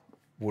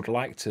would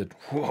like to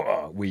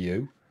with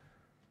you.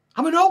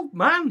 I'm an old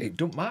man. It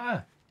don't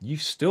matter.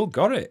 You've still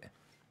got it,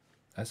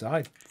 as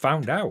I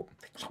found out.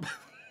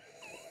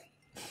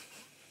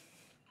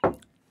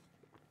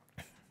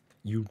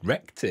 You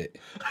wrecked it.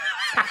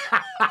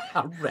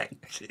 I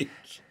wrecked it.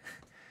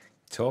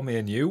 Tore me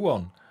a new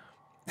one.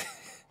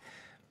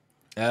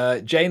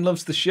 Jane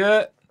loves the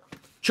shirt.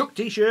 Chuck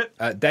T-shirt.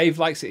 Dave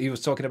likes it. He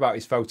was talking about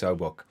his photo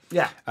book.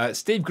 Yeah.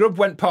 Steve Grubb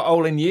went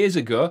potholing years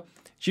ago.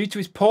 Due to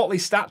his portly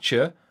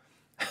stature,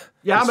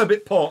 Yeah, I'm a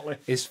bit portly.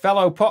 his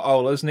fellow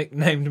potholers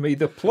nicknamed me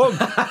the Plug.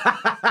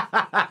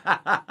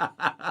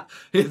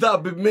 Yeah,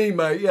 that'd be me,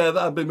 mate. Yeah,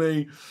 that'd be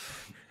me.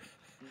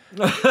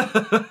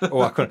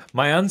 Oh, I couldn't.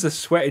 My hands are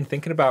sweating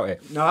thinking about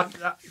it. No,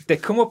 They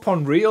come up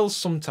on reels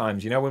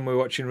sometimes, you know, when we're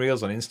watching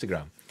reels on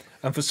Instagram.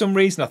 And for some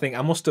reason, I think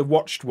I must have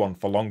watched one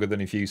for longer than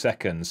a few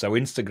seconds. So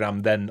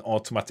Instagram then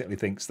automatically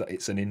thinks that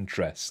it's an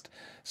interest.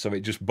 So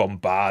it just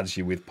bombards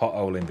you with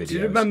potholing videos.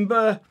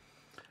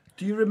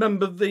 Do you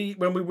remember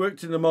when we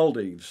worked in the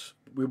Maldives?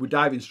 We were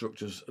dive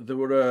instructors. There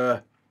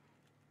were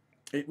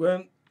it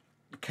weren't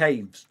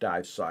caves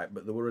dive site,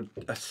 but there were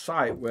a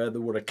site where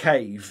there were a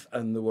cave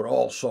and there were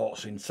all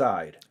sorts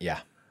inside.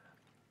 Yeah.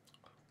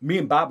 Me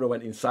and Barbara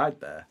went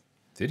inside there.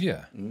 Did you?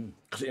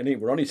 Because it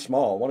were only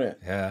small, wasn't it?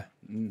 Yeah.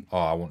 Oh,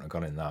 I wouldn't have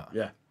gone in that.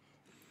 Yeah.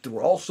 There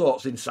were all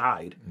sorts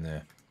inside.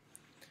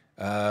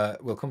 Yeah.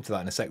 We'll come to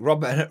that in a sec.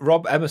 Rob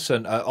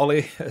Emerson,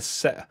 Ollie has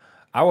set...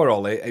 Our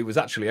Ollie, it was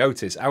actually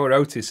Otis. Our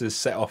Otis has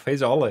set off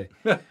his Ollie.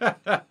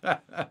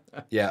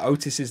 Yeah,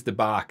 Otis is the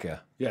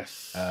barker.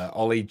 Yes.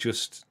 Ollie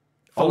just...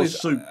 Ollie's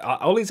soup.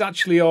 Ollie's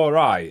actually all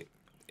right.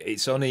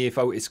 It's only if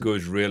Otis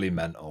goes really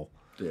mental.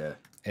 Yeah.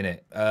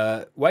 Innit?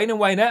 Wayne and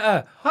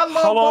Waynetta.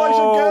 Hello, boys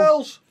and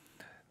girls.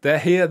 They're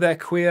here, they're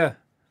queer.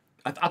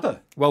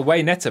 Other. Well,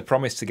 Waynetta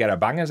promised to get her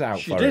bangers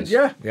out for us. She did,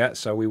 yeah. Yeah,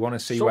 so we want to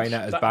see So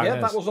Waynetta's bangers.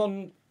 Yeah, that was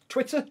on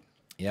Twitter,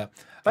 Yeah.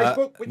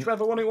 Facebook,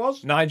 whichever one it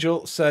was.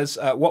 Nigel says,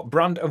 what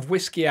brand of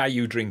whiskey are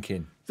you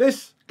drinking?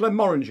 This,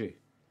 Glenmorangie.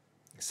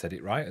 Said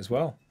it right as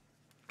well.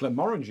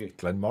 Glenmorangie.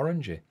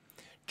 Glenmorangie.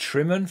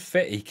 Trim and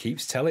fit, he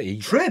keeps telling you.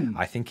 Trim?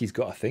 I think he's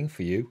got a thing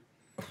for you.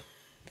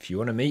 If you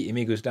want to meet him,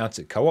 he goes down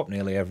to Co-op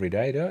nearly every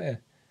day, don't you?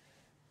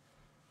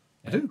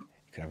 I do. You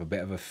could have a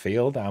bit of a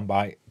feel down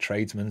by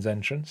Tradesman's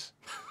Entrance.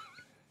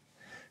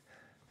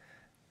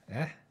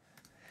 Yeah.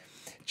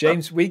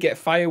 James, we get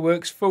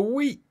fireworks for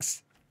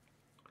weeks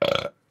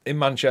in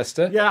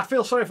Manchester. Yeah, I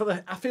feel sorry for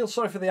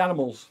the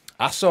animals.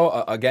 I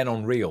saw again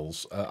on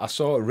Reels. I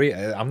saw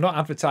I'm not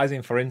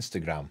advertising for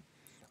Instagram,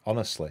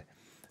 honestly.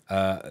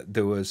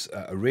 there was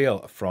a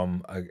reel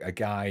from a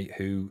guy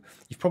who,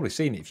 you've probably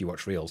seen it if you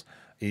watch reels.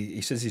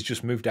 He says he's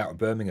just moved out of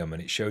Birmingham,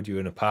 and it showed you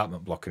an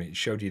apartment block, and it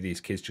showed you these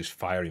kids just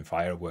firing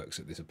fireworks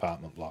at this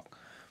apartment block.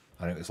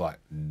 And it was like,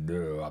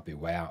 no, I'd be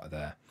way out of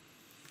there.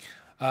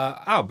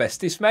 Our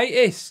bestest mate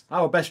is...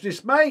 Our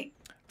bestest mate,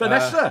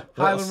 Vanessa,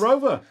 Highland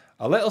Rover.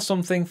 A little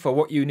something for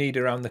what you need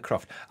around the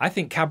croft. I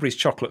think Cadbury's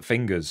chocolate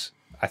fingers.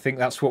 I think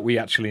that's what we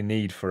actually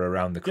need for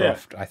around the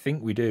croft. Yeah. I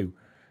think we do.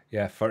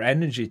 Yeah, for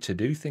energy to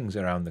do things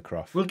around the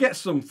croft. We'll get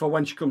some for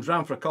when she comes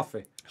round for a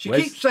coffee. She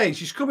keeps saying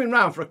she's coming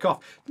round for a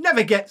coffee.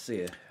 Never gets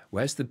here.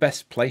 Where's the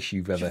best place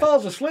you've ever... She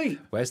falls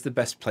asleep. Where's the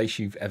best place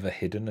you've ever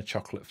hidden a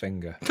chocolate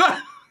finger?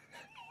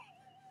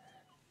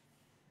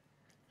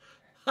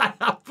 I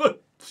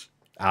haven't.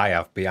 I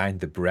have, behind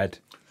the bread.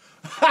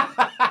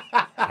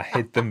 I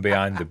hid them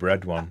behind the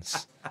bread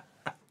once.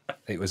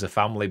 It was a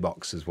family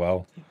box as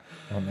well,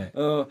 wasn't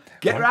it?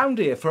 Get round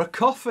here for a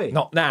coffee.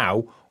 Not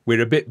now.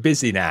 We're a bit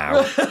busy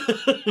now.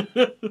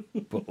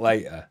 But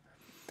later.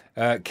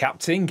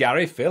 Captain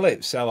Gary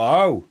Phillips,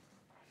 hello.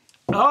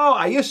 Oh,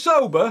 are you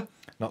sober?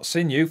 Not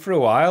seen you for a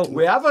while.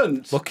 We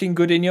haven't. Looking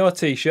good in your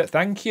T-shirt,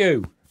 thank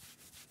you.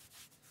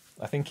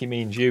 I think he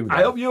means you, though.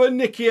 I hope you and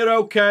Nikki are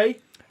okay.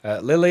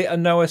 Lily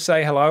and Noah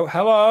say hello.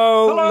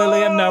 Hello,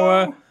 Lily and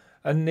Noah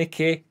and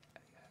Nikki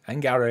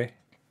and Gary.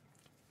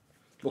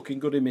 Looking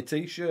good in my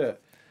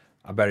T-shirt.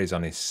 I bet he's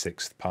on his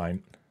 6th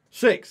pint.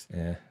 6?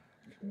 Yeah.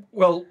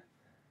 Well,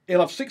 he'll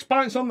have 6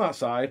 pints on that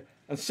side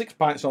and 6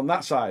 pints on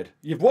that side.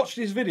 You've watched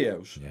his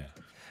videos?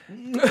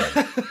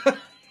 Yeah.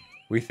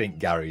 We think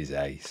Gary's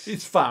ace.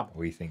 It's fab.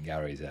 We think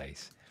Gary's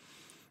ace.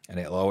 And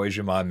it'll always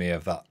remind me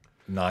of that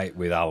night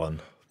with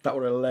Alan. That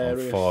were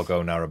hilarious. On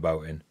Forgo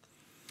narrowboating.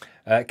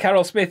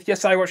 Carol Smith,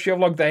 yes, I watched your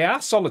vlog. They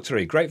are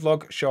solitary. Great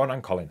vlog, Sean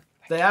and Colin.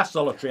 They are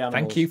solitary animals.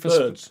 Thank you for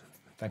birds.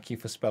 Thank you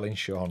for spelling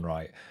Sean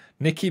right.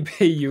 Nikki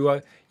B,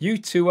 you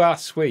two are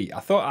sweet. I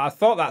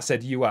thought that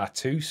said you are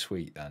too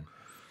sweet then.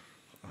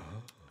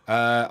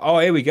 Oh,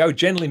 here we go.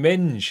 Gently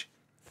Minge.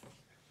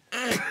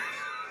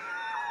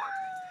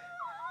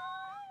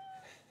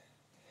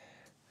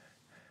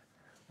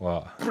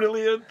 What?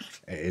 Brilliant.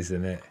 It is,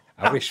 isn't it?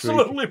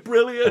 Absolutely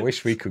brilliant. I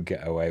wish we could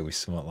get away with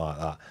something like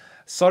that.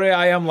 Sorry,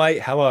 I am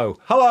late. Hello.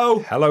 Hello.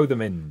 Hello, the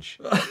Minge.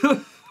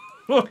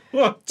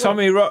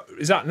 Tommy,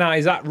 is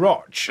that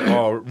Roch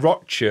or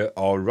Rocher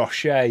or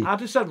Rocher? I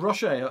just said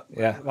Rocher.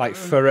 Yeah, like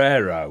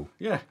Ferrero.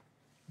 Yeah.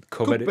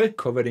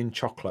 Covered in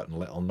chocolate and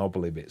little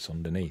knobbly bits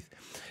underneath.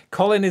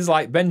 Colin is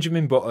like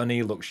Benjamin Button.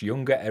 He looks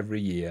younger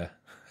every year.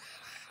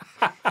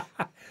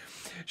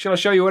 Shall I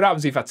show you what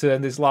happens if I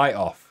turn this light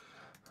off?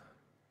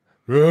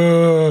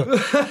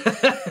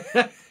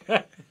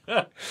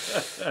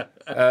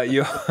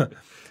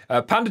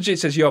 Pandajit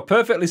says, you're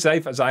perfectly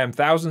safe as I am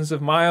thousands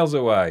of miles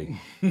away.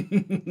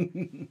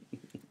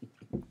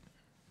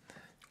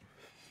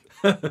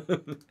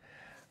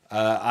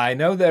 I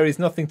know there is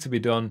nothing to be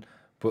done,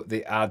 but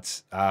the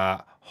ads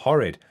are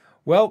horrid.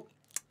 Well,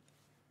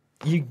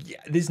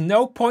 there's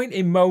no point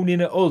in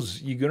moaning at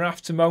us. You're going to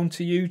have to moan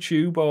to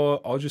YouTube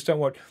or just don't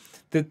watch.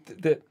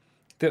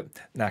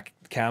 Now,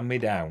 calm me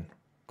down,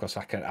 because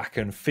I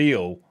can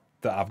feel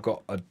that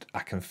I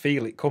can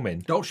feel it coming.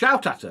 Don't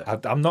shout at her.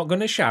 I'm not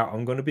going to shout.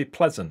 I'm going to be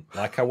pleasant,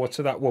 like I was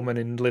to that woman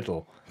in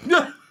Lidl.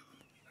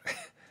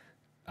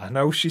 I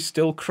know she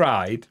still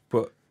cried,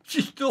 but...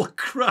 She still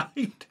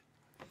cried.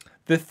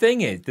 The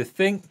thing is,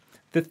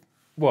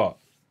 what?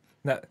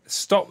 Now,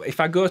 stop. If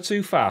I go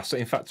too far, so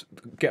in fact,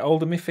 get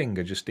hold of my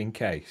finger just in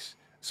case.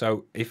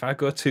 So if I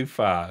go too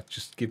far,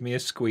 just give me a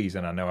squeeze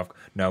and I know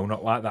No,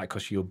 not like that,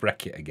 because you'll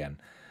break it again.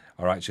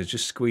 All right, so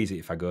just squeeze it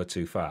if I go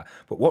too far.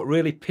 But what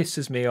really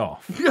pisses me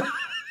off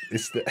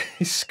is that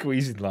he's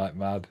squeezing like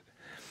mad.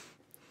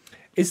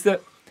 Is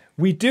that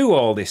we do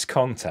all this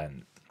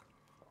content.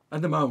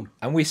 And the moan.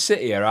 And we sit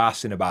here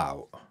arsing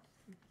about,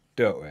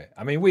 don't we?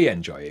 I mean, we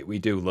enjoy it. We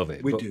do love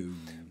it. We do.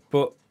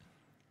 But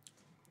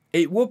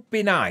it would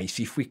be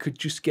nice if we could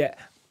just get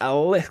a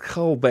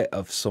little bit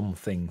of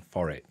something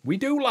for it. We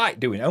do like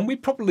doing it, and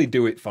we'd probably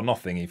do it for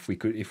nothing if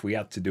we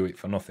had to do it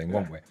for nothing,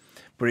 wouldn't we?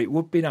 But it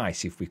would be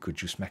nice if we could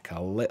just make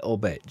a little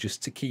bit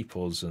just to keep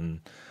us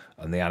and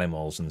the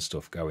animals and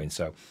stuff going.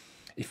 So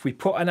if we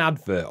put an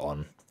advert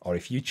on, or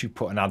if YouTube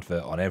put an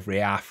advert on every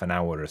half an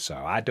hour or so,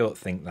 I don't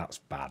think that's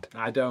bad.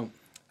 I don't.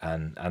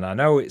 And I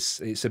know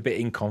it's a bit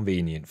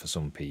inconvenient for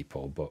some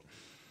people, but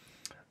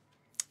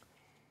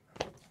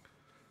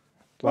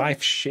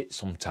life's shit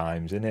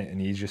sometimes, isn't it? And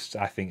you just,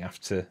 I think,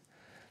 have to,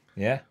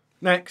 yeah.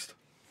 Next.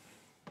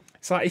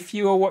 It's like if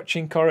you were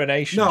watching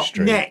Coronation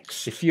Street.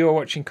 Next. If you were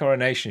watching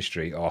Coronation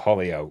Street or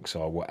Hollyoaks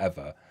or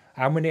whatever,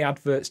 how many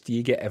adverts do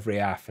you get every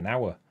half an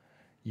hour?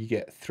 You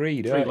get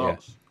 3, don't you?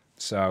 Lots.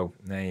 So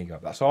there you go.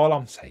 That's all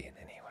I'm saying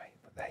anyway.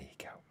 But there you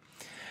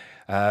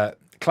go.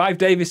 Clive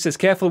Davis says,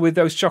 careful with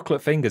those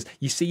chocolate fingers.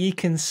 You see, you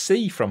can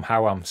see from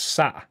how I'm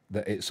sat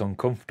that it's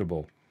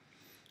uncomfortable.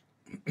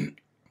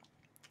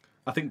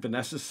 I think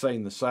Vanessa's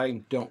saying the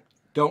same.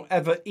 Don't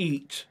ever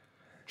eat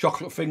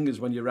chocolate fingers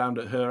when you're round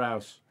at her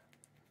house.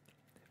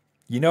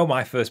 You know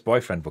my first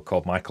boyfriend was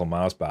called Michael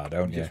Marsbar,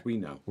 don't you? Yes, we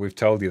know. We've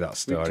told you that We've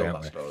story, told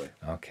haven't that we? story.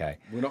 Okay.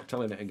 We're not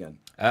telling it again.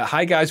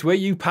 Hi, guys. Were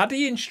you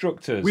paddy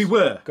instructors? We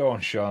were. Go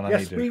on, Sean.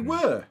 Yes, we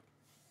were.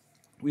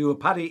 We were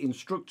paddy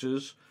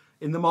instructors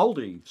in the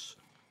Maldives.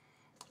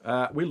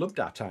 We loved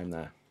our time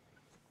there.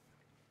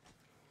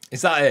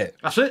 Is that it?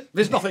 That's it.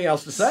 There's nothing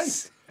else to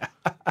say.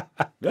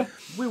 Yeah,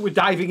 we were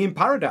diving in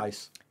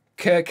paradise.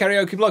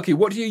 Karaoke Blocky,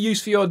 what do you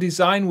use for your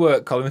design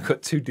work? Colin, we've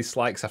got 2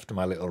 dislikes after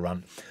my little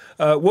rant.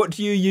 What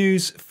do you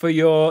use for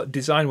your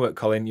design work,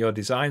 Colin? Your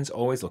designs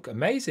always look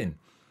amazing.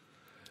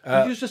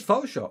 You use just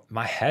Photoshop.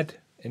 My head,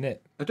 innit?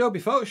 Adobe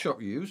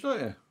Photoshop you use, don't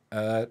you?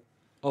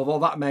 Although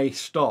that may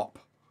stop.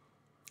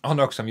 Oh,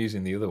 no, because I'm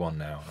using the other one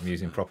now. I'm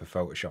using proper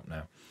Photoshop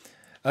now.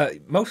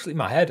 Mostly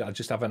my head. I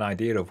just have an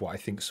idea of what I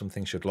think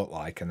something should look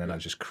like, and then I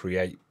just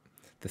create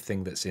the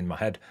thing that's in my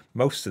head.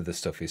 Most of the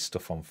stuff is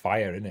stuff on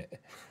fire, isn't it?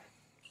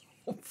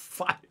 On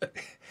fire?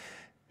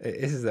 It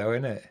is, though,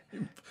 isn't it?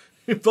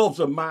 Involves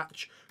a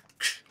match.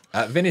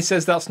 Vinny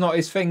says that's not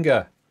his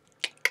finger.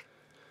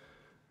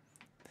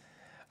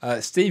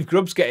 Steve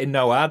Grubb's getting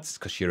no ads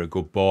because you're a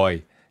good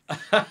boy.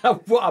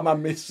 What am I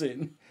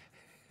missing?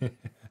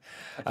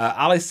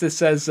 Alistair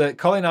says,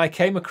 Colin, I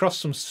came across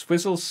some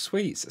Swizzle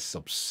sweets. It's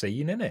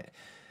obscene, isn't it?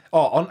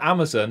 Oh, on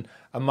Amazon,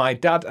 and my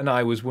dad and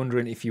I was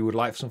wondering if you would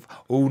like some.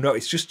 Oh, no,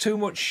 it's just too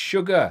much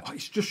sugar. Oh,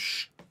 it's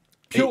just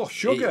pure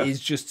sugar. It is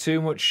just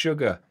too much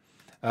sugar.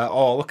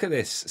 Oh, look at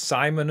this.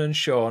 Simon and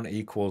Sean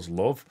equals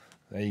love.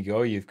 There you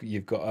go.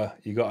 You've got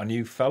a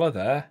new fella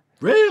there.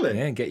 Really?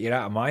 Yeah, get you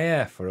out of my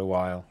hair for a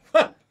while.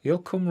 He'll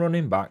come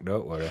running back,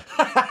 don't worry.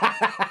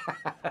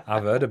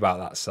 I've heard about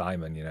that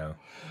Simon, you know.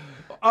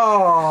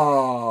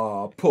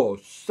 Oh, poor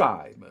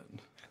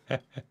Simon.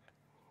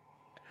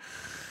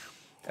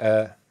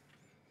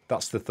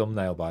 That's the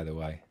thumbnail, by the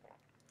way.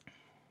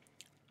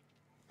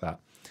 That.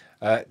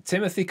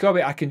 Timothy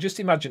Corbett, I can just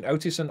imagine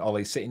Otis and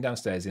Ollie sitting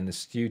downstairs in the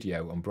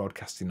studio and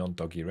broadcasting on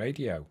Doggy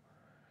Radio.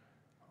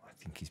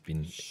 I think he's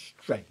been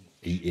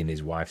eating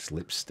his wife's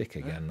lipstick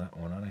again, that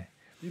one, hasn't he?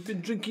 You've been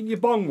drinking your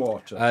bong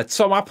water.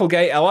 Tom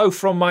Applegate, hello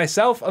from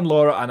myself and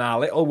Laura and our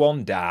little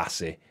one,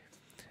 Darcy.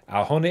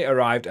 Our honey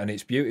arrived and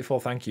it's beautiful.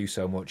 Thank you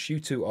so much. You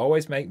two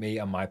always make me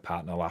and my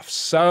partner laugh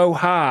so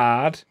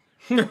hard.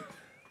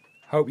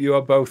 Hope you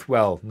are both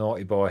well,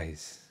 naughty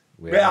boys.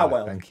 We are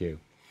well. Thank you.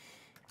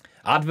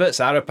 Adverts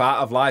are a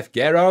part of life.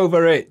 Get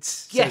over it,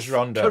 yes, says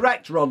Rhonda.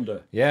 Correct,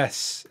 Rhonda.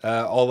 Yes.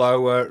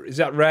 Although, is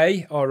that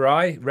Ray or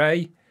Ray?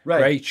 Ray.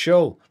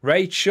 Rachel.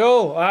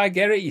 I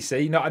get it, you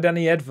see. Not had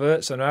any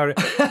adverts on our...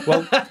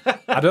 Well,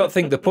 I don't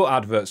think they put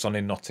adverts on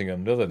in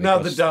Nottingham, do they?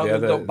 No, they don't.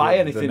 They don't buy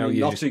anything in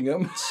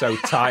Nottingham. So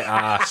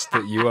tight-arsed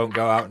that you won't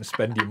go out and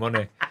spend your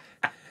money.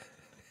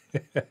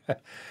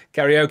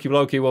 Karaoke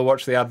Blokey will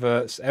watch the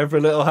adverts.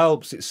 Every little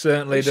helps. It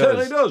certainly does. It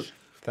certainly does.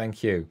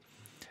 Thank you.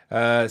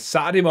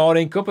 Saturday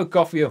morning, cup of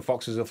coffee and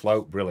foxes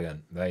afloat.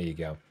 Brilliant. There you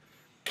go.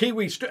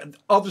 Kiwi,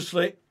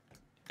 obviously,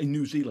 in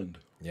New Zealand.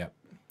 Yep.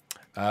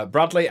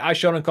 Bradley, hi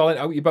Sean and Colin.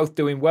 Hope you're both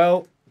doing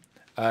well.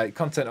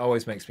 Content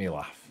always makes me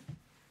laugh.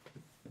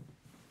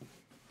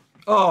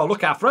 Oh,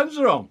 look, our friends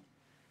are on.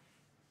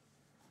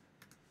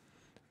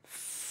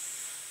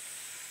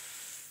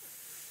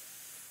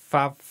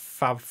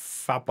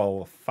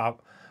 Fabal.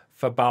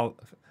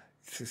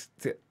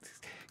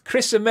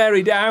 Chris and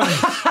Mary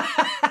Downs.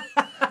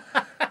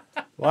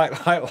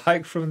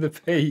 like from the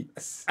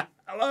Peaks.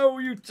 Hello,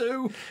 you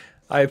two.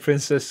 Hi,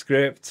 Princess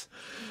Script.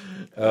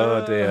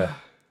 Oh dear.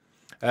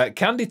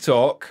 Candy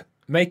Talk,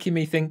 making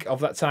me think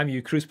of that time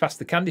you cruised past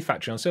the candy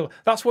factory on Silver.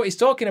 That's what he's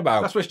talking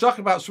about. That's what he's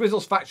talking about.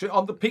 Swizzle's factory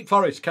on the Peak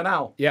Forest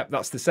Canal. Yep,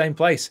 that's the same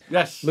place.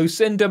 Yes.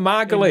 Lucinda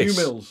Margulis. New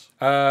Mills.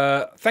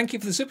 Thank you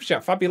for the super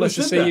chat. Fabulous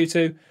Lucinda. to see you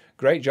two.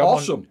 Great job.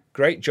 Awesome.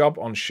 Great job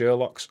on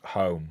Sherlock's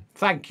Home.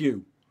 Thank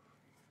you.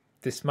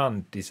 This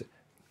man,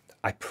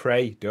 I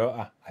pray, don't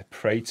I? I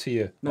pray to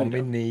you on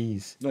my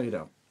knees. No, you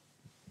don't.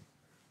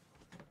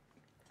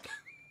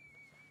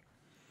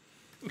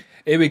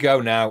 Here we go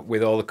now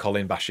with all the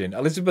Colin bashing.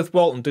 Elizabeth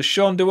Walton, does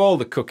Sean do all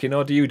the cooking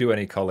or do you do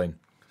any Colin?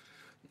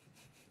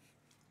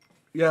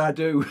 Yeah, I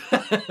do.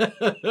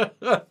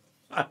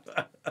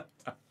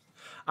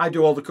 I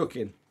do all the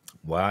cooking.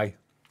 Why?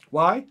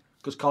 Why?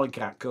 Because Colin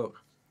can't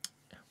cook.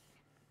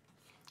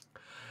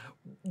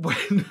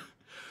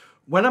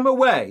 When I'm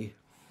away,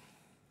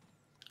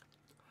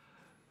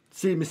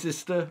 seeing my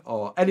sister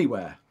or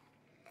anywhere,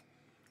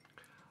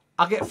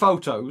 I get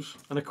photos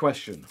and a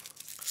question.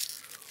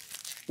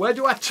 Where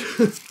do I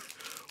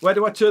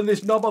turn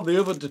this knob on the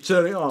oven to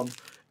turn it on?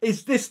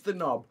 Is this the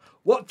knob?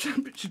 What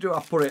temperature do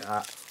I put it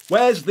at?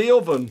 Where's the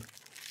oven?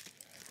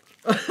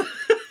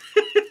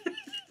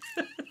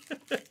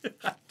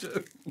 I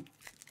do.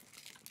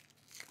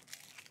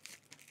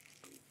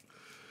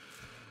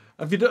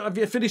 Have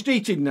you finished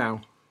eating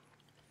now?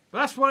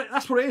 That's what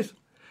it is.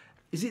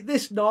 Is it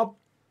this knob?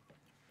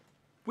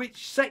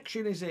 Which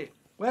section is it?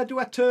 Where do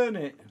I turn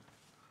it?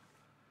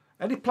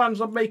 Any plans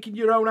on making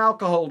your own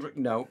alcohol drink?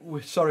 No.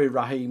 Sorry,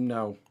 Raheem,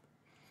 no.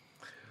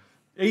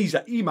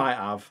 He might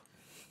have.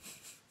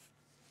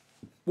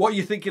 What are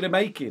you thinking of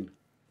making?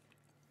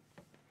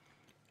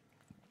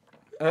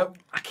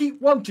 I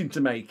keep wanting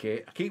to make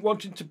it. I keep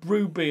wanting to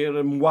brew beer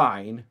and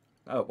wine.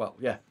 Oh, well,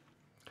 yeah.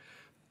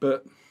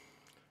 But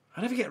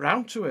I never get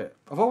round to it.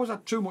 I've always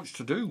had too much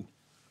to do.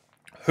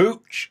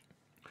 Hooch.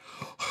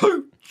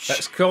 Hooch!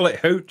 Let's call it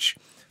hooch.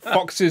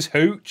 Fox's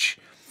hooch.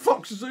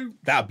 Fox's hooch.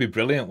 That'd be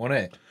brilliant,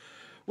 wouldn't it?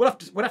 We'll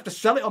have to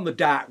sell it on the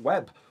dark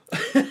web.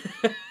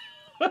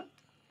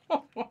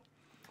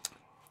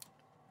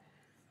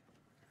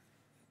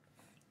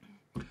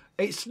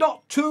 It's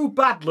not too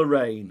bad,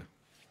 Lorraine.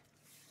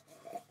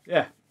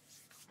 Yeah.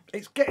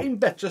 It's getting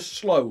better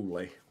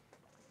slowly.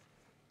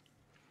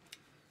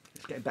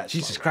 It's getting better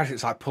Jesus slowly. Christ,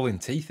 it's like pulling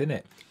teeth, isn't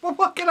it? Well,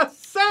 what can I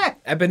say?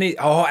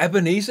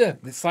 Ebenezer.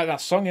 It's like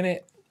that song, innit?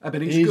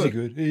 Ebenezer Easy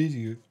good. good,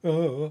 easy good.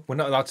 Oh. We're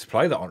not allowed to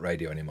play that on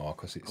radio anymore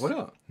because it's... We're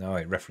not? No,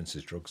 it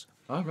references drugs.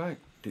 Oh, right.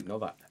 Didn't know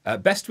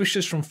that. Best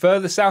wishes from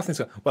further south in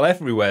Scotland. Well,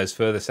 everywhere's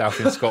further south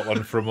in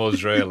Scotland from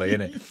us, really,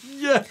 innit?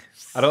 Yes.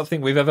 I don't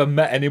think we've ever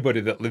met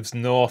anybody that lives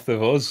north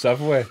of us,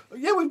 have we?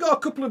 Yeah, we've got a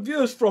couple of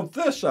viewers from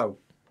Thurso.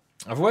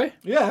 Have we?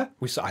 Yeah.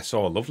 I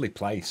saw a lovely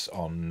place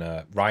on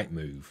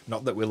Rightmove.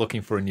 Not that we're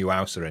looking for a new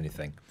house or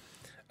anything.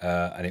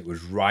 And it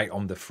was right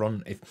on the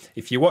front.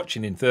 If you're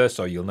watching in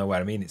Thurso, you'll know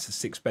what I mean. It's a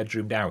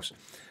 6-bedroomed house.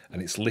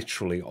 And it's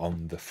literally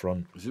on the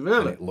front. Is it really?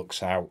 And it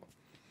looks out.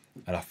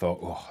 And I thought,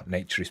 oh,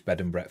 naturist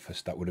bed and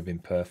breakfast, that would have been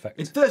perfect.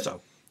 It's Thurso.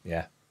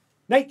 Yeah.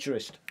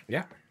 Naturist.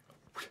 Yeah.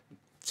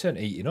 Turn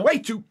eating up. Way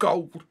too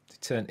cold.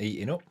 Turn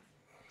eating up.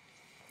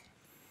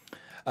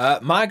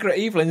 Margaret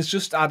Evelyn's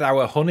just had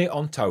our honey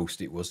on toast.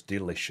 It was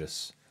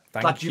delicious.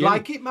 Glad you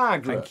like it,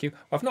 Margaret. Thank you.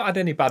 I've not had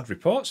any bad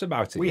reports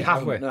about it We yet,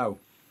 haven't, have we?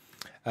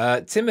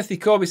 no. Timothy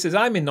Corby says,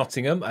 I'm in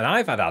Nottingham and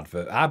I've had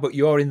advert. But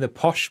you're in the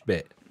posh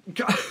bit.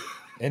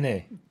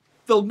 Innit?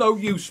 They'll know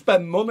you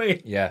spend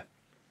money. Yeah.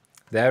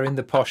 They're in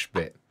the posh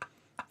bit.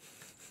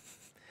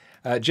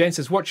 Jane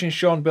says, watching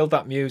Sean build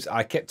that muse,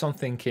 I kept on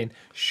thinking,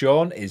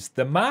 Sean is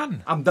the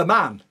man. I'm the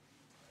man.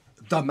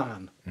 The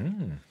man.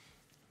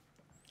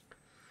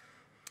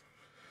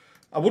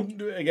 I wouldn't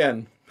do it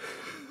again.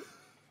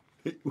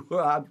 It was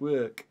hard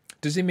work.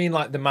 Does he mean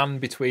like the man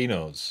between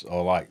us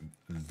or like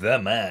the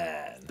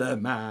man? The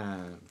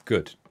man.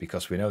 Good,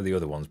 because we know the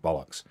other one's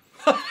bollocks.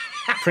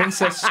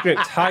 Princess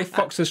Script. Hi,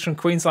 Foxes from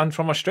Queensland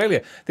from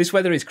Australia. This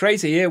weather is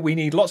crazy here. We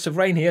need lots of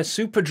rain here.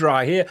 Super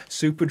dry here.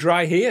 Super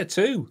dry here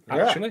too,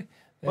 actually.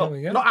 There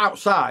we go. Not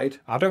outside.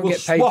 I don't we'll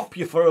get paid. swap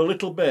you for a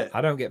little bit. I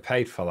don't get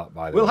paid for that,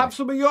 by the way. We'll have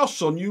some of your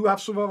sun. You have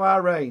some of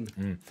our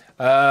rain.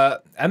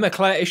 Emma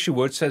Claire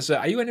Isherwood says,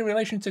 are you any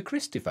relation to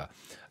Christopher?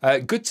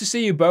 Good to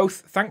see you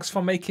both. Thanks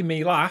for making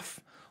me laugh.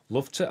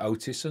 Love to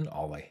Otis and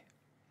Ollie.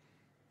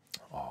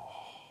 Oh,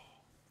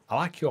 I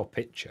like your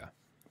picture.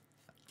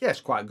 Yes,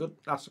 quite good.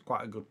 That's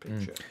quite a good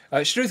picture.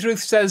 Struth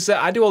Ruth says,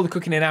 I do all the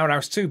cooking in our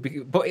house too,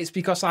 but it's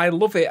because I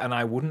love it and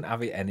I wouldn't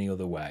have it any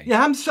other way.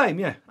 Yeah, I'm the same.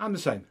 Yeah, I'm the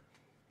same.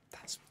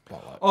 That's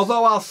bollocks.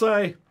 Although I'll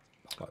say,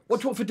 what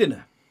do you want for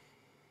dinner?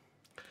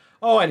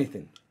 Oh,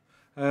 anything.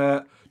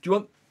 Do you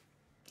want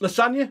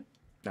lasagna?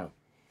 No.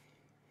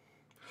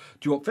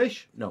 Do you want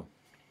fish? No.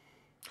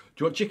 Do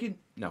you want chicken?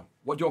 No.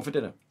 What do you want for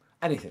dinner?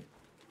 Anything.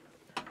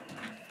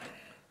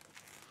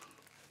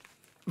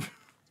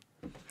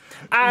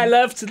 I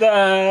love to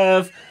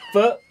love,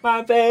 but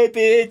my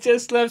baby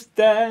just loves to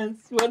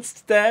dance, wants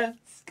to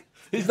dance.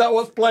 Is that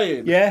what's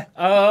playing? Yeah.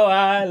 Oh,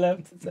 I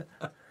love to dance.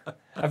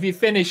 Have you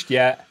finished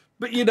yet?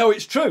 But you know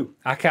it's true.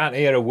 I can't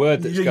hear a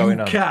word that's You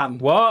going on. can.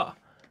 What?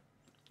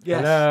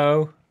 Yes.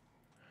 Hello?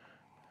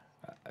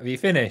 Have you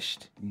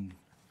finished?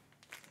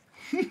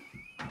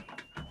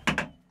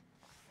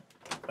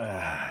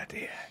 Ah,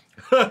 dear.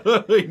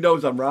 He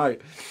knows I'm right.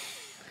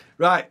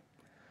 Right.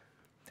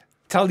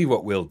 Tell you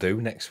what we'll do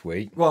next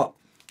week. What?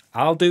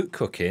 I'll do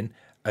cooking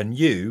and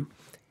you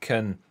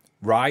can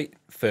write,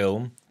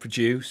 film,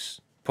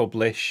 produce,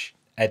 publish,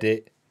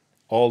 edit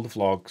all the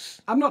vlogs.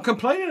 I'm not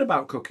complaining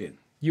about cooking.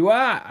 You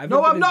are.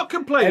 No, I'm not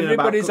complaining about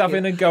Everybody's cooking.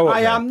 having a go at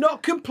I me. am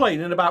not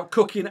complaining about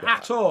cooking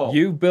at all.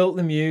 You built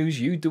the muse,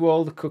 you do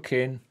all the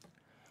cooking,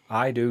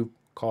 I do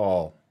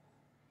call.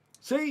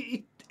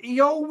 See, he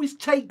always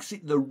takes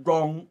it the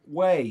wrong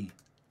way.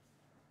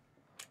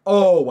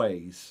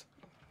 Always.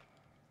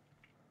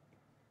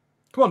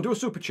 Come on, do a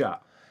super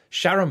chat.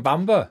 Sharon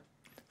Bamber,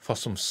 for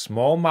some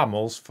small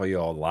mammals for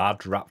your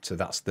large raptor.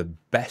 That's the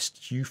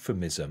best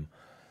euphemism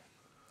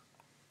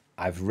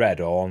I've read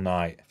all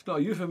night. It's not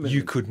a euphemism.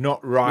 You could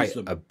not write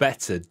Wisdom. a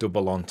better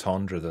double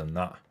entendre than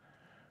that.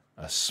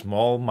 A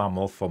small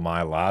mammal for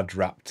my large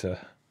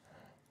raptor.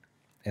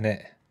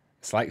 Innit?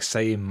 It's like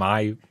saying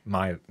my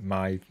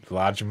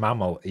large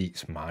mammal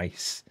eats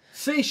mice.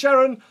 See,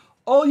 Sharon,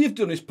 all you've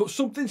done is put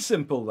something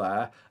simple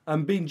there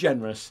and been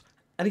generous,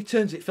 and he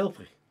turns it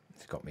filthy.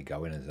 It's got me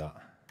going as that.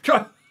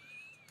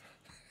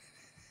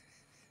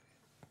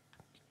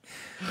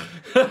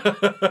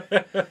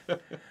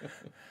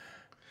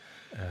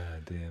 Oh,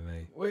 dear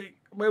me. Wait,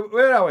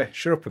 where are we?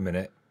 Shut up a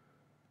minute.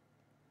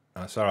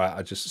 That's all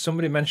right.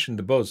 Somebody mentioned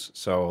the buzz,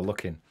 so I'm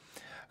looking.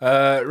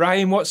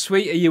 Ryan, what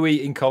sweet are you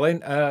eating,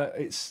 Colin?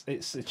 It's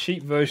a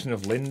cheap version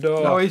of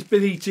Lindor. No, he's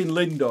been eating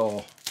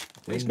Lindor.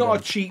 It's not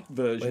a cheap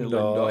version of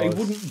Lindor. He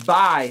wouldn't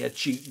buy a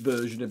cheap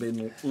version of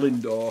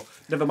Lindor.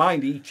 Never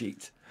mind eat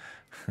it.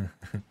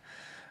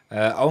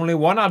 Only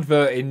one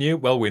advert in New...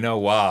 Well, we know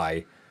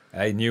why.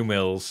 Hey, New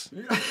Mills.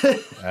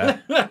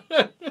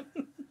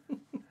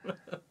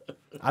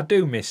 I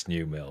do miss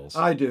New Mills.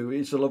 I do.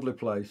 It's a lovely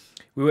place.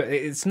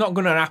 It's not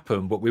going to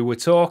happen, but we were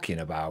talking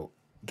about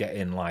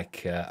getting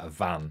like a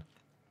van.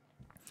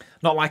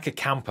 Not like a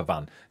camper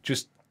van.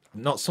 Just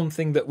not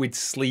something that we'd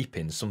sleep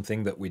in,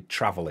 something that we'd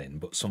travel in,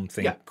 but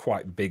something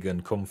quite big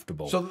and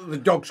comfortable. So that the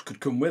dogs could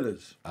come with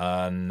us.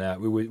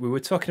 And we were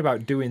talking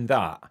about doing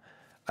that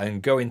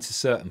and going to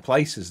certain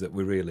places that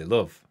we really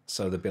love.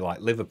 So there'd be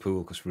like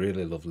Liverpool, because we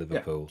really love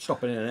Liverpool. Yeah,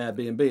 stopping in an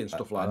Airbnb and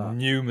stuff like that.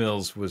 New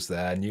Mills was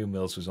there. New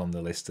Mills was on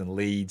the list, and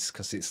Leeds,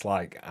 because it's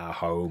like our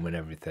home and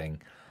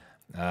everything.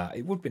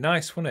 It would be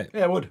nice, wouldn't it?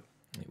 Yeah, it would.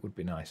 It would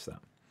be nice, that.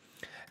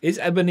 Is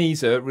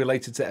Ebenezer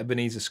related to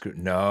Ebenezer Scrooge?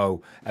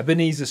 No.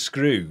 Ebenezer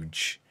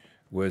Scrooge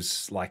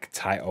was like a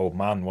tight old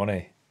man,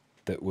 wasn't he?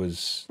 That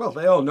was... Well,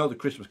 they all know the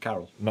Christmas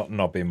Carol. Not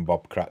Nobbin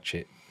Bob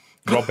Cratchit.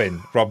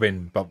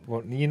 Robin Bob...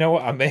 You know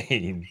what I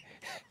mean?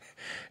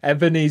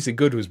 Ebenezer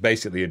Good was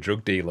basically a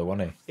drug dealer,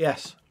 wasn't he?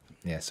 Yes.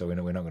 Yeah, so we're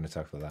not going to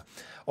talk about that.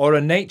 Or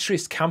a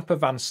naturist camper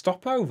van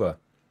stopover.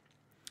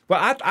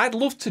 Well, I'd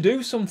love to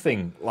do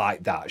something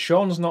like that.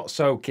 Sean's not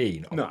so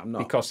keen. No, I'm not.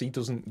 Because he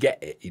doesn't get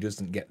it. He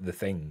doesn't get the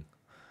thing.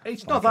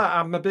 It's not that.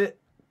 I'm a bit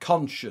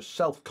conscious,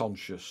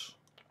 self-conscious.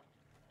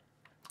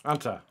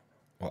 Aren't I?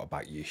 What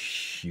about you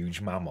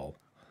huge mammal?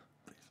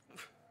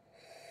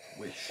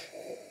 Wish.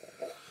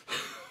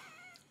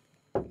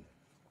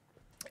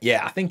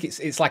 Yeah, I think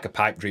it's like a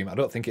pipe dream. I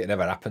don't think it'd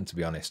ever happen, to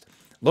be honest.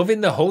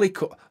 Loving the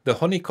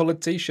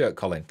honey-coloured T-shirt,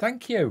 Colin.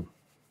 Thank you.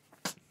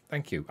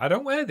 Thank you. I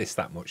don't wear this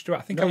that much, do I?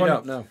 I think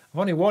I've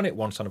only worn it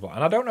once on a blog,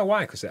 and I don't know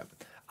why, because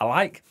I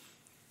like...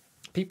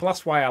 People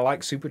ask why I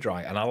like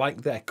Superdry, and I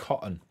like their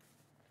cotton.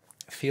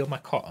 Feel my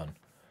cotton.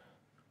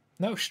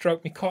 No,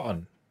 stroke me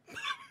cotton.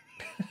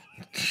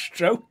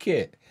 Stroke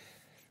it.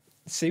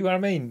 See what I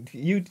mean?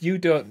 You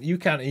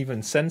can't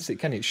even sense it,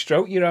 can you?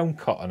 Stroke your own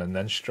cotton and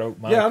then stroke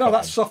my Yeah, I know, cotton.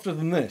 that's softer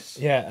than this.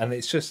 Yeah, and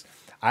it's just...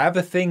 I have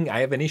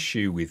an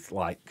issue with,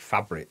 like,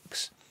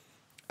 fabrics.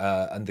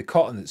 And the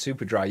cotton that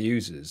Superdry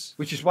uses...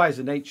 Which is why he's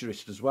a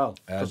naturist as well,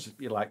 because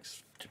he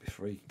likes to be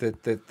free.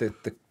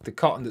 The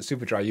cotton that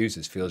Superdry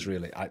uses feels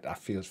really...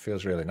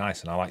 feels really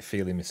nice, and I like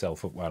feeling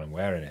myself up while I'm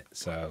wearing it,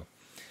 so...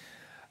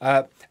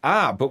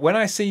 but when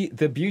I see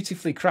the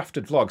beautifully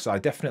crafted vlogs, I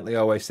definitely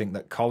always think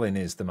that Colin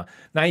is the man.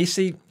 Now, you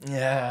see...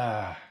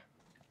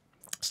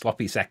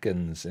 sloppy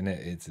seconds,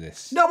 innit? It's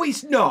this. No,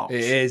 it's not.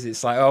 It is.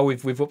 It's like, oh,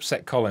 we've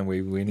upset Colin.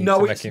 We need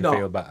to make him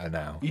feel better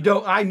now. You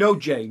don't. I know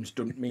James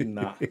doesn't mean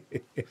that.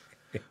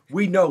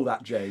 We know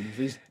that,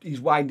 James.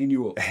 He's winding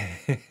you up.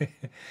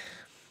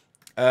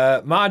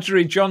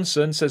 Marjorie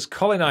Johnson says,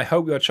 Colin, I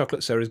hope your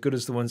chocolates are as good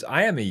as the ones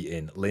I am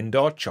eating.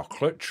 Lindor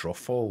chocolate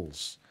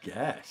truffles.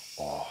 Yes.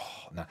 Oh,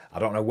 now, I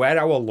don't know where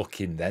I will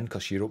look in then,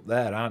 because you're up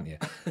there, aren't you?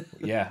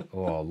 Yeah.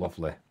 Oh,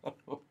 lovely.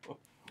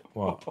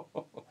 What?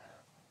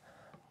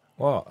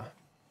 What?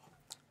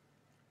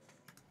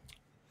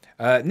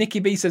 Nikki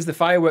B says the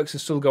fireworks are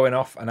still going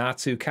off and our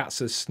two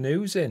cats are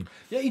snoozing.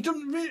 Yeah, he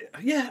doesn't really...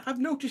 Yeah, I've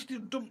noticed he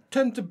doesn't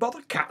tend to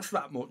bother cats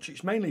that much.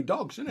 It's mainly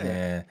dogs, isn't it?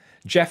 Yeah.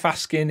 Jeff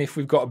asking if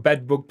we've got a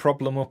bed bug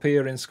problem up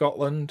here in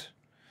Scotland.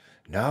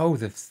 No,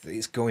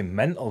 it's going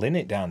mental,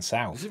 innit, down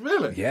south. Is it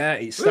really? Yeah,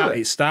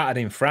 it started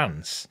in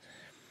France.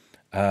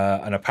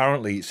 And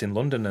apparently it's in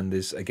London, and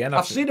there's, again...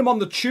 I've seen them on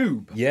the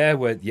tube. Yeah,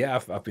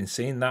 I've been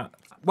seeing that.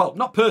 Well,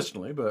 not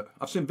personally, but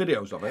I've seen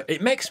videos of it.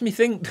 It makes me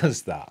think,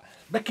 does that?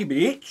 Making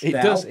me itch It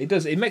now. does. It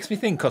does. It makes me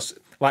think, because,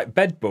 like,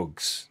 bed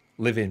bugs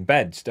live in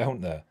beds,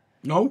 don't they?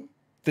 No.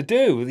 They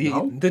do.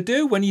 No. They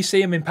do. When you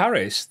see them in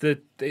Paris,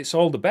 it's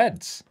all the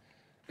beds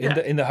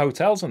in the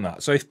hotels and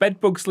that. So if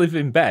bed bugs live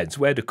in beds,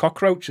 where do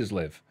cockroaches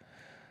live?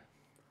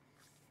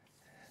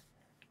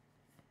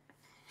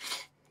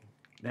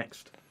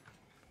 Next.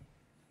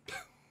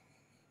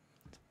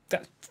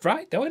 That's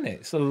right, though, isn't it?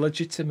 It's a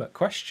legitimate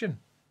question.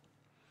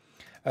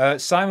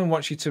 Simon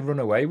wants you to run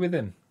away with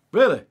him.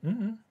 Really?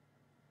 Mm-hmm.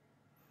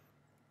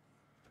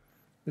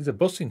 There's a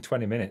bus in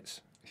 20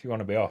 minutes if you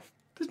want to be off.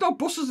 There's no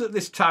buses at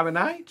this time of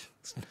night.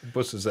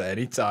 Buses at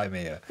any time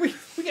here. We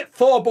get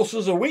 4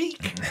 buses a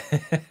week.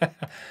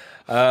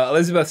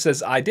 Elizabeth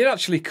says, I did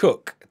actually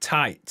cook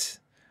tight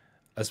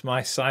as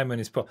my Simon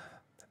is...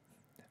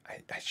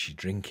 Is she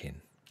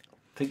drinking?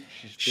 I think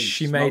she's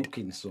She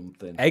smoking made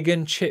something. Egg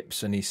and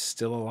chips and he's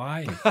still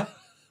alive.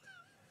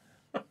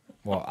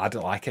 Well, I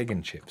don't like egg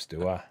and chips,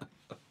 do I?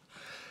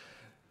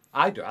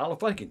 I do. I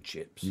love egg and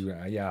chips.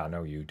 Yeah, I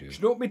know you do. Do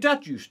you know what my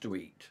dad used to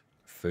eat?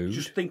 Food?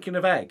 Just thinking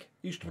of egg.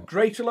 He used to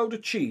grate a load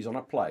of cheese on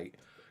a plate,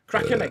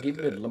 crack an egg in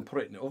the middle and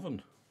put it in the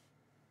oven.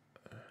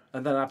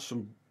 And then have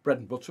some bread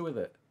and butter with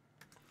it.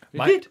 He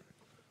did.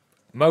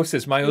 Mo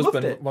says, my He loved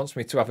husband it. wants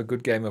me to have a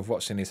good game of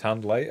what's in his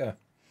hand later.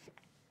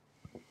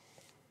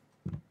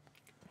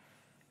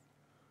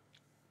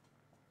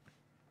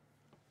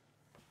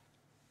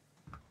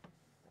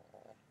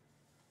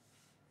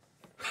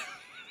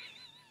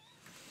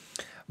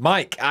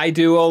 Mike, I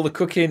do all the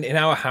cooking in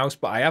our house,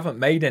 but I haven't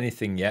made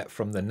anything yet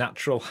from the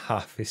Natural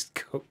Harvest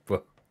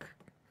cookbook.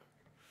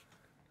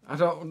 I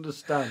don't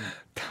understand.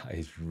 That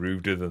is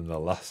ruder than the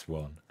last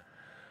one.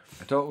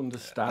 I don't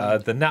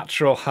understand. The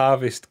Natural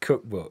Harvest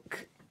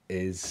cookbook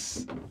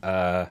is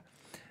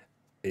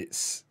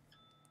it's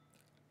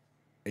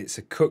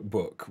a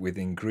cookbook with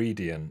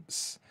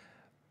ingredients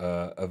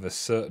of a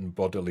certain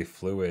bodily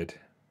fluid.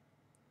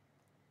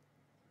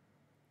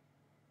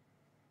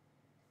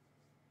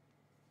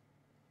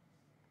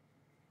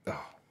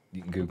 Oh,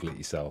 you can Google it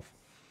yourself.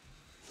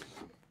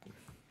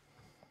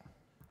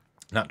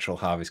 Natural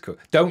Harvest cook.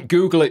 Don't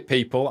Google it,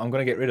 people. I'm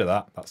going to get rid of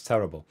that. That's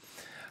terrible.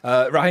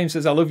 Raheem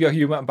says, I love your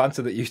humour and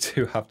banter that you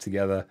two have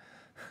together.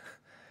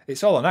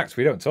 It's all an act.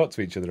 We don't talk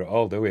to each other at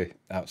all, do we?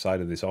 Outside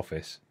of this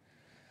office.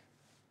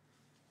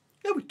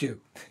 Yeah, we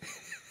do.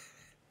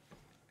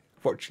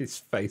 Watch his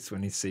face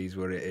when he sees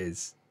where it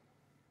is.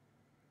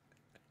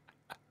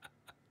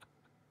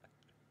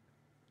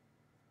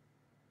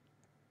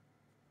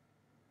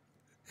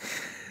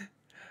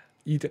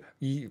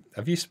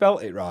 Have you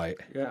spelt it right?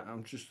 Yeah,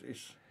 I'm just...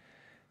 It's...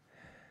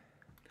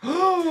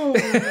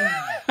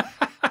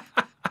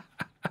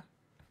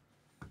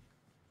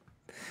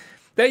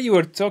 There you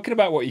were talking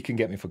about what you can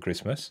get me for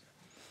Christmas.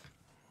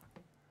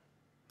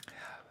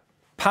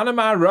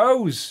 Panama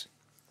Rose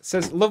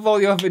says, love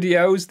all your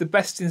videos, the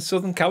best in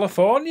Southern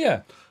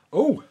California.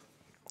 Oh.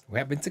 We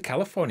haven't been to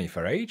California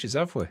for ages,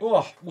 have we?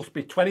 Oh, must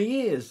be 20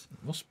 years.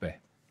 Must be.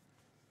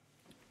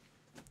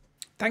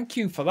 Thank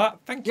you for that.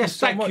 Thank you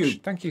so much. You.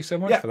 Thank you so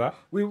much for that.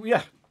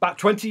 About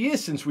 20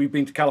 years since we've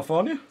been to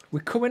California.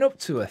 We're coming up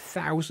to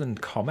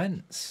 1,000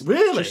 comments.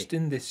 Really? Just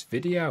in this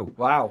video.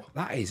 Wow.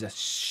 That is a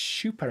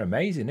super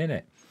amazing, isn't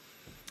it?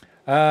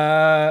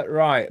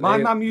 Right. My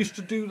mum used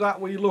to do that.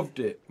 We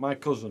loved it. My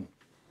cousin.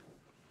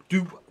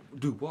 Do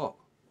what?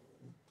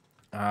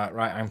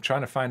 Right. I'm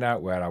trying to find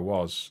out where I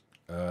was.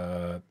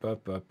 Every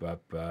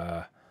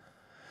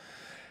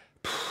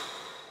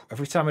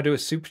time I do a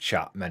super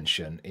chat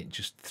mention, it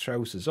just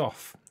throws us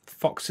off.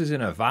 Foxes in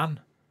a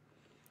van.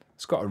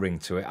 It's got a ring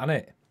to it, hasn't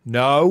it?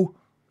 No.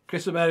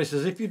 Chris and Mary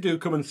says, if you do,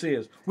 come and see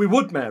us. We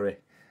would, Mary.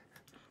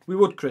 We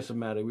would, Chris and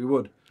Mary. We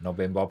would.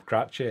 Nobbin Bob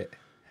Cratchit.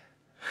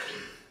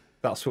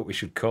 That's what we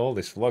should call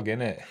this vlog,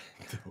 innit?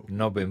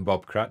 Nobbin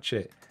Bob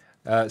Cratchit.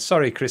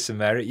 Sorry, Chris and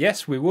Mary.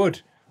 Yes, we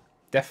would.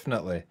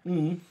 Definitely.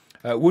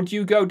 Would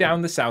you go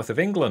down the south of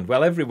England?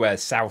 Well,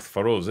 everywhere's south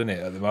for us, isn't it,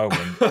 at the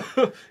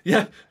moment?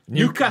 Yeah.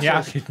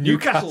 Newcastle.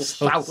 Newcastle's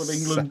south of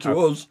England to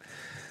us.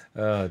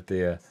 Oh,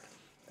 dear.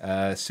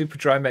 Super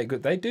Dry make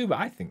good. They do, but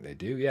I think they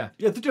do, yeah.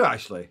 Yeah, they do,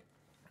 actually.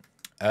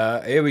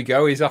 Here we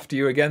go. He's after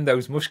you again.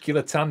 Those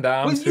muscular tanned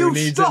arms. Will Who you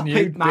needs stop a new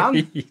it, man?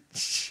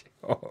 beach?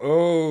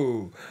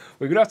 Oh,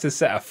 we're going to have to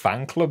set a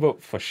fan club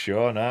up for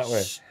sure, aren't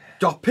we?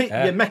 Stop it.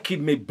 You're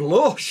making me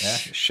blush.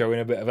 Yeah,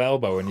 showing a bit of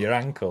elbow in your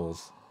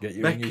ankles. Get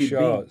you in your Making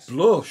shorts. me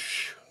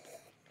blush.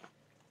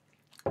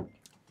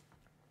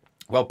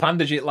 Well,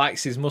 Pandajit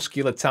likes his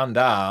muscular tanned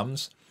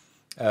arms.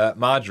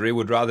 Marjorie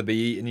would rather be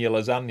eating your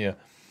lasagna.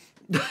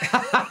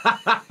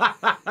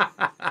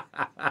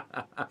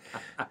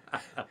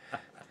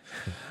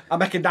 I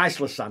make a nice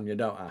lasagna,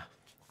 don't I?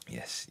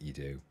 Yes, you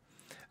do.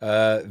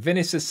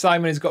 Vinny says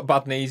Simon has got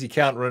bad knees. He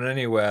can't run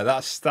anywhere.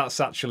 That's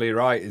actually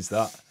right, is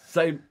that?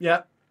 Same.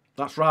 Yeah,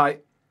 that's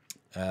right.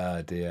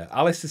 Dear.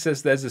 Alistair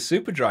says there's a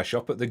super dry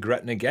shop at the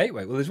Gretna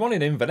Gateway. Well, there's one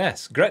in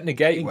Inverness. Gretna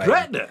Gateway. In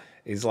Gretna?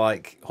 Is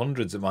like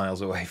hundreds of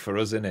miles away for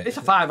us, isn't it? It's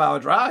a 5-hour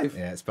drive.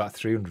 Yeah, it's about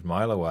 300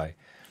 mile away.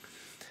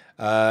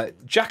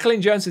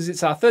 Jacqueline Jones says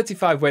it's our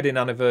 35 wedding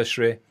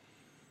anniversary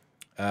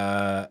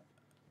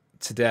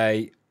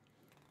today.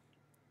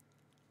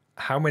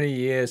 How many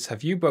years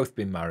have you both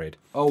been married?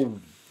 Oh.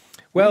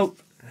 Well,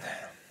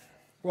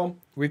 Well,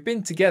 we've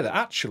been together.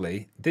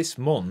 Actually, this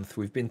month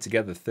we've been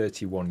together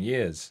 31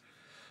 years.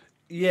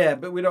 yeah,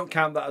 but we don't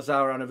count that as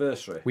our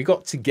anniversary. We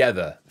got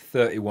together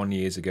 31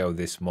 years ago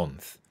this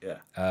month. Yeah.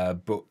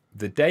 But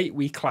the date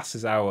we class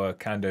as our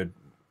kind of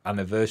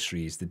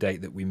anniversary is the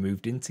date that we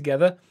moved in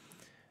together,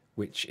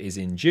 which is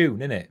in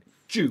June, isn't it?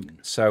 June.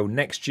 So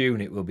next June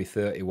it will be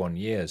 31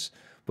 years.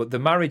 But the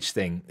marriage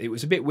thing, it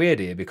was a bit weird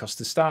here because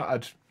they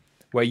started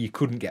where you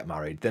couldn't get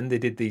married. Then they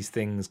did these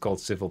things called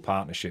civil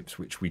partnerships,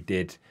 which we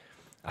did,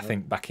 I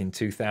think, back in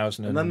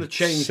 2006. And then they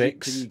changed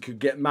it to you could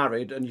get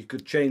married and you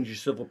could change your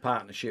civil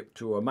partnership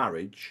to a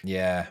marriage.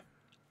 Yeah.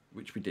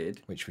 Which we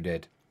did.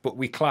 But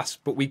we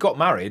got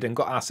married and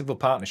got our civil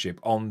partnership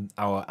on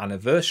our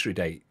anniversary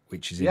date,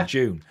 which is in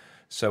June.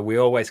 So we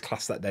always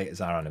class that date as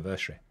our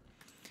anniversary.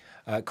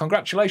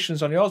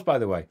 Congratulations on yours, by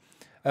the way.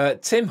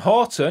 Tim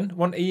Horton,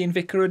 want Ian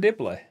Vicar of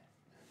Dibley?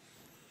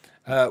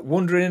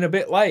 Wondering a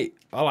bit late.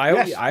 Well,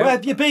 where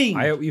have you been?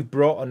 I hope you've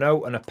brought a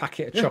note and a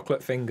packet of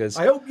chocolate fingers.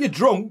 I hope you're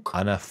drunk.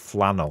 And a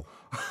flannel.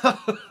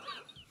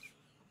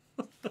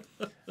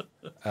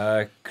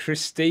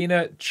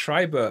 Christina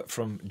Treibert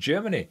from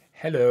Germany.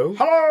 Hello.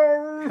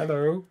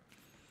 Hello.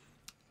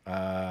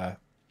 Hello.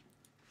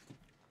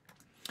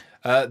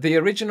 The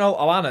original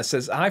Alana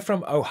says, "Hi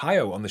from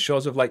Ohio on the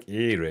shores of Lake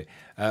Erie.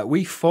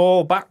 We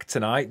fall back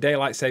tonight,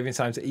 daylight saving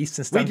time to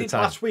Eastern We Standard did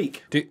Time." last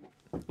week.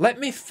 Let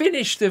me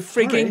finish the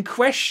frigging Sorry.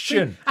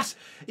 question.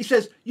 He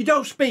says, you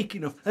don't speak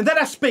enough. And then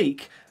I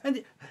speak.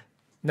 And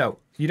No,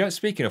 you don't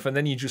speak enough, and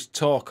then you just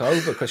talk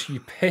over because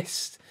you're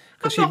pissed.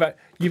 Because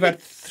you've had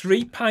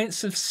 3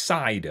 pints of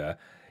cider,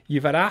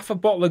 you've had half a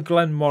bottle of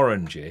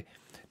Glenmorangie.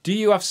 Do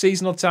you have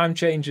seasonal time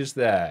changes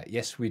there?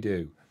 Yes, we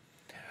do.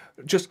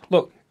 Just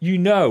look,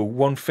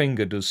 one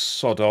finger does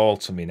sod all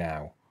to me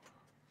now.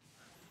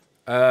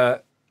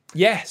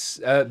 Yes,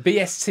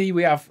 BST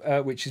we have,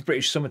 which is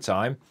British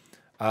Summertime,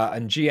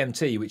 and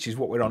GMT, which is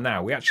what we're on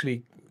now. We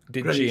actually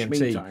did Greenwich GMT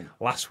Mean Time.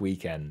 last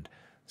weekend,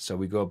 so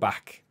we go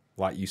back,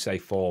 like you say,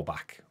 fall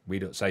back. We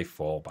don't say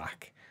fall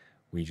back.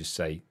 We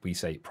say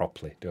it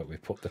properly, don't we?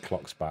 Put the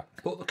clocks back.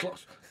 put the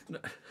clocks. No.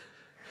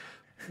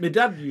 My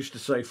dad used to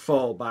say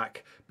fall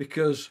back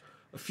because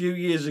a few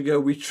years ago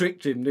we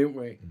tricked him, didn't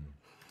we?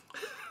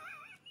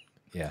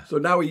 Yeah. So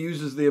now he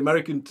uses the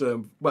American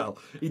term. Well,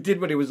 he did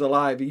when he was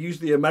alive. He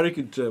used the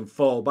American term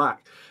fall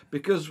back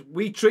because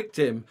we tricked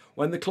him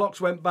when the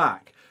clocks went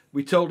back.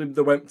 We told him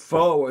they went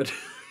forward.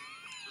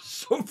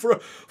 So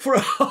for a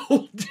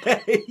whole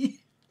day,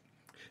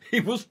 he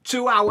was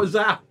 2 hours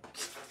out.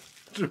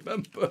 Do you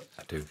remember?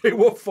 I do. It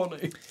was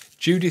funny.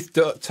 Judith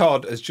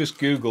Todd has just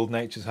Googled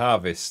Nature's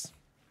Harvest.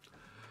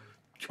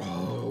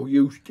 Oh,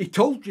 he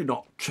told you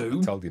not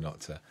to. Told you not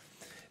to.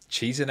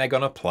 Cheese and egg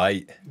on a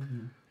plate.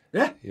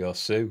 Yeah, Your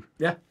Sue.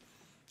 yeah.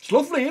 It's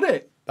lovely, isn't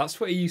it? That's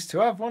what he used to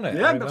have, wasn't it?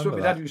 Yeah, I that's what my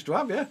remember dad that. used to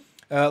have,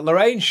 yeah.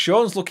 Lorraine,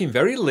 Sean's looking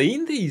very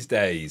lean these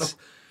days.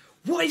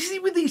 What is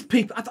it with these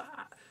people?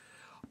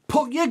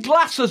 Put your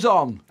glasses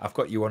on. I've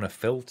got you on a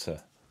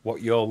filter.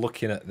 What you're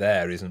looking at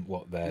there isn't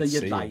what they're No,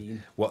 you're seeing.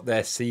 lying. What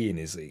they're seeing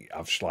is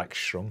I've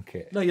shrunk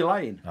it. No, you're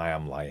lying. I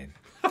am lying.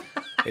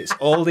 It's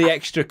all the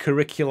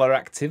extracurricular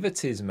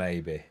activities,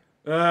 maybe.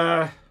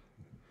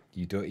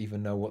 You don't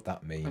even know what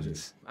that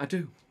means. I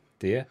do.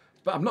 Do you?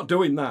 But I'm not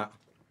doing that.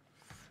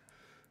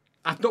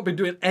 I've not been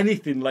doing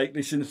anything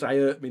lately since I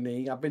hurt my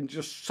knee. I've been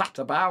just sat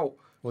about,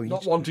 Well,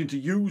 not wanting to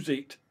use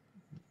it.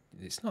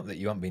 It's not that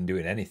you haven't been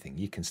doing anything.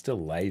 You can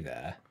still lay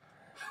there.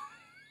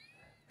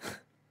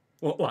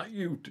 What, like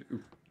you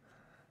do?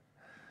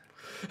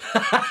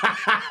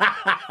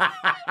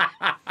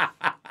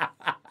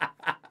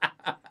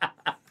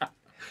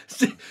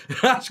 See,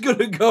 that's going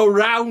to go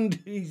round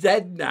his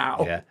head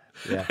now. Yeah,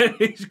 yeah. And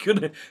he's going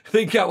to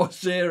think I was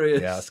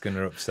serious. Yeah, that's going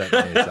to upset me.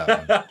 Is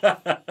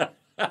that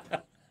one.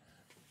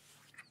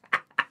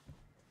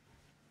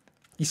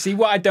 You see,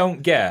 what I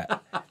don't get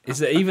is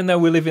that even though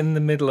we live in the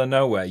middle of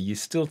nowhere, you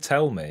still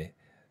tell me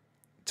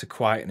to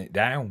quieten it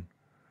down.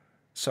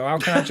 So how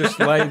can I just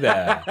lay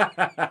there?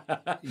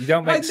 You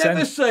don't make sense. I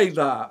never say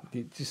that.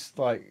 You just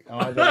like,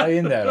 I'm either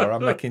laying there or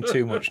I'm making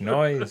too much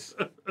noise.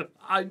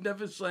 I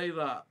never say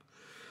that.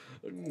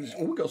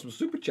 Oh, we got some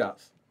super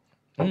chats.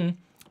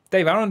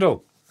 Dave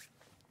Arundel.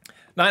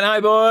 Night night,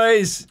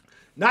 boys.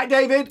 Night,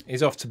 David.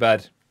 He's off to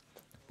bed.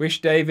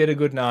 Wish David a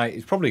good night.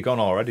 He's probably gone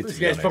already, to be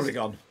Yeah, it's honest. probably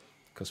gone.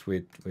 Because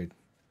we're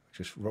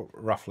just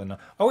raffling.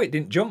 Oh, it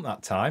didn't jump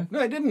that time.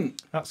 No, it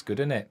didn't. That's good,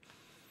 isn't it?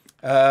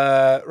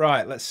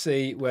 Right, let's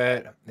see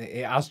where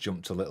it has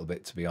jumped a little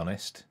bit. To be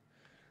honest,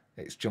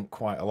 it's jumped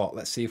quite a lot.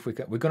 Let's see if we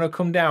can. We're going to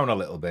come down a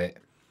little bit.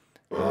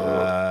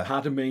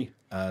 Pardon me.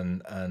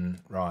 And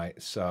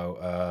right,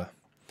 so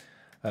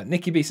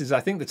Nikki B says,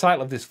 I think the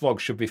title of this vlog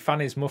should be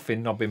Fanny's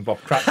Muffin Nobbing Bob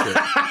Cratchit.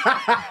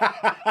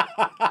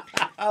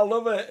 I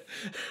love it.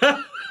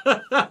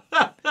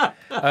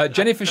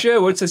 Jennifer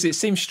Sherwood says, it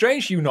seems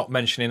strange you not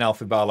mentioning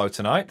Alfie Barlow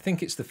tonight. I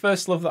think it's the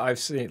first live that I've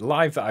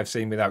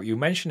seen without you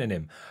mentioning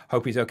him.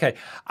 Hope he's okay.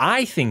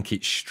 I think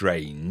it's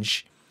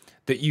strange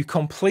that you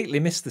completely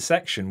missed the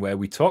section where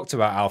we talked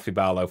about Alfie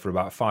Barlow for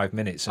about 5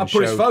 minutes and I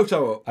put his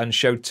photo up. and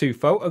showed 2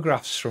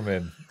 photographs from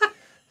him.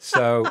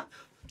 So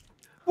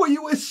Were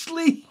you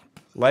asleep?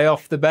 lay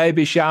off the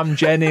baby sham,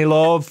 Jenny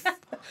love.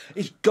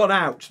 He's gone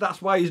out.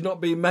 That's why he's not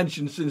being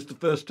mentioned since the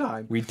first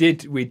time. We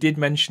did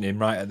mention him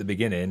right at the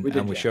beginning, We did,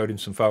 and we yeah. showed him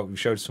some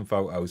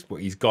photos, but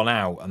he's gone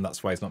out, and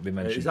that's why he's not been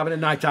mentioned. He's having a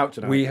night out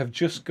tonight. We have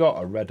just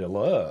got a red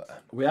alert.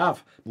 We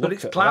have. But Look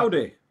it's at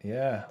cloudy that.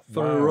 Yeah.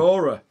 for wow.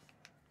 Aurora.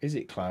 Is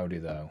it cloudy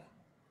though?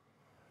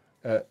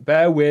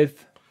 Bear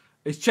with.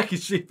 He's checking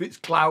to see if it's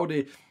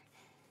cloudy.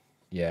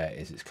 Yeah, it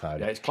is. It's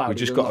cloudy. Yeah, it's cloudy. We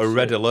just You'll got a not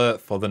red see it.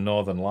 alert for the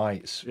Northern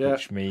Lights, Yeah.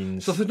 which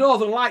means So the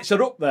Northern Lights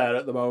are up there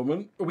at the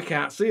moment. But we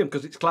can't see them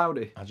because it's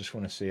cloudy. I just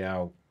want to see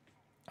how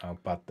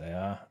bad they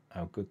are,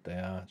 how good they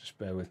are. Just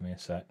bear with me a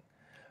sec.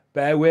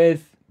 Bear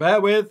with.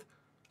 Bear with.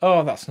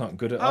 Oh, that's not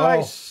good at all.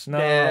 Ice. No,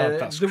 Yeah,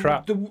 that's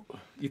crap.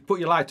 You've put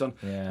your light on.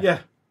 Yeah.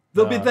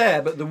 They'll be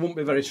there, but they won't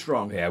be very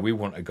strong. Yeah, we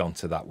wouldn't have gone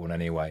to that one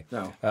anyway.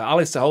 No.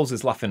 Alistair Holes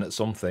is laughing at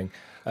something.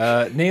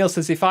 Neil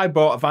says, if I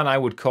bought a van, I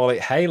would call it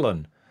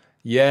Halen.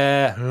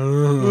 Yeah.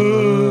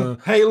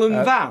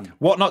 Halen Van.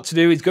 What not to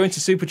do is going to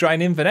Superdry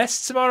in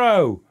Inverness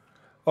tomorrow.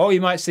 Oh, you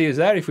might see us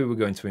there if we were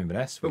going to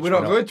Inverness. But which we're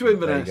not going to There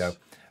Inverness. you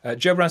go.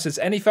 Joe Brown says,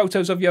 any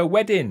photos of your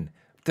wedding?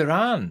 There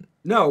aren't.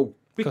 No,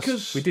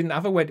 Because we didn't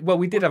have a wedding. Well,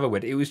 we did have a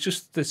wedding. It was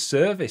just the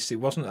service. It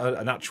wasn't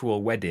an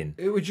actual wedding.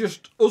 it was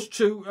just us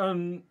two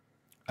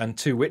And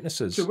two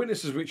witnesses. two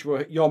witnesses, which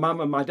were your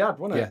mum and my dad,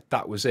 wasn't it? Yeah,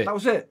 that was it. That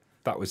was it.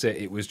 That was it.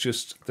 It was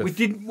just We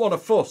didn't want to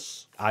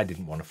fuss. I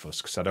didn't want to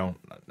fuss because I don't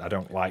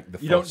like the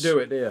fuss. You don't do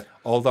it, do you?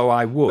 Although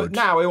I would. But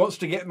now he wants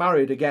to get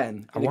married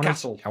again in a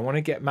castle. I want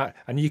to get married,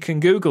 and you can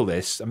Google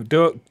this. I mean,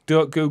 don't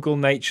Google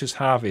Nature's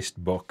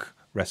Harvest book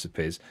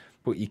recipes,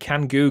 but you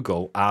can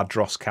Google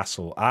Ardross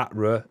Castle.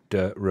 Ardross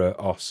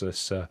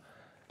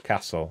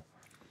Castle.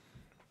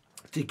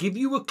 To give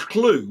you a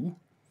clue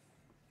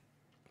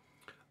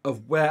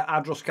of where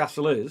Ardross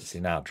Castle is, It's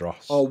in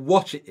Ardross. or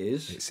what it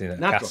is, It's in a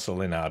Nadross.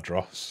 castle in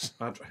Ardross.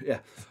 Yeah.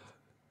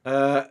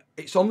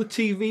 It's on the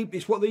TV.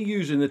 It's what they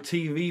use in the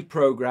TV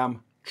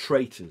program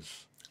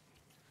Traitors.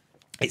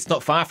 It's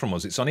not far from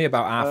us. It's only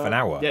about half an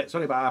hour. Yeah, it's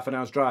only about half an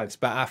hour's drive. It's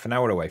about half an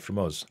hour away from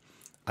us,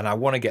 and I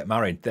want to get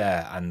married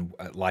there and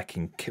like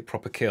in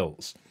proper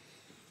kilts.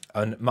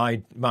 And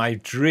my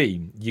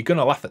dream, they're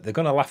gonna laugh at me.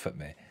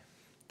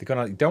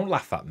 Don't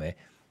laugh at me.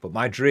 But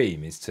my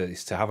dream is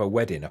to have a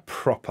wedding, a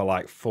proper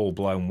like full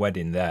blown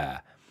wedding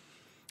there,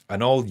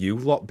 and all you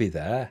lot be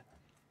there.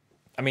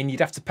 I mean, you'd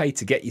have to pay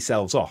to get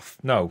yourselves off.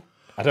 No,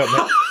 I don't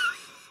know.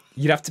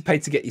 You'd have to pay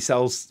to get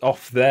yourselves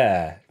off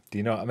there. Do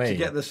you know what I mean? To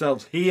get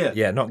themselves here.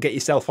 Yeah, not get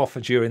yourself off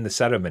during the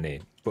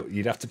ceremony, but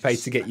you'd have to pay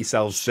to get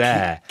yourselves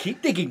there.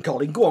 Keep digging,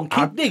 Colin. Go on,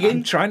 keep digging.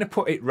 I'm trying to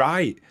put it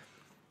right.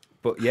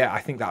 But yeah, I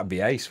think that'd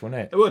be ace,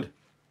 wouldn't it? It would.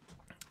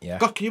 Yeah.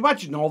 God, can you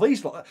imagine all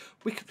these?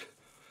 We could.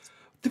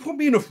 There won't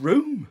be enough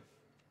room.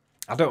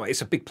 I don't know.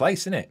 It's a big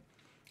place, isn't it?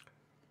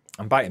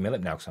 I'm biting my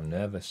lip now because I'm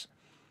nervous.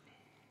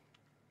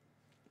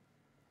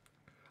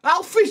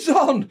 Alfie's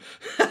on.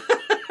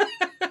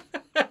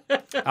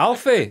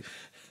 Alfie,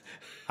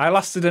 I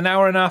lasted an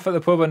hour and a half at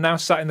the pub and now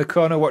sat in the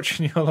corner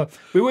watching you.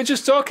 We were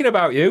just talking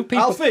about you.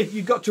 People, Alfie,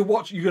 you've got to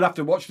watch. You're gonna have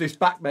to watch this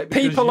back, mate.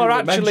 Because People you are were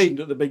actually- mentioned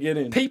at the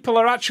beginning. people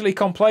are actually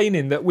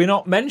complaining that we're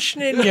not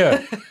mentioning you.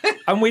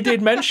 And we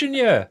did mention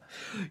you.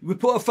 We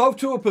put a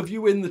photo up of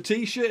you in the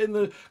t-shirt, in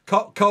the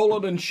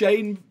Colin and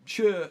Shane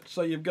shirt.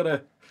 So you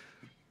gotta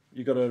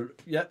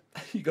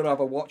have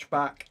a watch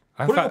back.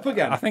 Put it up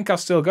again. I think I've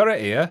still got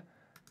it here.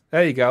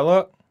 There you go,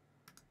 look.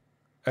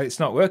 It's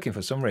not working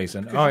for some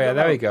reason. Oh, yeah,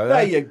 there you go.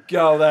 There you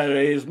go.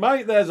 There he is,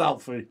 mate. There's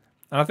Alfie.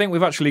 And I think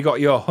we've actually got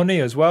your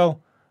honey as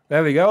well.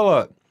 There we go,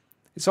 look.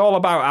 It's all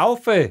about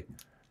Alfie.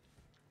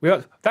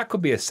 That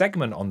could be a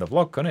segment on the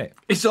vlog, couldn't it?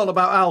 It's all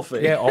about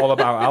Alfie. Yeah, all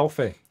about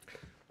Alfie.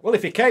 Well,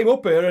 if he came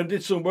up here and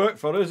did some work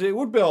for us, it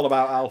would be all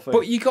about Alfie.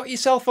 But you got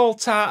yourself all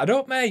tarted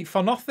up, mate,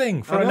 for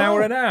nothing, for I an know.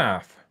 hour and a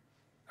half.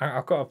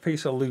 I've got a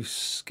piece of loose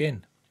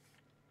skin.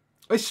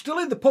 He's still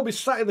in the pub. He's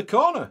sat in the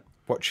corner.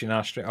 Watching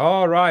our stream.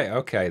 Oh, right,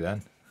 okay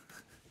then.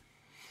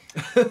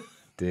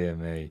 Dear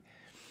me.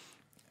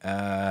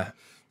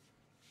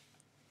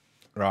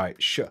 Right,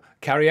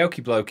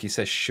 karaoke bloke, he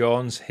says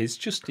Sean's his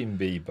Justin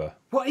Bieber.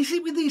 What is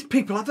it with these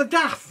people? Are they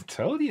daft?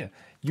 I told you.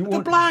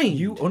 They're blind.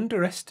 You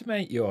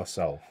underestimate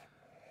yourself.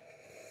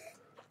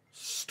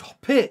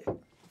 Stop it.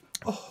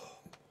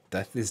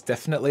 There's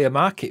definitely a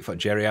market for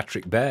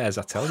geriatric bears,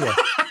 I tell you.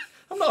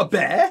 I'm not a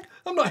bear.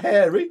 I'm not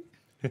hairy.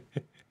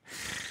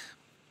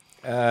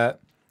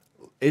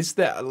 Is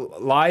there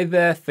lie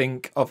there?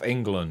 Think of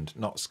England,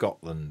 not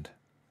Scotland.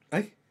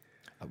 Eh?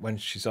 When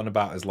she's on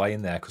about us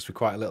laying there, because we're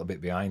quite a little bit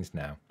behind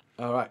now.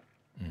 All right.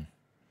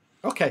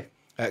 Okay.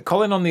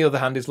 Colin, on the other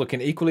hand, is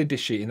looking equally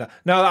dish-eating.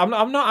 No,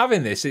 I'm not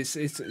having this.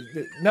 It's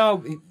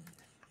no.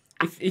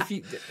 If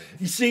you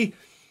You see,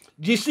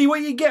 do you see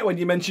what you get when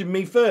you mention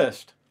me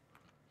first?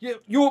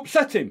 You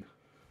upset him.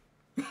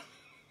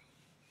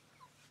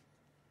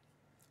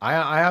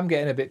 I am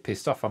getting a bit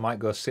pissed off. I might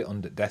go sit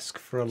under desk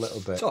for a little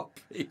bit. Stop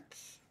it.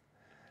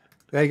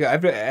 There you go.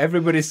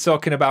 Everybody's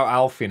talking about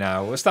Alfie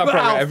now. What's that? But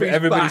Problem? Alfie's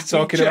Everybody's back.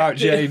 talking He about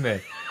checked it.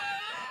 Jamie.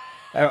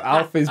 Oh,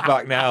 Alfie's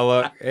back now.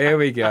 Look, here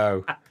we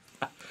go.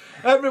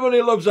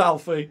 Everybody loves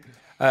Alfie.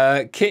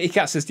 Kitty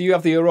Cat says, "Do you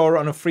have the Aurora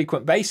on a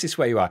frequent basis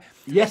where you are?"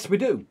 Yes, we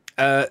do.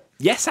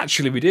 Yes,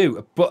 actually, we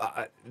do.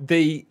 But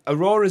the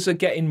Auroras are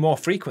getting more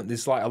frequent.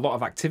 There's like a lot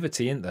of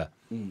activity, isn't there?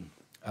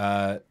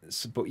 But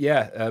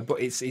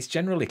it's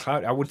generally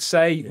cloudy. I would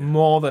say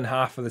more than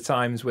half of the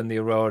times when the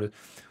Aurora.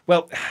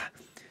 Well,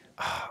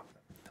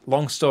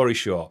 long story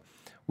short,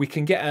 we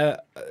can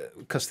get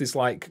because there's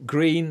like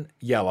green,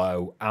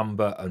 yellow,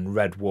 amber, and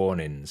red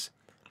warnings.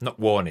 Not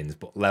warnings,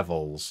 but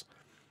levels.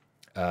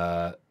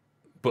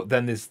 But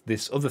then there's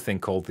this other thing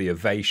called the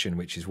ovation,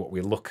 which is what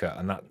we look at,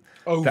 and that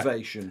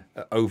Ovation.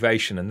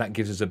 ovation, and that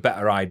gives us a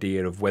better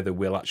idea of whether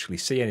we'll actually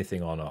see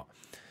anything or not.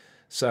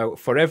 So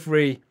for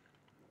every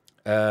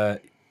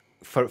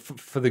for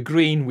the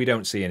green, we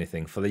don't see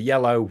anything. For the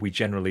yellow, we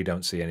generally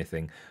don't see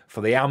anything.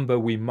 For the amber,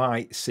 we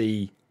might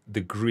see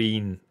the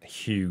green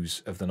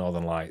hues of the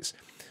Northern Lights.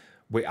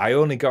 I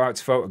only go out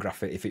to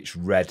photograph it if it's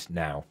red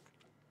now.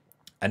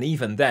 And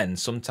even then,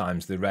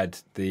 sometimes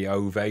the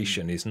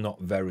ovation is not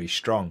very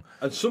strong.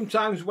 And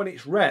sometimes when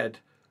it's red,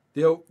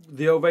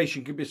 the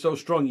ovation can be so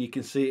strong you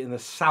can see it in the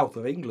south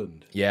of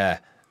England. Yeah.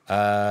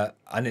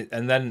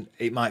 and then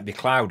it might be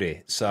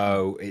cloudy.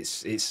 So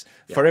it's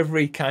for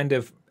every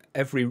 10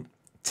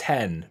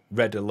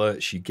 red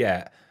alerts you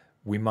get,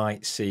 we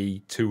might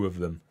see 2 of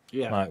them.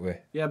 Yeah, might we?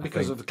 Yeah,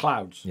 because of the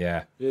clouds.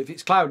 Yeah. If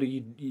it's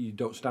cloudy, you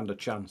don't stand a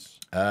chance.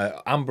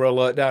 Amber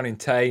alert down in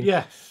Tane.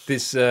 Yeah.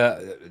 This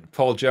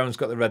Paul Jones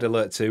got the red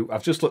alert too.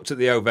 I've just looked at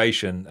the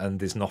ovation and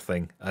there's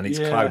nothing, and it's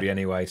cloudy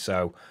anyway,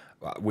 so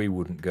we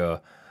wouldn't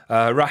go.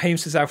 Raheem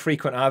says, how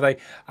frequent are they?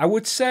 I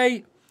would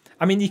say,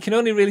 I mean, you can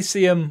only really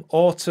see them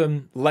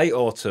autumn, late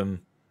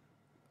autumn,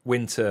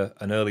 winter,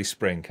 and early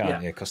spring,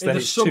 can't you? Because then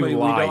it's too light. We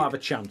don't have a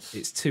chance.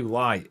 It's too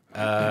light.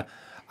 I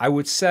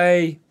would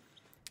say,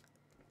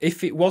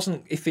 if it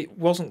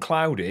wasn't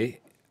cloudy,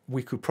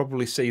 we could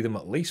probably see them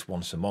at least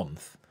once a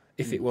month.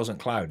 If it wasn't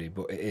cloudy,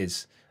 but it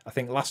is. I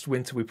think last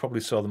winter we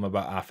probably saw them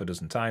about half a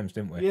dozen times,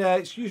 didn't we? Yeah,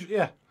 it's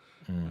usually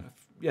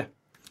yeah.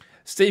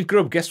 Steve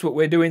Grubb, guess what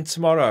we're doing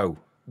tomorrow?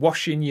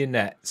 Washing your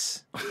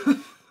nets.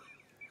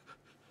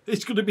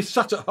 He's going to be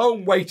sat at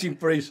home waiting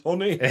for his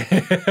honey.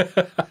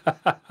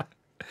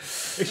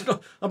 It's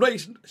not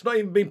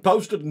even been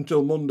posted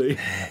until Monday.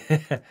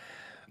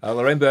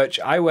 Lorraine Birch,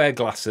 I wear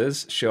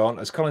glasses. Sean,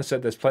 as Colin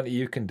said, there's plenty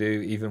you can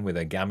do even with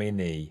a gammy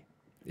knee.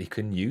 He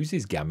can use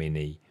his gammy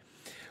knee.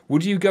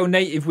 Would you go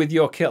native with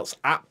your kilts?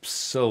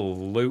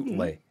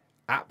 Absolutely.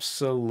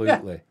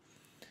 Absolutely.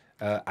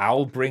 Yeah.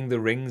 I'll bring the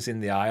rings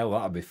in the aisle.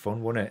 That'd be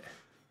fun, wouldn't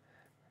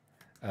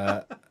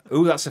it?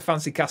 Ooh, that's a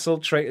fancy castle.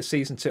 Traitor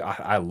season 2.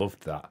 I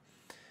loved that.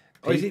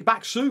 Is it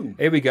back soon?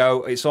 Here we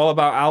go. It's all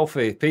about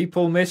Alfie.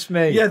 People miss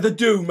me. Yeah, they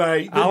do,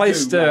 mate.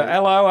 Alistair,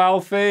 hello,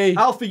 Alfie.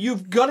 Alfie,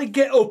 you've got to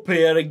get up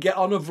here and get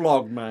on a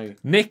vlog, mate.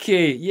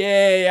 Nikki,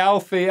 yay,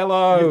 Alfie,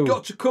 hello. You've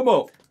got to come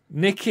up.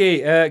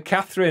 Nikki,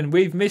 Catherine,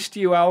 we've missed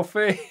you,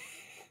 Alfie.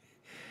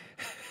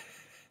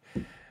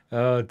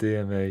 Oh,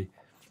 dear me.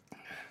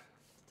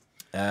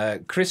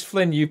 Chris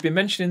Flynn, you've been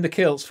mentioning the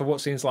kilts for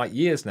what seems like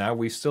years now.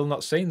 We've still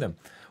not seen them.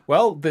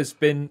 Well, there's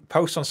been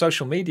posts on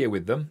social media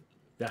with them.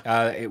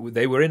 Yeah.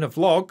 They were in a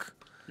vlog.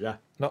 Yeah.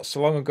 Not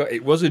so long ago.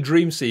 It was a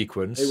dream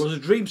sequence. It was a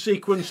dream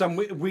sequence, and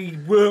we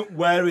weren't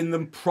wearing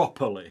them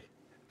properly.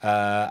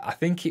 I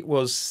think it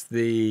was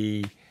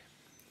the.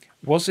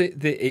 Was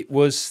it the? It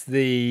was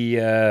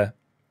the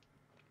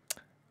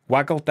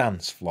Waggle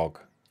Dance vlog.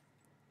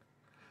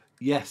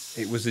 Yes.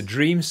 It was a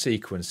dream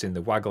sequence in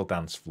the Waggle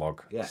Dance vlog.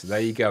 Yes. So there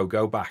you go.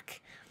 Go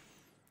back,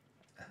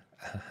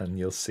 and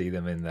you'll see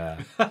them in there.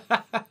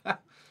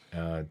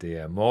 Oh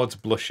dear. Maud's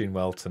blushing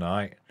well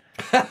tonight.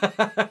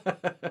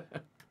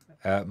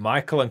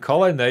 Michael and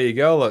Colin, there you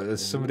go. Look,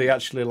 there's somebody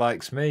actually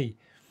likes me.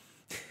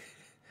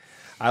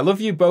 I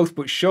love you both,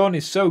 but Sean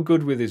is so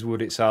good with his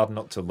wood, it's hard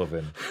not to love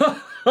him.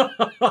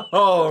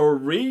 Oh,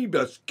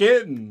 Reba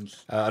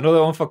Skins.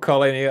 Another one for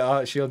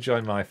Colin. She'll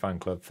join my fan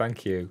club.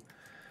 Thank you.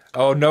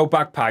 Oh, no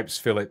bagpipes,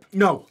 Philip.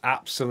 No.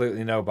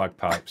 Absolutely no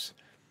bagpipes.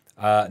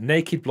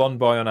 Naked blonde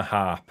boy on a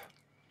harp,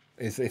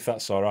 if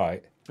that's all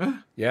right.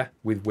 Yeah,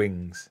 with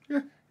wings.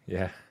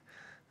 Yeah.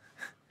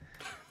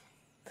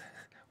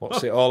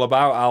 What's it all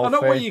about, Alfie? I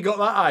know where you got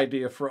that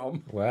idea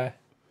from. Where?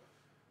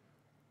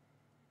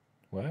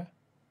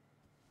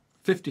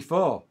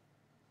 54.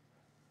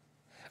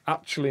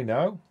 Actually,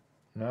 no.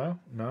 No.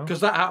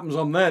 Because that happens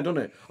on there, doesn't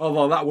it?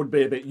 Although that would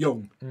be a bit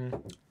young.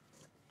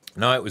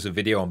 No, it was a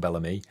video on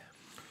Bellamy.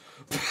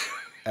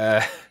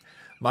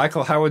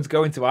 Michael Howard's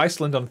going to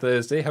Iceland on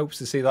Thursday. Hopes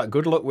to see that.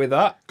 Good luck with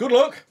that. Good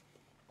luck.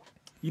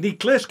 You need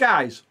clear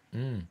skies.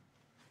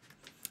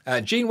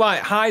 Gene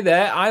White, hi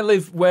there. I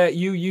live where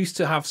you used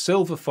to have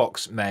Silver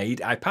Fox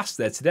made. I passed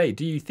there today.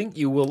 Do you think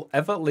you will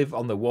ever live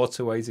on the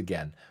waterways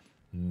again?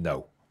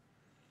 No.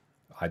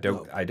 I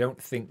don't. No. I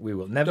don't think we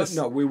will. Never.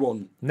 No, we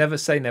won't. Never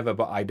say never,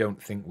 but I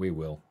don't think we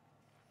will.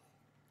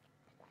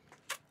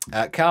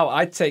 Carl,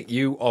 I'd take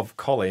you off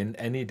Colin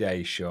any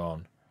day,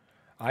 Sean.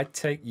 I'd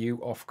take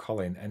you off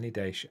Colin any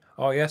day.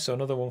 Oh, yes,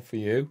 another one for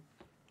you.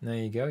 There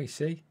you go, you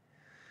see.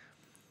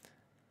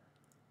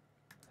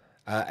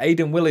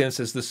 Aidan Williams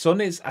says, the sun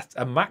is at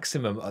a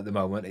maximum at the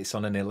moment. It's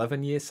on an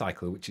 11-year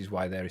cycle, which is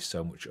why there is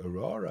so much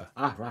aurora.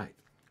 Ah, right.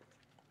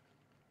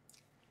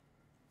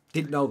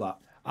 Didn't know that.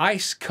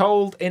 Ice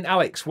cold in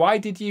Alex. Why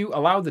did you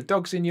allow the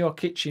dogs in your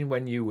kitchen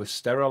when you were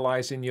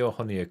sterilising your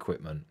honey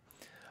equipment?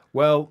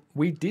 Well,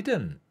 we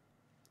didn't.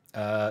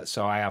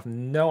 So I have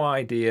no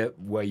idea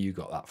where you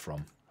got that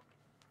from.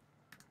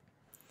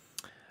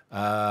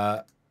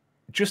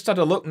 Just had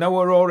a look.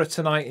 No aurora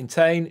tonight in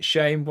Tane.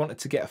 Shame. Wanted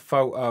to get a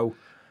photo.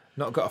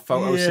 Not got a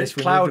photo since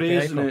we moved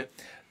in April. Isn't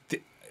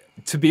it?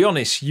 To be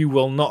honest, you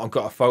will not have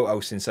got a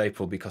photo since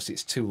April because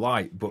it's too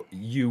light. But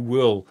you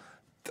will,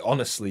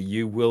 honestly,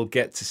 you will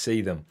get to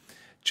see them.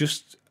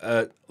 Just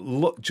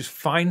look. Just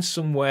find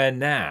somewhere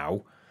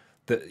now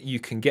that you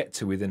can get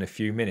to within a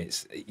few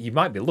minutes. You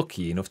might be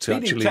lucky enough to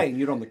actually. Tane,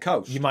 you're on the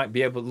coast. You might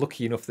be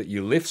lucky enough that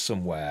you live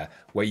somewhere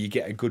where you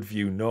get a good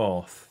view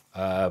north.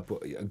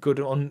 But a good,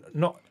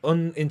 not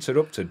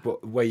uninterrupted,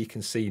 but where you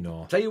can see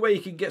north. Tell you where you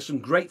can get some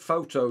great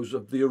photos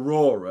of the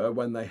aurora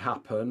when they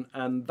happen,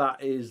 and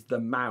that is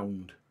the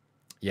Mound.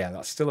 Yeah,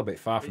 that's still a bit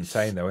far from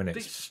Tane, though, isn't it?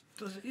 It's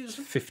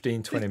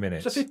 15, 20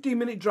 minutes. It's a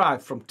 15-minute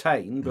drive from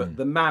Tane, but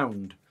the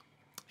Mound.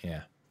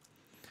 Yeah.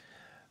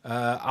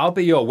 I'll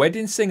be your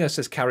wedding singer,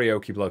 says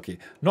Karaoke Blokey.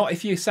 Not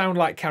if you sound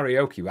like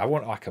karaoke. I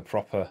want like a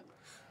proper...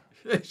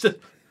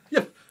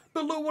 Yeah,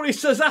 but look what he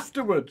says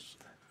afterwards.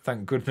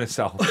 Thank goodness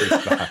Alfie's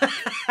back.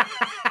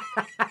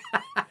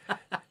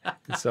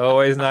 It's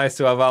always nice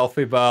to have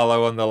Alfie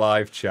Barlow on the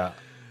live chat.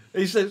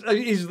 He says,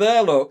 he's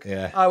there, look.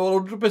 Yeah. I will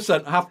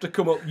 100% have to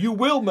come up. You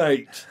will,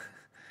 mate.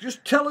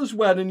 Just tell us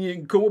when and you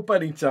can come up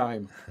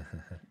anytime.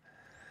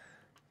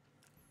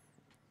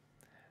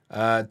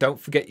 Don't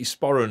forget your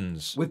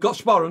sporrans. We've got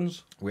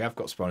sporrans. We have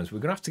got sporrans. We're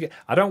going to have to get...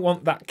 I don't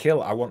want that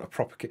kill. I want a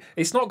proper kill.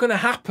 It's not going to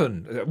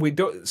happen. We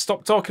don't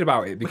stop talking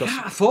about it because... We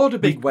can't afford a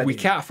big wedding. We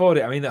can't afford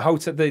it. I mean, the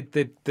hotel,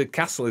 the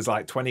castle is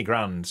like 20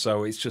 grand.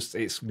 So it's just...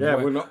 It's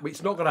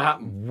it's not going to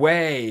happen.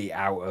 Way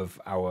out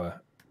of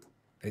our...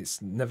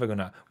 It's never going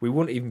to... We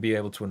wouldn't even be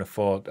able to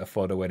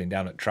afford a wedding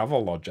down at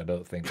Travel Lodge, I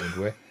don't think, would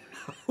we?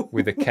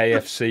 With a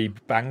KFC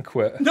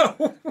banquet. No.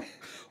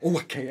 Oh,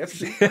 a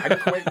KFC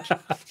banquet.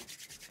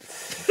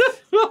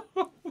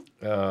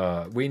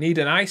 We need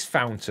an ice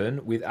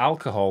fountain with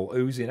alcohol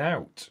oozing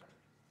out.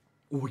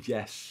 Oh,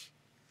 yes.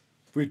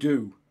 We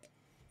do.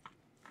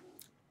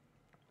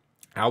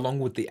 How long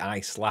would the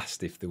ice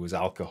last if there was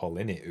alcohol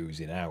in it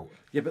oozing out?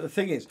 Yeah, but the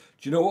thing is,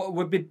 do you know what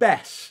would be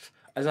best?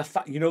 As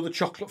you know the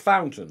chocolate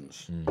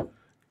fountains?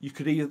 You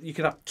could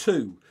have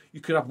two.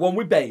 You could have one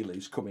with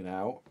Bailey's coming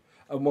out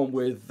and one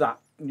with that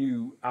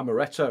new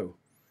amaretto.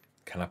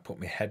 Can I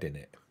put my head in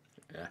it?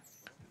 Yeah.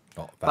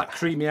 Not that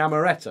creamy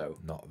amaretto.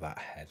 Not that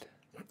head.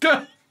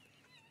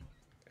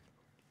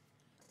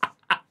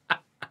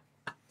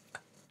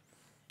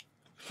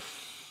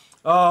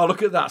 Oh,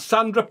 look at that.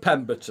 Sandra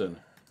Pemberton.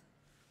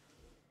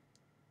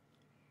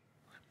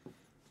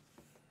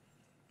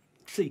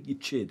 See, you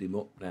cheered him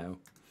up now.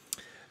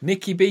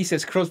 Nicky B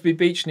says Crosby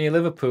Beach near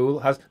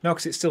Liverpool has... No,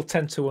 because it's still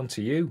 10-1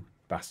 to you,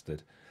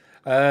 bastard.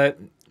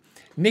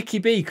 Nicky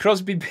B,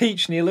 Crosby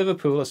Beach near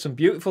Liverpool has some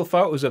beautiful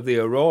photos of the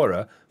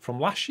aurora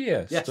from last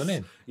year. Yes.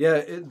 Stunning.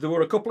 Yeah, there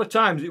were a couple of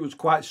times it was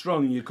quite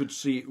strong and you could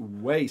see it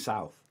way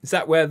south. Is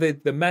that where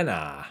the men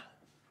are?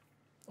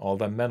 All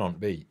the men on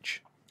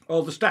beach?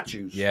 All the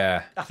statues?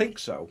 Yeah. I think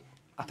so.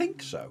 I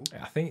think so.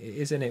 I think it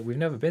is, isn't it? We've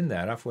never been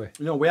there, have we?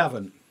 No, we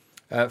haven't.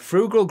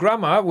 Frugal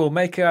Grandma will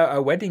make a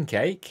wedding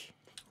cake.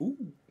 Ooh.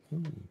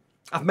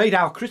 I've made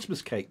our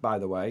Christmas cake, by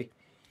the way.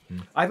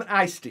 I haven't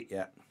iced it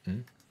yet.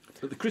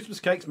 But the Christmas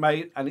cake's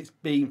made and it's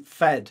being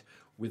fed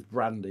with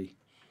brandy.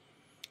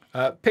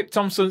 Pip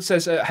Thompson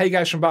says, hey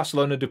guys from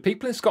Barcelona, do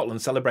people in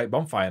Scotland celebrate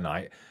bonfire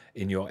night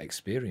in your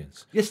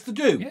experience? Yes, they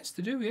do. Yes,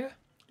 they do, yeah.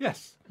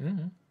 Yes.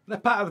 They're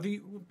part of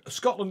the...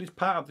 Scotland is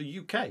part of the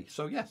UK,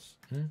 so yes.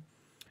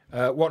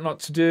 What not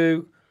to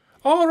do?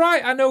 All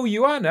right, I know who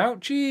you are now.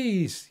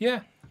 Jeez,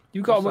 yeah.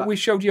 You got. We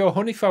showed you a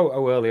honey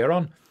photo earlier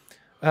on.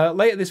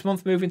 Later this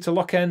month, moving to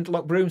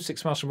Lochbroom,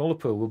 6 miles from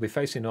Ullapool. We'll be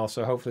facing north,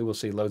 so hopefully we'll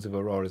see loads of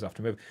auroras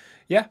after moving.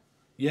 Yeah?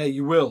 Yeah,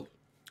 you will.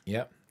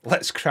 Yeah.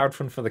 Let's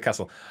crowdfund for the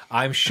castle.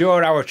 I'm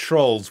sure our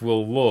trolls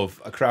will love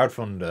a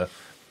crowdfunder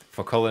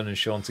for Colin and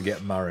Sean to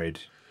get married.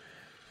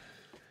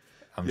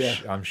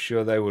 I'm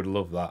sure they would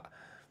love that.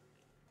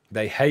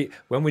 They hate...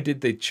 When we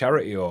did the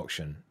charity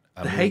auction...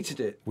 They hated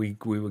it. We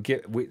would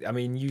get... I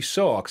mean, you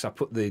saw, because I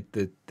put the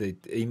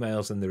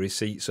emails and the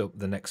receipts up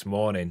the next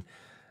morning...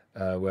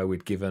 where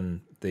we'd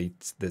given the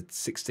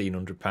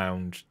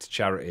 £1,600 to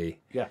charity.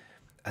 Yeah.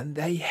 And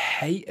they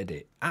hated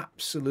it.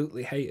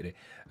 Absolutely hated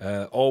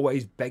it.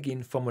 Always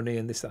begging for money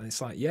and this, that. And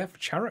it's like, yeah, for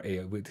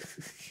charity.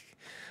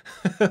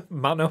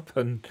 Man Up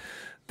and...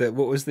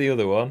 what was the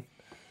other one?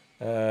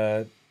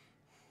 What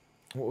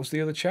was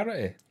the other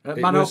charity?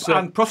 Man Up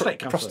and Prostate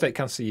Cancer. Prostate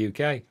Cancer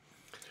UK.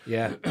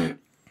 Yeah.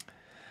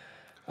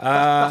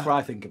 That's what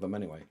I think of them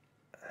anyway.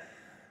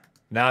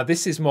 Now,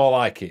 this is more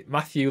like it.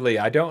 Matthew Lee,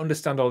 I don't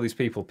understand all these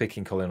people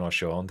picking Colin or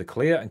Sean. The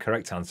clear and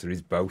correct answer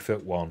is both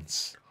at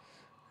once.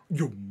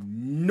 You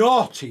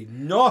naughty,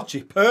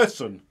 naughty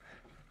person.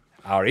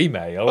 Our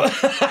email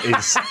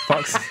is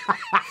fox...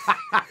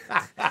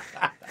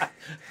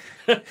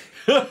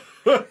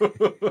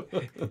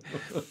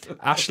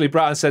 Ashley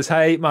Bratton says,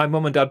 hey, my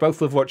mum and dad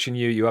both love watching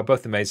you. You are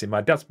both amazing.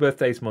 My dad's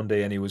birthday is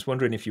Monday and he was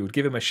wondering if you would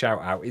give him a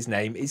shout out. His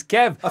name is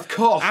Kev. Of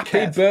course,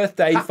 Happy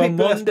birthday for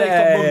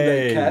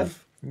Monday, Kev.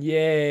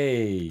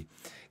 Yay.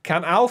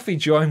 Can Alfie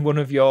join one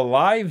of your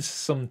lives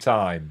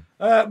sometime?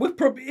 We'll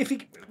probably, if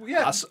he,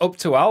 yeah. That's up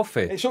to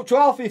Alfie. It's up to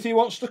Alfie if he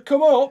wants to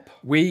come up.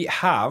 We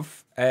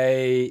have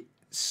a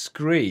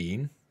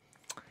screen.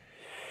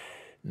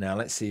 Now,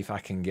 let's see if I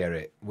can get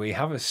it. We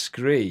have a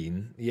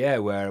screen, yeah,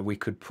 where we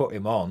could put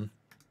him on.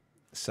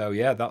 So,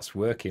 yeah, that's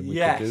working. We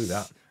could do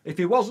that. If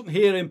he wasn't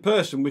here in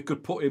person, we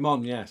could put him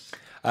on, yes.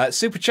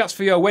 Super chats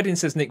for your wedding,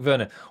 says Nick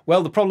Werner.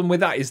 Well, the problem with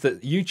that is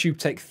that YouTube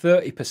take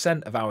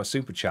 30% of our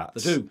super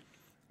chats. They do.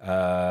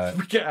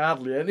 We get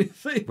hardly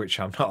anything. Which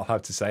I'm not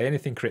allowed to say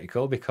anything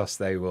critical because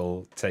they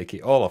will take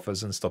it all off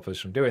us and stop us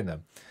from doing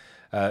them.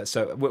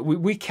 So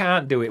we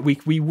can't do it.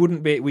 We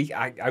wouldn't be.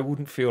 I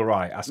wouldn't feel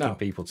right asking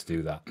people to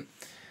do that.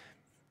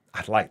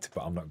 I'd like to,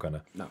 but I'm not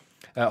gonna. No.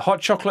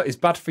 Hot chocolate is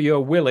bad for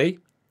your willy.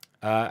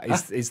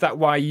 Is that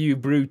why you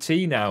brew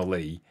tea now,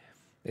 Lee?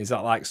 Is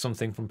that like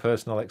something from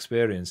personal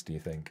experience, do you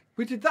think?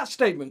 Where did that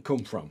statement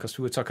come from? Because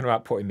we were talking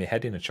about putting my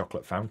head in a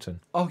chocolate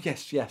fountain. Oh,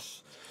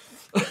 yes.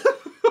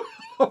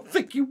 I'm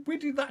thinking, where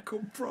did that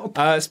come from?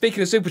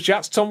 Speaking of super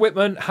chats, Tom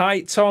Whitman.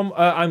 Hi, Tom.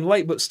 I'm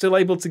late, but still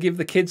able to give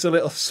the kids a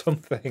little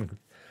something.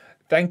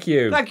 Thank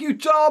you. Thank you,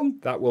 Tom.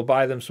 That will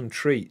buy them some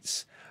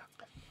treats.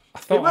 I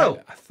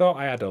thought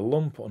I had a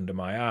lump under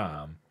my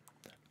arm,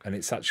 and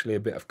it's actually a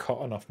bit of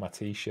cotton off my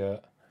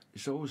T-shirt.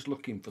 He's always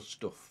looking for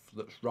stuff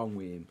that's wrong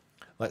with him.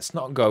 Let's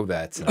not go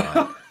there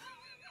tonight.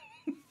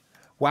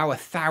 Wow,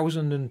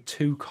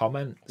 1,002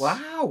 comments.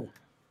 Wow.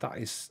 That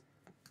is...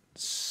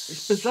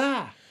 It's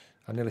bizarre.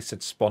 I nearly said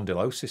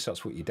spondylosis.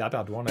 That's what your dad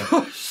had, wasn't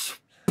it?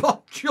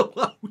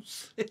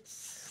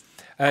 Spondylosis.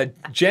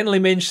 Generally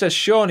Minge says,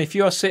 Sean, if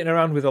you are sitting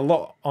around with a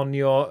lot on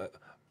your...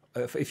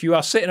 if you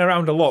are sitting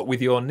around a lot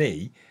with your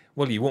knee...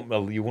 Well, you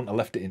wouldn't have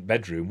left it in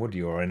bedroom, would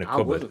you, or in a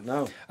cupboard? I wouldn't,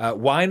 no.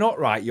 Why not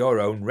write your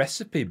own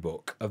recipe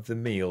book of the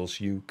meals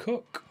you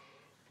cook?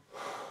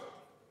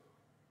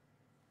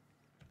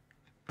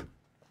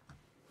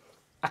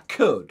 I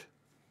could,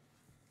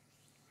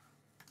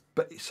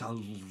 but it's a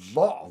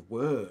lot of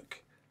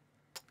work.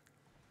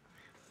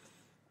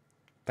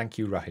 Thank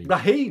you, Raheem.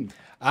 Raheem.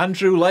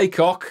 Andrew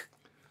Laycock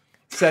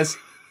says...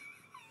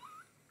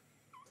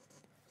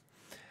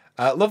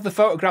 love the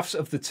photographs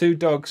of the two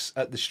dogs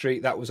at the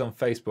street. That was on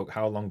Facebook.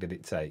 How long did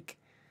it take?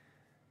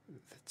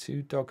 The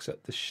two dogs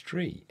at the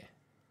street.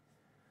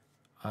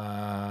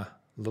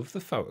 Love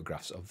the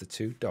photographs of the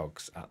two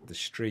dogs at the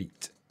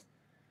street.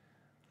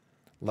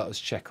 Let us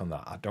check on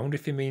that. I don't know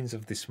if he means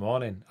of this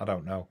morning. I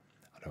don't know.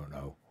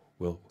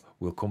 We'll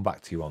come back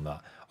to you on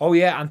that. Oh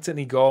yeah,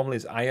 Anthony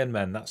Gormley's Iron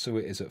Men. That's who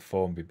it is at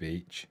Formby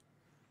Beach.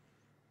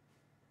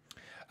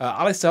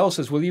 Alistair Hull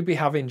says, will you be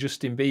having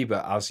Justin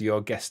Bieber as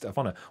your guest of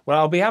honour? Well,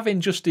 I'll be having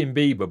Justin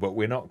Bieber, but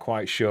we're not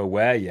quite sure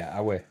where yet,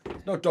 are we?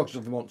 No dogs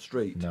of Vermont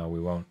Street. No,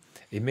 we won't.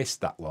 He missed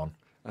that one.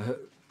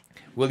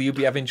 Will you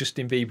be having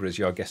Justin Bieber as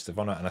your guest of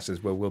honour? And I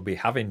says, well, we'll be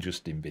having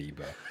Justin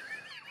Bieber.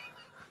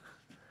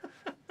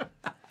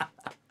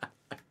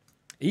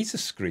 He's a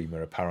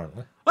screamer,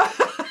 apparently.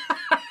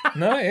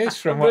 No, it is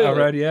from what I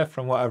read. Yeah,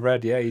 from what I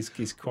read. Yeah,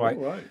 he's quite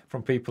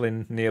from people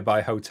in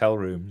nearby hotel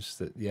rooms.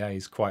 That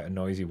he's quite a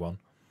noisy one.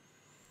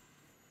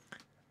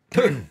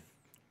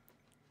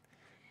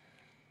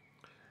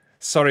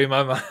 Sorry,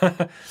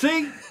 Mama.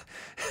 See,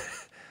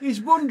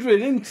 he's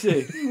wondering, isn't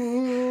he?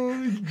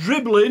 He's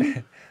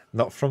dribbling.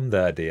 Not from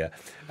there, dear.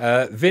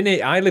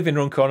 Vinny, I live in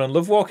Runcorn and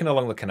love walking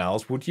along the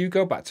canals. Would you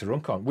go back to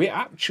Runcorn? We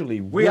actually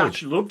would. We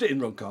actually loved it in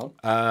Runcorn.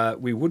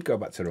 We would go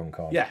back to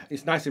Runcorn. Yeah,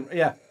 it's nice.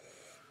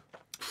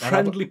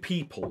 Friendly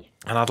people.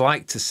 And I'd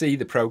like to see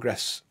the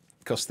progress,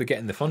 because they're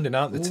getting the funding,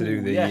 aren't they, to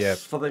do the,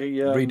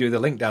 redo the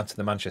link down to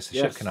the Manchester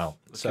Ship Canal.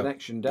 The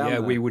connection down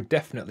there. We would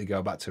definitely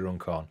go back to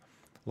Runcorn.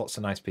 Lots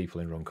of nice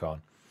people in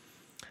Runcorn.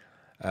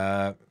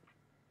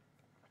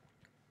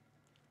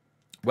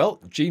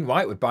 Well, Jean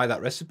White would buy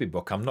that recipe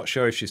book. I'm not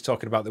sure if she's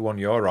talking about the one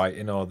you're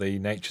writing or the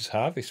Nature's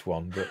Harvest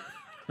one, but...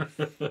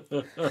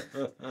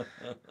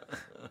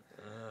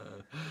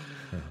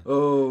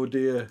 Oh,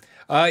 dear.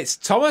 It's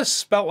Thomas,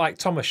 spelt like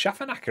Thomas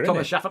Schaffenacker,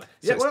 Thomas Schaffenacker.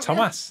 So it's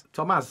Thomas.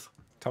 Yeah.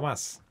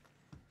 Thomas.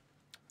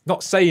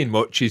 Not saying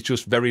much, he's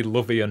just very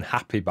lovey and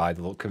happy by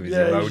the look of his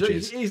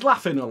emojis. He's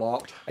laughing a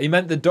lot. He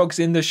meant the dogs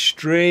in the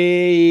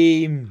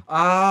stream.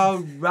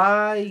 Oh,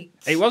 right.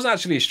 It wasn't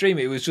actually a stream,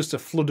 it was just a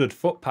flooded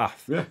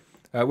footpath. Yeah.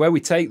 Where we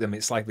take them,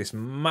 it's like this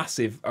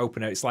massive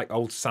open area. It's like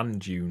old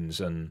sand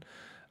dunes, and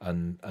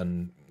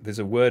there's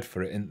a word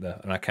for it, isn't there?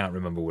 And I can't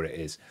remember what it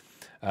is.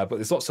 But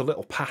there's lots of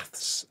little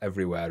paths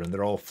everywhere, and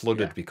they're all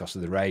flooded because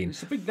of the rain.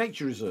 It's a big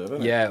nature reserve,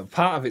 isn't it? Yeah,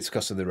 part of it's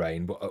because of the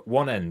rain, but at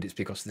one end it's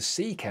because the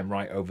sea came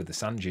right over the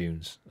sand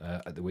dunes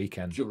at the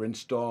weekend. During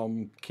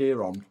Storm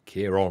Kieron.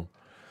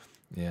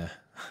 Yeah.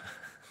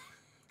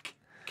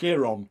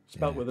 Kieron,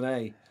 spelt with an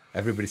A.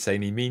 Everybody's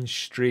saying he means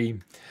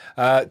stream.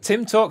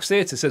 Tim Talks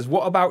Theatre says,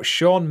 what about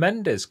Shawn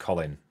Mendes,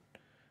 Colin?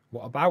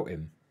 What about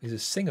him? He's a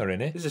singer,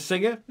 isn't he? He's a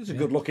singer. He's a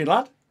good-looking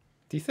lad.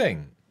 Do you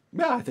think?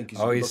 Yeah, I think he's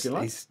a good-looking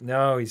lad.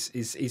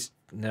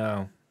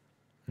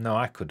 No,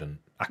 I couldn't.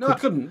 I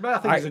couldn't, but I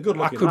think he's a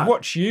good-looking lad. I could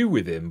watch you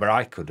with him, but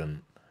I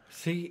couldn't.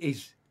 See,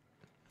 he's...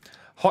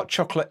 Hot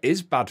chocolate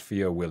is bad for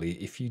your willy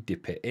if you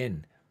dip it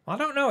in. I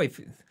don't know if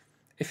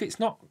it's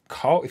not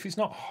cold, if it's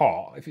not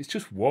hot, if it's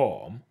just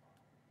warm,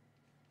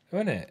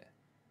 isn't it?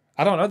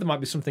 I don't know. There might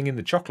be something in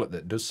the chocolate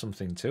that does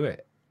something to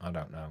it. I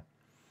don't know.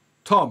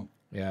 Tom.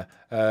 Yeah.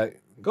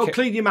 Go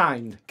clean your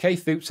mind. Kay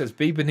Thoop says,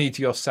 Bieber needs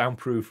your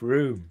soundproof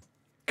room.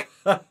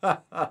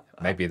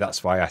 Maybe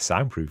that's why I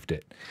soundproofed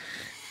it.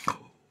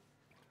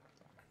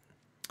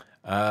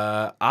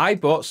 I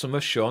bought some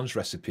of Sean's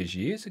recipes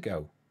years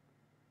ago.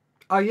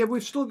 Oh yeah,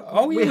 we've still.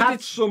 Oh, yeah, we we had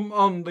did. some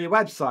on the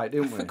website,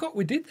 didn't I we? forgot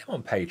we did them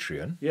on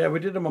Patreon. Yeah, we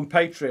did them on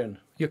Patreon.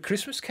 Your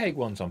Christmas cake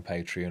one's on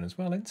Patreon as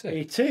well, isn't it?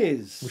 It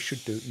is.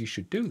 You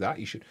should do that.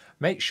 You should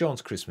make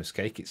Sean's Christmas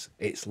cake.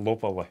 It's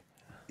lovely.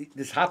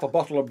 There's half a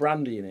bottle of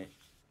brandy in it.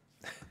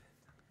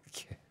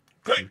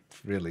 It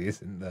really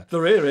isn't there.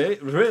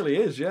 It really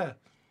is, yeah.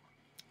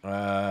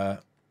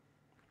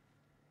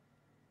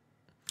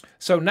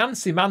 So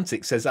Nancy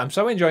Mantic says, I'm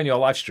so enjoying your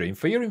live stream.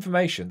 For your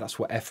information, that's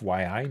what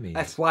FYI means.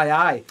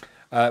 FYI.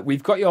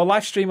 We've got your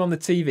live stream on the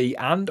TV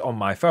and on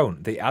my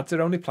phone. The ads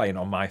are only playing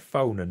on my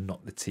phone and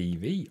not the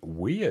TV.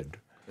 Weird.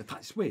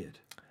 That's weird.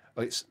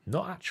 Well, it's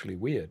not actually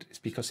weird. It's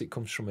because it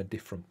comes from a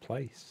different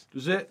place.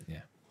 Does it?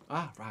 Yeah.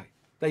 Ah, right.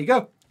 There you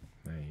go.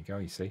 There you go,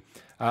 you see.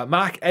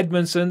 Mark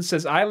Edmondson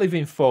says, I live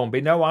in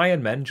Formby. No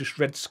Iron Men, just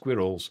red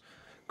squirrels.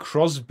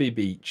 Crosby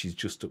Beach is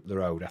just up the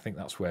road. I think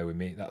that's where we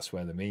meet. That's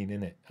where they mean,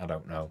 innit? I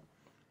don't know.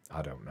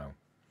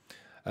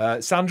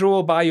 Sandra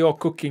will buy your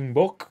cooking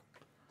book.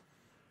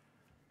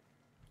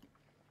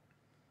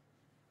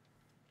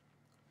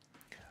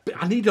 But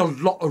I need a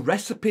lot of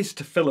recipes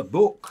to fill a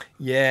book.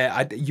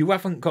 Yeah, you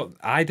haven't got...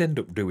 I'd end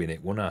up doing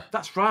it, wouldn't I?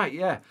 That's right,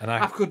 yeah. And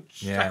I could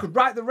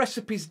write the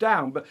recipes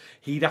down, but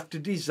he'd have to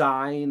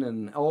design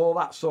and all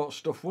that sort of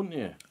stuff, wouldn't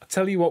you? I'll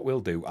tell you what we'll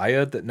do. I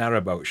heard that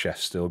Narrowboat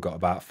Chef's still got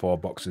about 4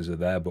 boxes of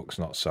their books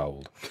not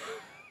sold.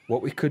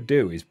 What we could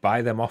do is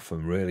buy them off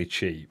them really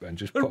cheap and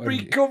just put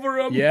recover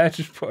them. Yeah,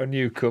 just put a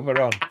new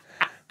cover on.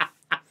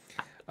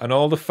 And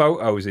all the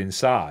photos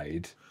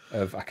inside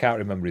of... I can't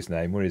remember his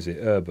name. Where is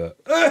it? Herbert.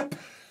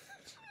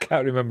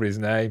 Can't remember his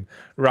name.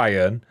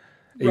 Ryan.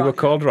 He were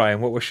called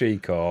Ryan. What was she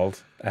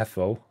called?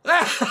 Ethel.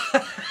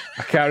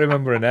 I can't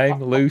remember her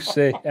name.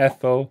 Lucy.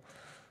 Ethel.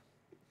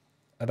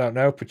 I don't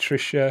know.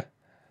 Patricia.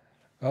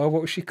 Oh,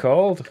 what was she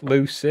called?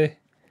 Lucy.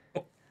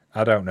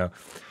 I don't know.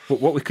 But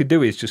what we could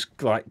do is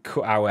just like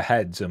cut our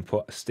heads and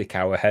stick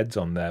our heads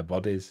on their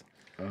bodies.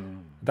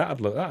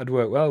 That'd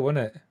work well,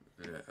 wouldn't it?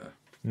 Yeah.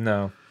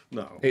 No.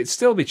 No. It'd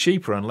still be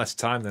cheaper and less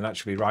time than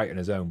actually writing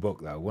his own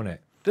book, though, wouldn't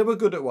it? They were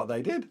good at what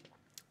they did.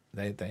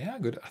 They are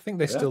good. I think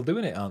they're still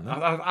doing it, aren't they?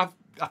 I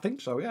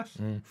think so, yes.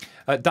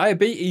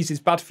 Diabetes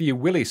is bad for you,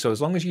 Willie, so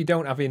as long as you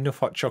don't have enough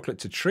hot chocolate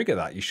to trigger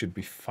that, you should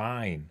be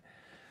fine.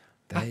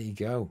 There you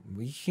go.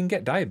 You can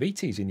get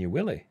diabetes in your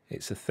willy.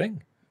 It's a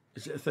thing.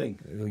 Is it a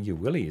thing? Your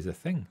willy is a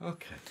thing.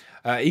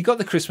 Okay. He got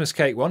the Christmas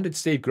cake one, did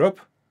Steve Grubb?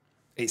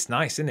 It's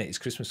nice, isn't it? It's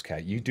Christmas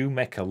cake. You do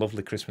make a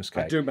lovely Christmas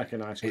cake. I do make a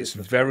nice Christmas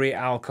It's very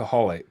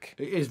alcoholic.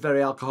 It is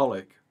very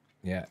alcoholic.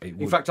 Yeah.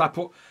 In fact, I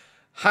put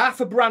half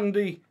a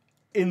brandy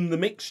in the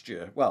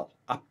mixture. Well,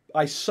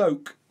 I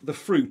soak the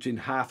fruit in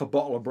half a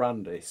bottle of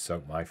brandy.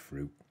 Soak my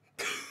fruit.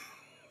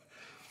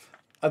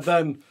 And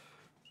then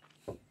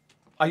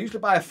I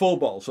usually buy a full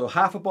bottle. So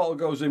half a bottle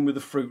goes in with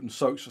the fruit and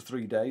soaks for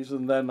 3 days.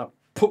 And then I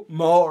put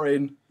more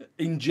in,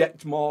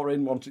 inject more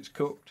in once it's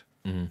cooked.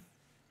 Mm-hmm.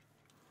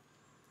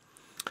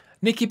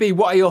 Nikki B,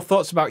 what are your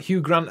thoughts about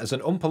Hugh Grant as an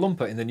Oompa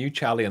Loompa in the new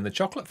Charlie and the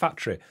Chocolate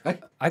Factory?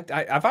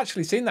 I've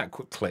actually seen that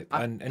clip.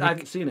 And I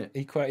haven't seen it.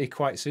 He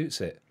quite suits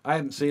it. I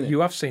haven't seen it.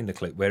 You have seen the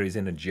clip where he's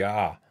in a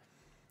jar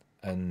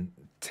and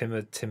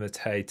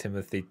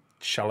Timothy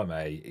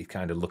Chalamet is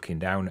kind of looking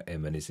down at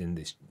him and he's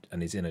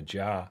in a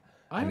jar.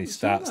 And he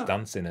starts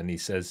dancing and he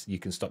says, you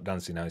can stop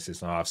dancing now. He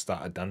says, no, I've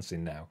started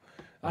dancing now.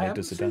 And he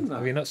does the dance.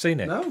 Have you not seen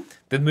it? No.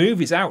 The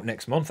movie's out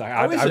next month.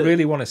 I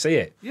really want to see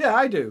it. Yeah,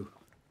 I do.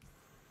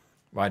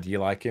 Why do you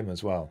like him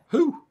as well?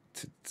 Who?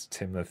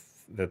 Tim, the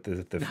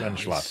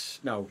French lad.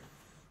 No.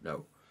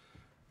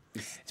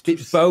 It's a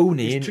bit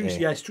bony, isn't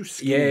it? Yeah, it's too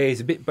skinny. Yeah, he's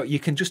a bit, but you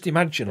can just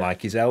imagine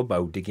like his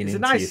elbow digging into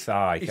your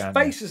thigh. His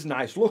face is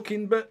nice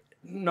looking, but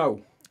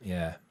no.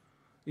 Yeah.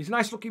 He's a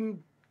nice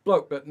looking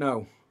bloke, but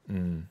no.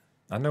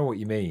 I know what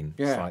you mean.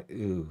 Yeah. It's like,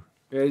 ooh.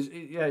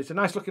 Yeah, it's a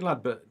nice looking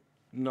lad, but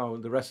no,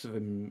 the rest of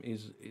him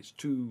it's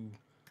too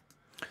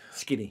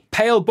skinny.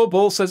 Pale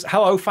Bubble says,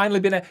 hello,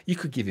 finally been you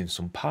could give him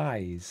some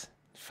pies.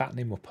 Fatten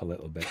him up a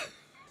little bit.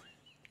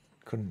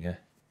 Couldn't you?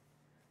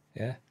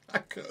 Yeah? I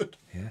could.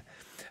 Yeah.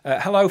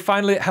 Hello,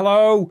 finally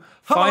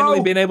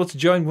been able to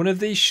join one of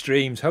these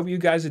streams. Hope you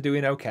guys are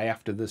doing okay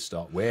after the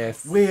stop. We're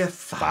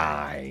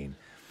fine.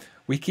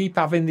 We keep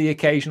having the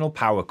occasional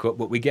power cut,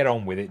 but we get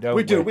on with it, don't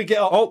we? We do. We get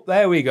on. Oh,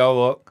 there we go,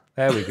 look.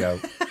 There we go.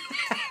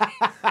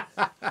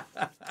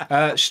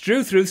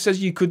 Struthruth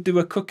says you could do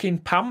a cooking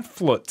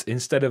pamphlet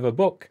instead of a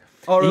book.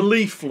 Or a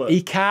leaflet.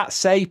 He can't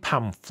say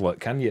pamphlet,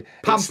 can you?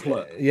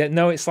 Pamphlet.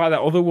 No, it's like that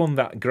other one,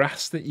 that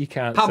grass that you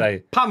can't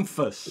say.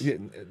 Pamphus.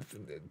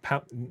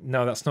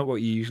 No, that's not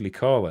what you usually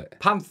call it.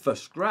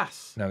 Pamphus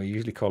grass. No, you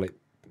usually call it...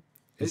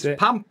 It's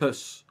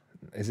pampas.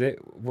 Is it?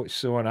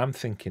 What's the one I'm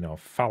thinking of?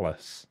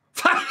 Phallus.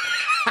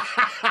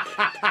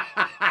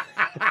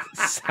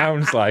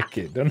 Sounds like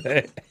it, doesn't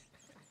it?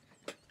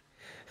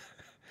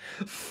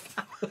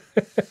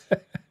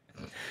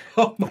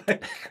 Oh my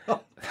God.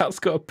 That's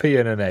got a P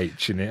and an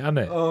H in it, hasn't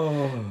it?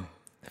 Oh.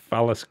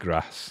 Phallus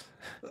grass.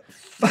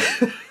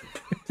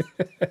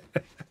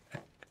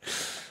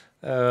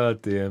 Oh,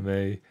 dear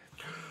me.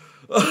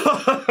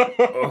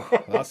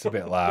 Oh, that's a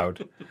bit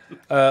loud.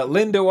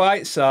 Linda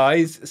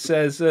Whitesides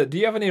says, do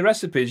you have any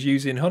recipes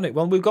using honey?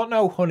 Well, we've got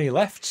no honey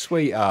left,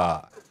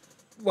 sweetheart.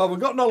 Well,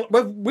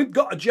 we've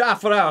got a jar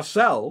for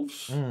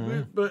ourselves,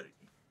 but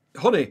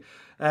honey,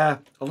 a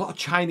lot of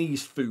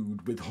Chinese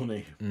food with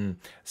honey.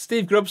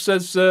 Steve Grubb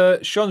says,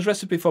 Sean's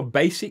recipe for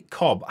basic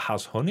cob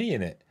has honey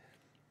in it.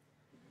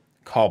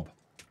 Cob.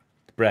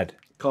 Bread.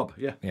 Cob,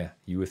 yeah. Yeah,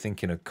 you were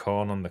thinking of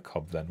corn on the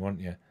cob then, weren't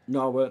you?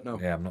 No, I weren't, no.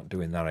 Yeah, I'm not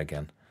doing that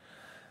again.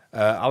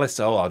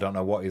 Alistair, I don't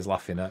know what he's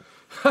laughing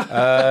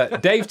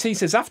at. Dave T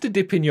says, after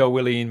dipping your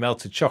willy in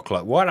melted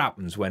chocolate, what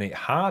happens when it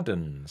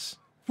hardens?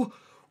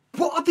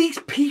 What are these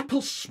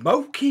people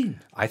smoking?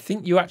 I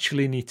think you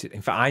actually need to...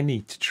 In fact, I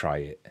need to try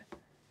it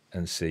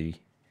and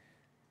see.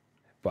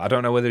 But I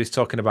don't know whether he's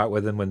talking about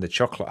when the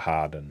chocolate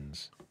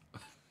hardens.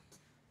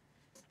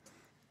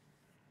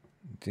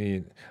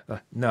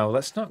 No,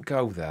 let's not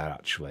go there,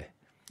 actually.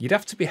 You'd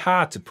have to be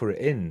hard to put it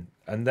in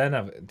and then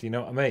have it. Do you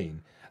know what I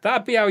mean?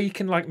 That'd be how you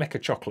can like make a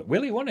chocolate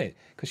willy, wouldn't it?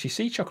 Because you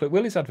see chocolate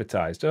willies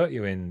advertised, don't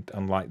you,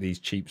 on like these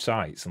cheap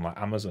sites and like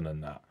Amazon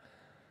and that.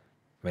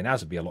 I mean,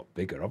 ours would be a lot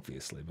bigger,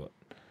 obviously, but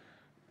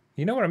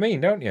you know what I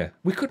mean, don't you?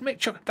 We could make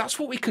chocolate. That's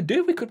what we could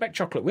do. We could make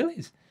chocolate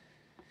willies.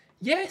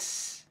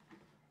 Yes.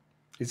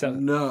 Is that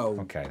no?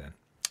 Okay then.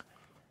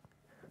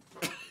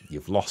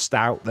 You've lost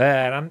out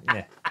there, haven't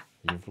you?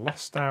 You've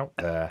lost out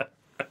there.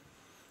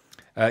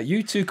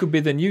 You two could be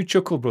the new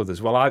Chuckle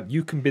Brothers. Well,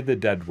 you can be the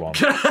dead one.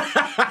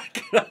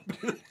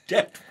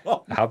 Dead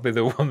one. I'll be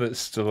the one that's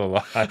still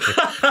alive.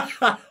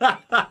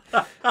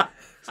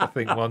 I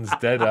think one's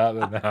dead,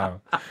 aren't they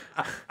now?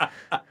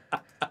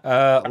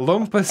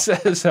 Lumper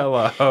says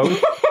hello.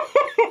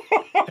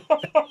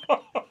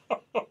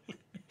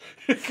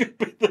 You could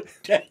be the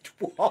dead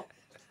one.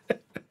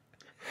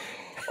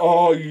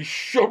 Oh, you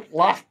shouldn't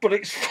laugh, but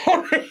it's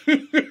funny.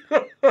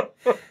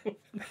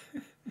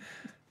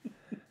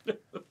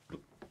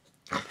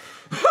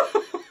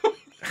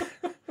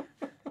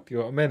 Do you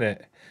want a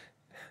minute?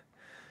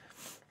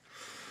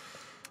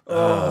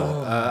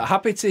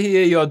 Happy to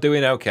hear you're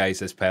doing okay,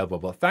 says Pale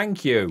Bubble.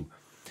 Thank you.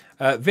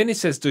 Vinny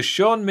says, does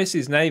Sean miss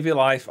his Navy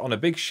life on a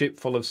big ship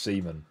full of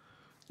seamen?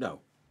 No.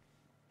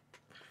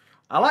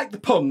 I like the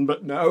pun,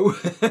 but no.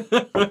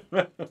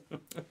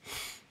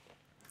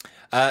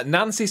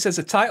 Nancy says,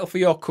 a title for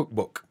your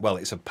cookbook. Well,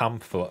 it's a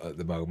pamphlet at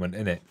the moment,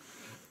 isn't it?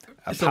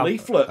 It's a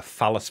leaflet. A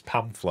phallus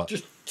pamphlet.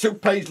 Just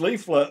 2-page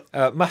leaflet.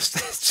 Master,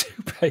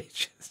 2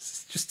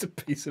 pages. Just a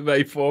piece of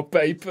A4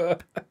 paper.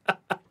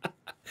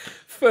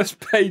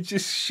 First page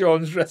is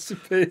Sean's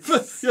recipes.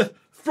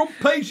 Front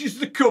page is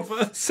the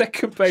cover.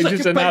 Second page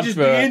is an advert. Second page is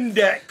the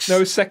index.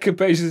 No, second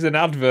page is an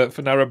advert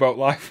for Narrowboat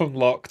Life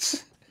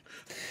Unlocked.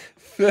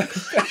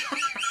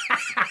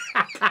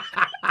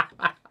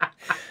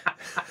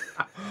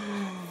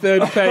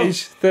 Third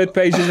page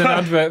is an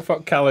advert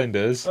for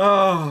calendars.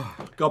 Oh,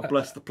 God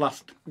bless the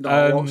plastic.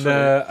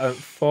 And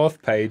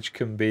fourth page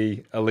can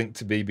be a link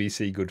to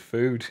BBC Good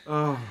Food.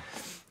 Oh,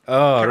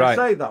 can I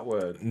say that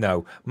word?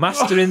 No.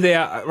 Mastering the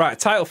art. Right,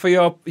 title for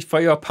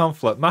your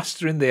pamphlet: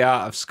 Mastering the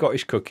Art of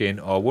Scottish Cooking,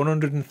 or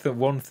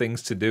 101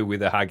 Things to Do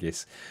with a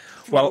Haggis.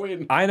 Well,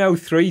 I know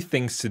 3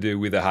 things to do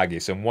with a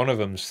haggis, and one of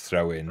them's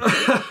throw in.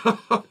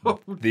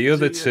 The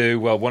other 2,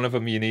 well, one of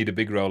them you need a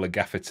big roll of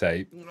gaffer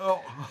tape.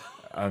 Oh.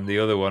 And the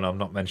other one I'm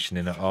not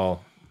mentioning at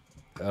all.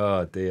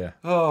 Oh, dear.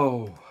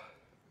 Oh.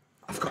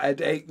 I've got a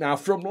headache now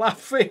from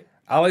laughing.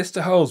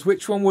 Alistair Holes,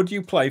 which one would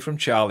you play from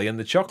Charlie and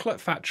the Chocolate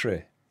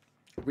Factory?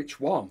 Which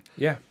one?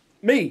 Yeah.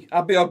 Me?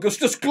 I'd be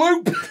Augustus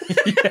Gloop.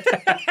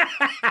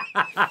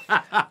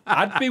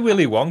 I'd be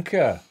Willy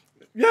Wonka.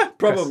 Yeah,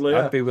 probably.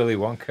 I'd be Willy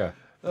Wonka.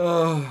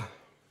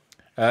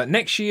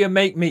 Next year,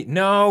 make mead.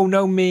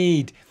 No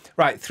mead.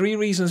 Right, 3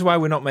 reasons why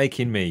we're not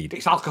making mead.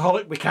 It's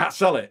alcoholic, we can't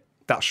sell it.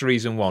 That's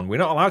reason 1. We're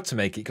not allowed to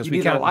make it because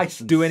we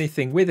can't do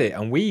anything with it,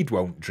 and Weed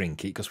won't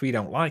drink it because we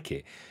don't like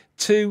it.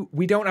 2,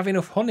 we don't have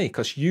enough honey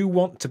because you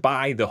want to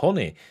buy the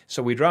honey.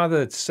 So we'd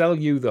rather sell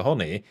you the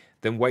honey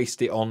than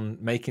waste it on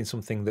making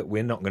something that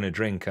we're not going to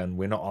drink and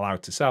we're not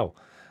allowed to sell.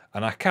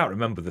 And I can't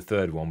remember the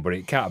 3rd one, but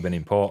it can't have been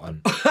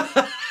important.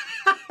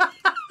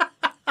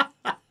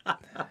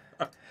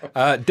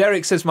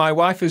 Derek says, my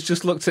wife has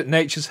just looked at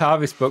Nature's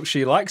Harvest book.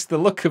 She likes the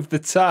look of the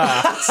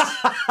tart.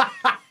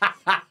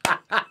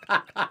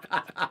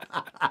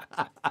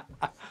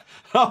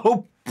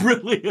 Oh,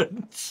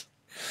 brilliant.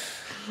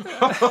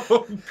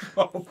 Oh,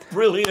 God,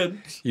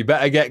 brilliant. You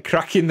better get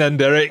cracking then,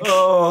 Derek.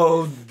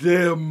 Oh,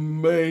 dear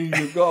me.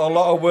 You've got a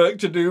lot of work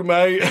to do,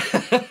 mate.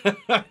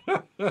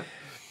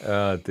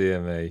 Oh,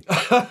 dear me.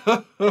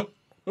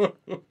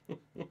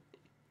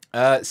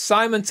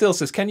 Simon Till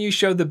says, can you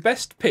show the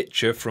best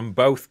picture from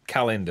both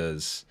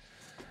calendars?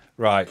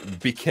 Right,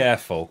 be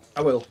careful.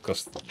 I will.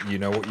 Because you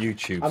know what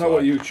YouTube's I know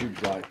what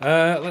YouTube's like.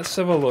 Let's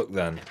have a look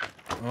then.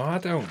 Oh, I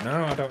don't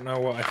know. I don't know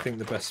what I think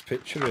the best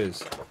picture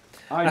is.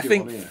 I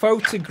think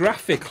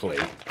photographically,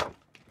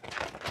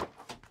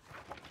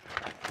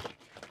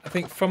 I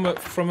think from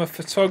a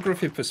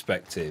photography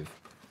perspective,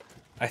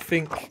 I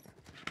think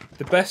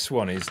the best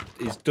one is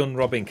done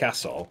Robin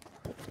Castle,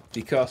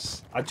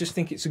 because I just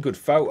think it's a good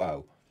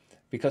photo.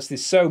 Because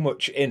there's so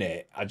much in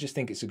it, I just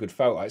think it's a good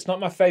photo. It's not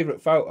my favourite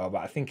photo, but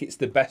I think it's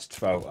the best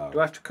photo. Do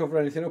I have to cover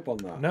anything up on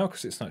that? No,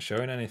 because it's not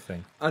showing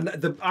anything.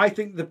 And I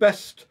think the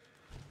best...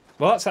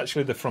 Well, that's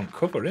actually the front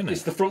cover, isn't it?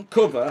 It's the front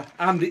cover,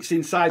 and it's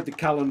inside the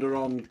calendar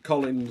on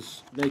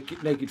Colin's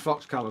Naked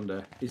Fox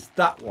calendar, is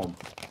that one.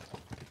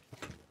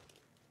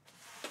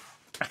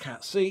 I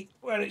can't see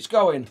where it's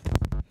going.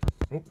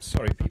 Oops,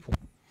 sorry, people.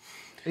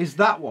 Is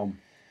that one.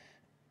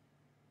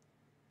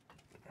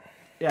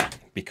 Yeah.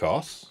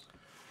 Because?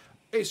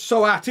 It's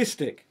so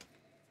artistic.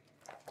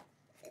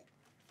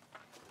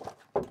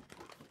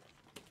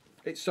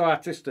 It's so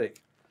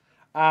artistic.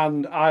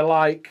 And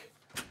I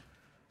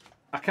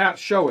can't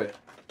show it.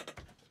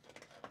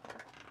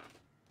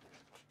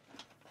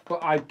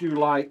 But I do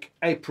like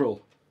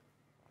April.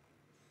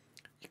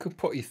 You could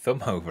put your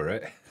thumb over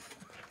it.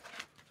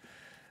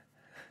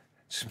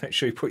 Just make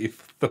sure you put your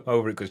thumb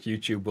over it because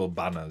YouTube will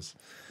ban us.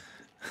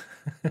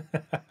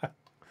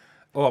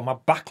 Oh, my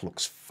back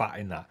looks fat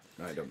in that.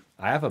 I don't.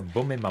 I have a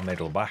bum in my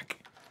middle back.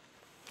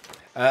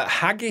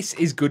 Haggis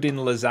is good in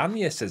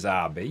lasagna, says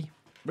RB.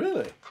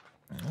 Really?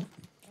 You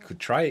could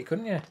try it,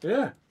 couldn't you?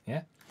 Yeah.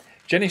 Yeah.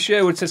 Jenny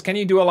Sherwood says, can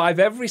you do a live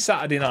every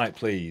Saturday night,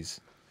 please?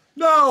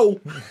 No!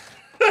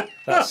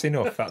 That's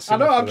enough. That's I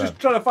enough. know, I'm just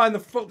trying to find the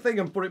thing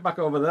and put it back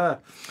over there.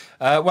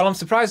 Well, I'm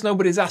surprised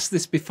nobody's asked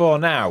this before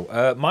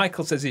now.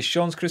 Michael says, is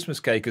Sean's Christmas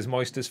cake as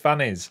moist as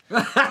Fanny's?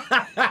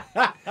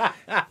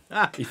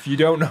 If you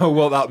don't know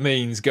what that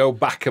means, go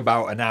back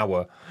about an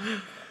hour.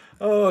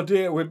 Oh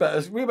dear, we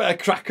better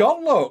crack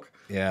on, look.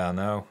 Yeah, I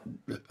know.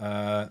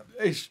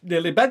 It's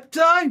nearly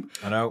bedtime.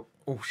 I know.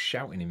 Oh,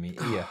 shouting in me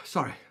ear.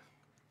 Sorry.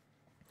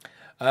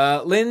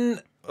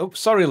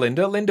 Sorry,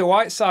 Linda. Linda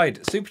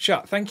Whiteside, super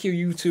chat. Thank you.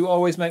 You two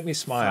always make me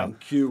smile.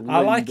 Thank you, Linda. I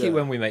like it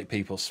when we make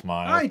people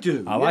smile. I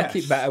do. I like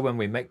it better when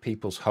we make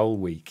people's whole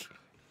week.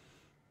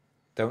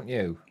 Don't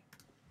you?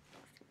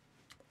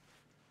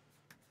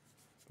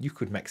 You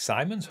could make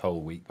Simon's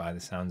whole week by the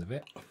sounds of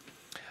it.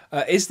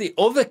 Is the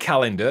other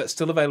calendar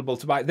still available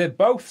to buy? They're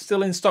both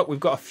still in stock.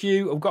 We've got a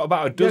few. We've got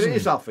about a dozen. Yeah,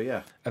 it is Alpha,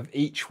 yeah. Of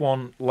each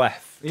one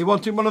left. Are you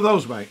wanting one of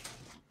those, mate?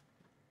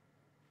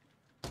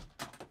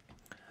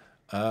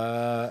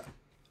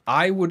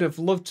 I would have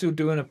loved to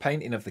do a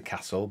painting of the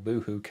castle.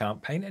 Boo-hoo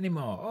can't paint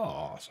anymore.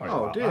 Oh, sorry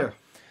about dear.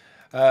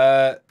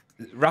 that.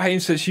 Raheem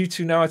says, you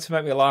two know how to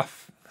make me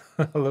laugh.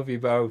 I love you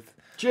both.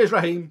 Cheers,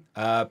 Raheem.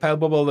 Pale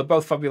Bubble, they're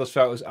both fabulous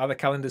photos. Are the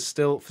calendars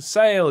still for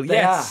sale?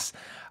 Yes.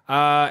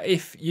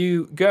 If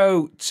you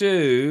go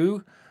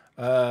to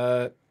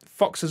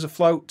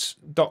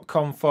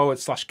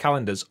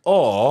foxesafloat.com/calendars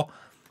or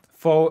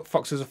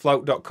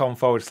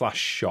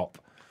foxesafloat.com/shop.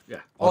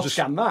 Yeah. Or just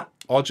scan that.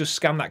 Or just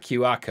scan that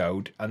QR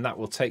code and that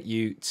will take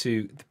you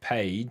to the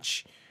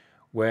page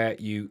where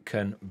you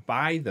can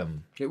buy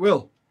them. It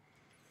will.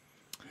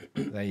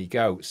 There you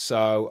go.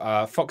 So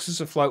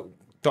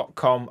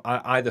foxesafloat.com,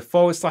 either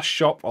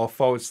 /shop or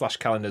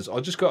 /calendars,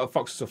 or just go to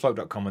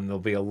foxesafloat.com and there'll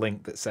be a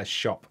link that says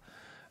shop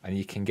and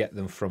you can get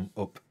them from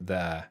up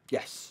there.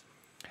 Yes.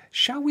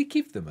 Shall we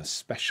give them a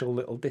special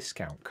little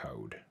discount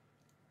code?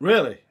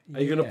 Really?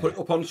 Are you going to put it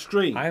up on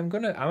screen? I'm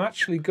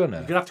actually gonna.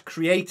 You're going to have to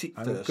create it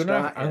first.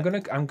 I'm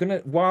gonna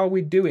while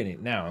we're doing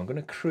it now, I'm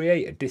gonna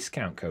create a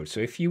discount code.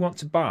 So if you want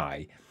to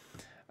buy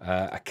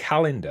a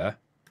calendar,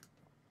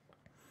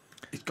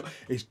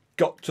 it's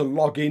got to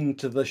log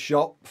into the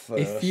shop first.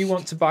 If you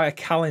want to buy a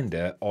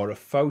calendar or a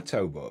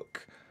photo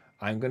book,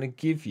 I'm going to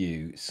give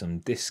you some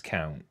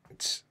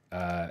discount.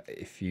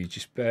 If you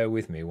just bear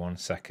with me 1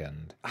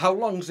 second. How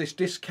long's this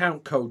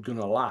discount code going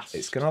to last?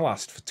 It's going to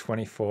last for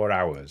 24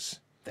 hours.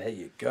 There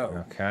you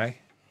go. Okay.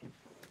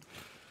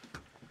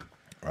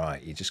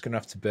 Right, you're just going to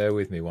have to bear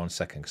with me 1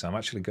 second because I'm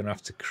actually going to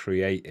have to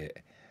create it.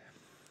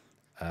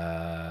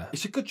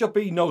 It's a good job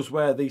he knows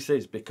where this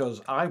is because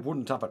I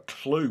wouldn't have a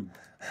clue.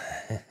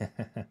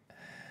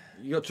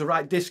 You got to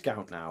write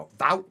discount now.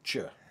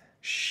 Voucher.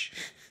 Shh.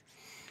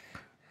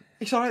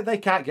 It's all right, they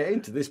can't get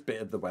into this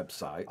bit of the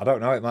website. I don't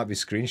know, it might be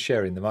screen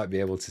sharing. They might be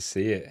able to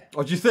see it.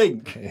 What do you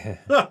think?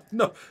 Yeah.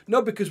 No,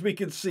 because we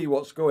can see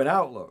what's going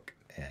out, look.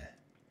 Yeah.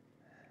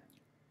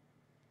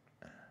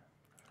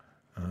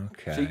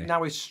 Okay. See,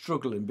 now he's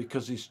struggling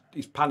because he's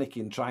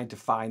panicking trying to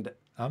find it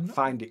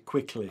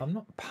quickly. I'm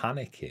not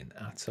panicking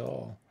at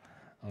all.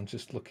 I'm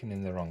just looking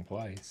in the wrong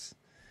place.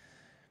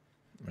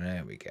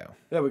 There we go.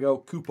 There we go,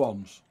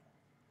 coupons.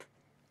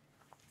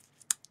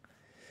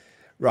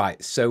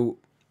 Right, so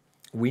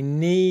we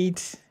need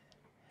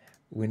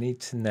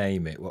to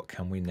name it. What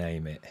can we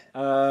name it?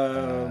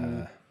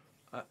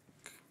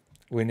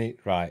 We need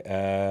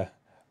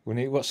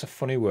what's a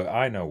funny word?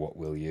 I know what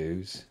we'll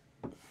use.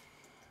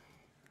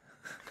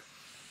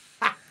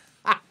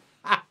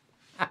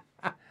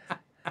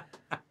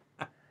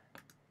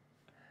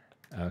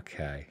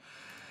 Okay.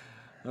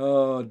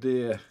 Oh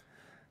dear.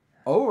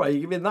 Oh, are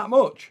you giving that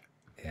much?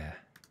 Yeah.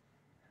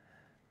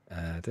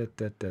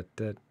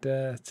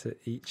 To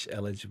each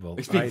eligible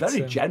It's been item.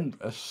 very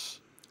generous.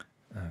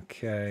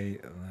 Okay.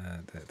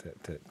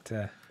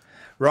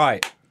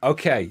 Right.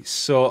 Okay.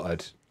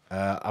 Sorted.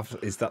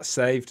 Is that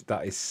saved?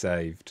 That is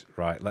saved.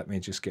 Right, let me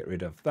just get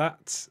rid of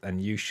that, and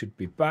you should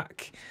be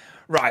back.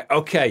 Right,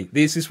 okay,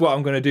 this is what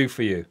I'm going to do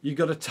for you. You've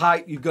got to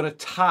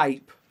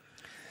type.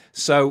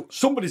 So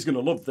Somebody's going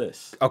to love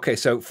this. okay,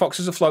 so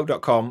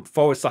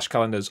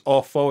foxesafloat.com/calendars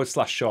or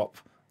 /shop,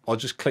 or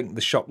just click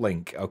the shop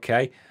link,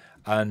 okay?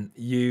 And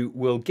you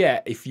will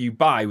get, if you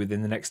buy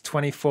within the next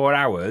 24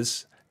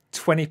 hours,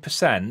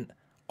 20%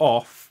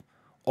 off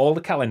all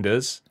the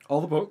calendars. All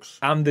the books.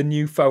 And the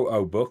new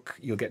photo book.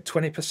 You'll get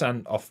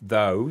 20% off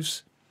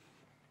those.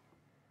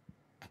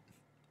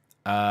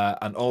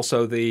 And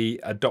also the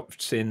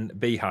adopting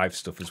beehive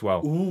stuff as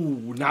well.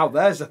 Ooh, now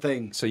there's a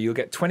thing. So you'll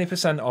get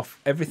 20% off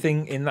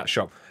everything in that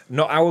shop.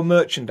 Not our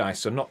merchandise,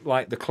 so not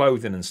like the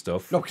clothing and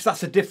stuff. No, because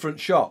that's a different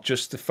shop.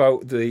 Just the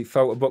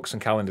photo books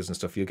and calendars and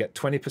stuff. You'll get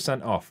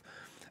 20% off.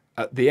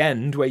 At the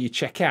end, where you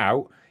check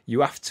out, you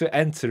have to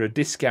enter a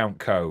discount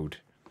code.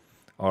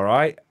 All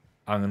right?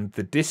 And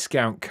the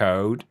discount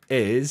code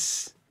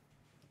is,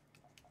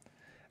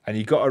 and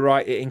you got to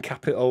write it in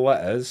capital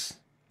letters.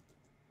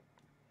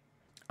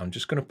 I'm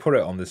just going to put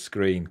it on the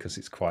screen because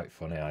it's quite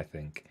funny, I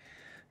think.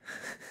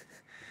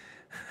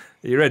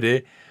 Are you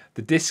ready?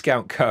 The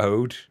discount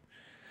code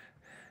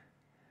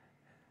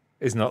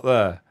is not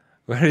there.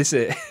 Where is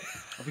it?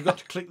 Have you got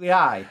to click the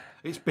I?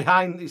 It's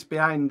behind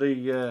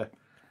the...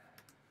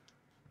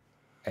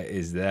 It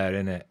is there,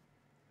 isn't it?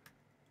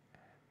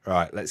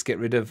 Right, let's get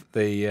rid of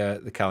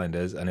the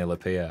calendars and he'll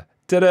appear.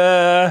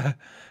 Ta-da!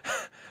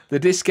 The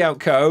discount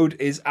code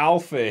is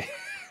Alfie.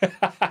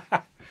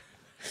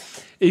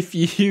 If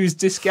you use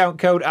discount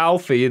code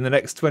Alfie in the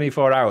next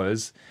 24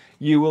 hours,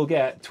 you will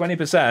get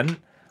 20%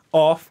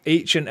 off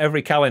each and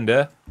every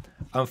calendar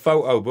and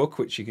photo book,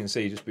 which you can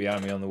see just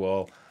behind me on the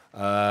wall,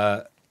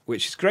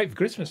 which is great for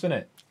Christmas, isn't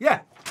it?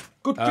 Yeah,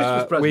 good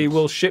Christmas present. We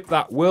will ship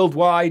that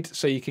worldwide,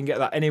 so you can get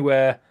that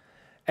anywhere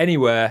and in the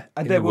world.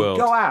 And they will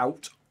go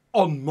out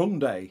on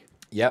Monday.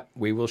 Yep,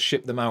 we will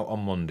ship them out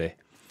on Monday.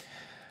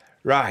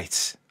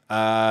 Right.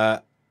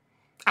 I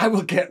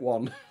will get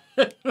one.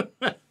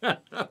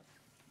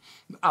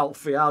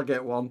 Alfie, I'll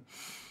get one.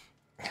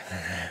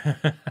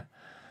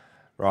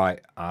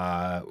 Right.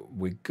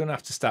 We're going to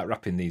have to start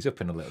wrapping these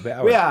up in a little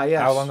bit. We are,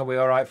 yes. How long are we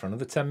all right for?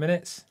 Another 10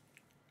 minutes?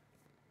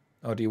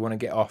 Or do you want to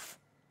get off?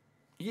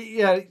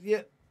 Yeah.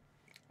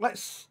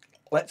 Let's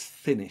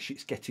finish.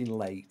 It's getting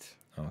late.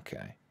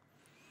 Okay.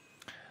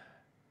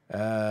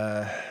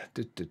 Let's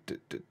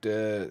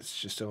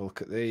just have a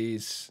look at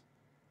these.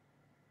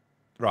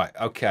 Right,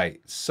 okay.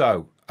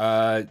 So,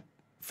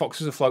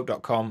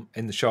 foxesafloat.com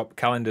in the shop,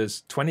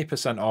 calendars,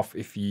 20% off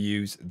if you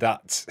use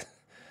that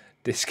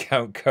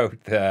discount code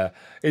there.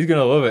 He's going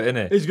to love it,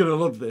 isn't he? He's going to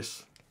love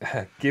this.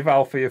 Give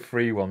Alfie a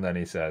free one then,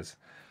 he says.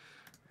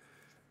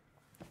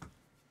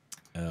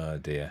 Oh,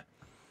 dear.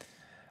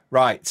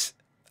 Right,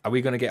 are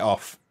we going to get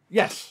off?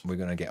 Yes. We're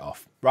going to get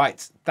off. Right,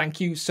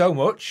 thank you so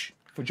much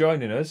for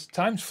joining us.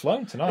 Time's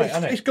flown tonight,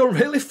 hasn't it? It's gone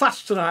really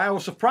fast tonight. I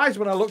was surprised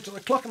when I looked at the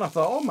clock and I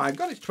thought, oh my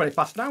God, it's 20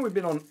 past now. We've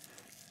been on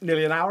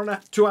nearly an hour and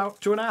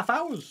 2.5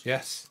 hours.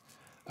 Yes.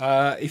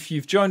 If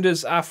you've joined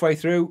us halfway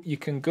through, you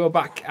can go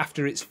back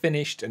after it's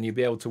finished and you'll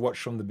be able to watch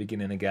from the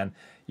beginning again.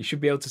 You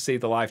should be able to see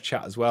the live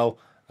chat as well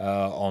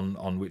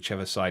on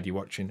whichever side you're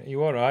watching. Are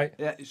you all right?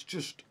 Yeah, it's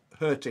just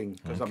hurting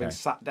because I've been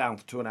sat down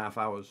for 2.5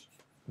 hours.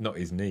 Not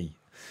his knee.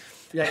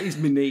 Yeah, it's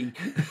my knee.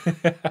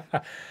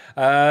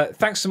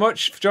 Thanks so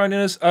much for joining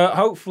us.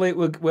 Hopefully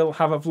we'll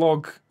have a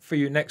vlog for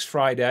you next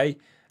Friday.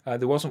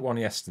 There wasn't one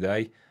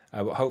yesterday,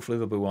 but hopefully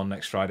there'll be one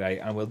next Friday,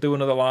 and we'll do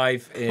another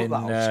live in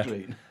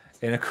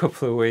a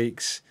couple of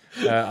weeks.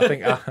 I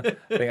think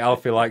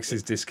Alfie likes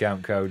his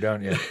discount code,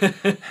 don't you?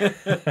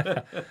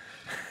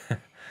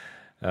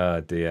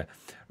 Oh dear.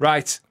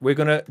 Right, we're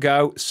gonna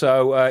go.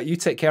 So you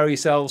take care of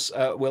yourselves.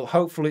 We'll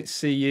hopefully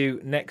see you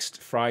next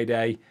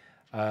Friday.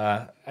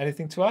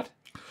 Anything to add?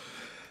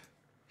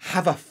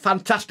 Have a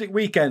fantastic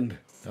weekend.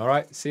 All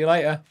right. See you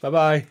later.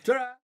 Bye-bye.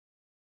 Ta-ra.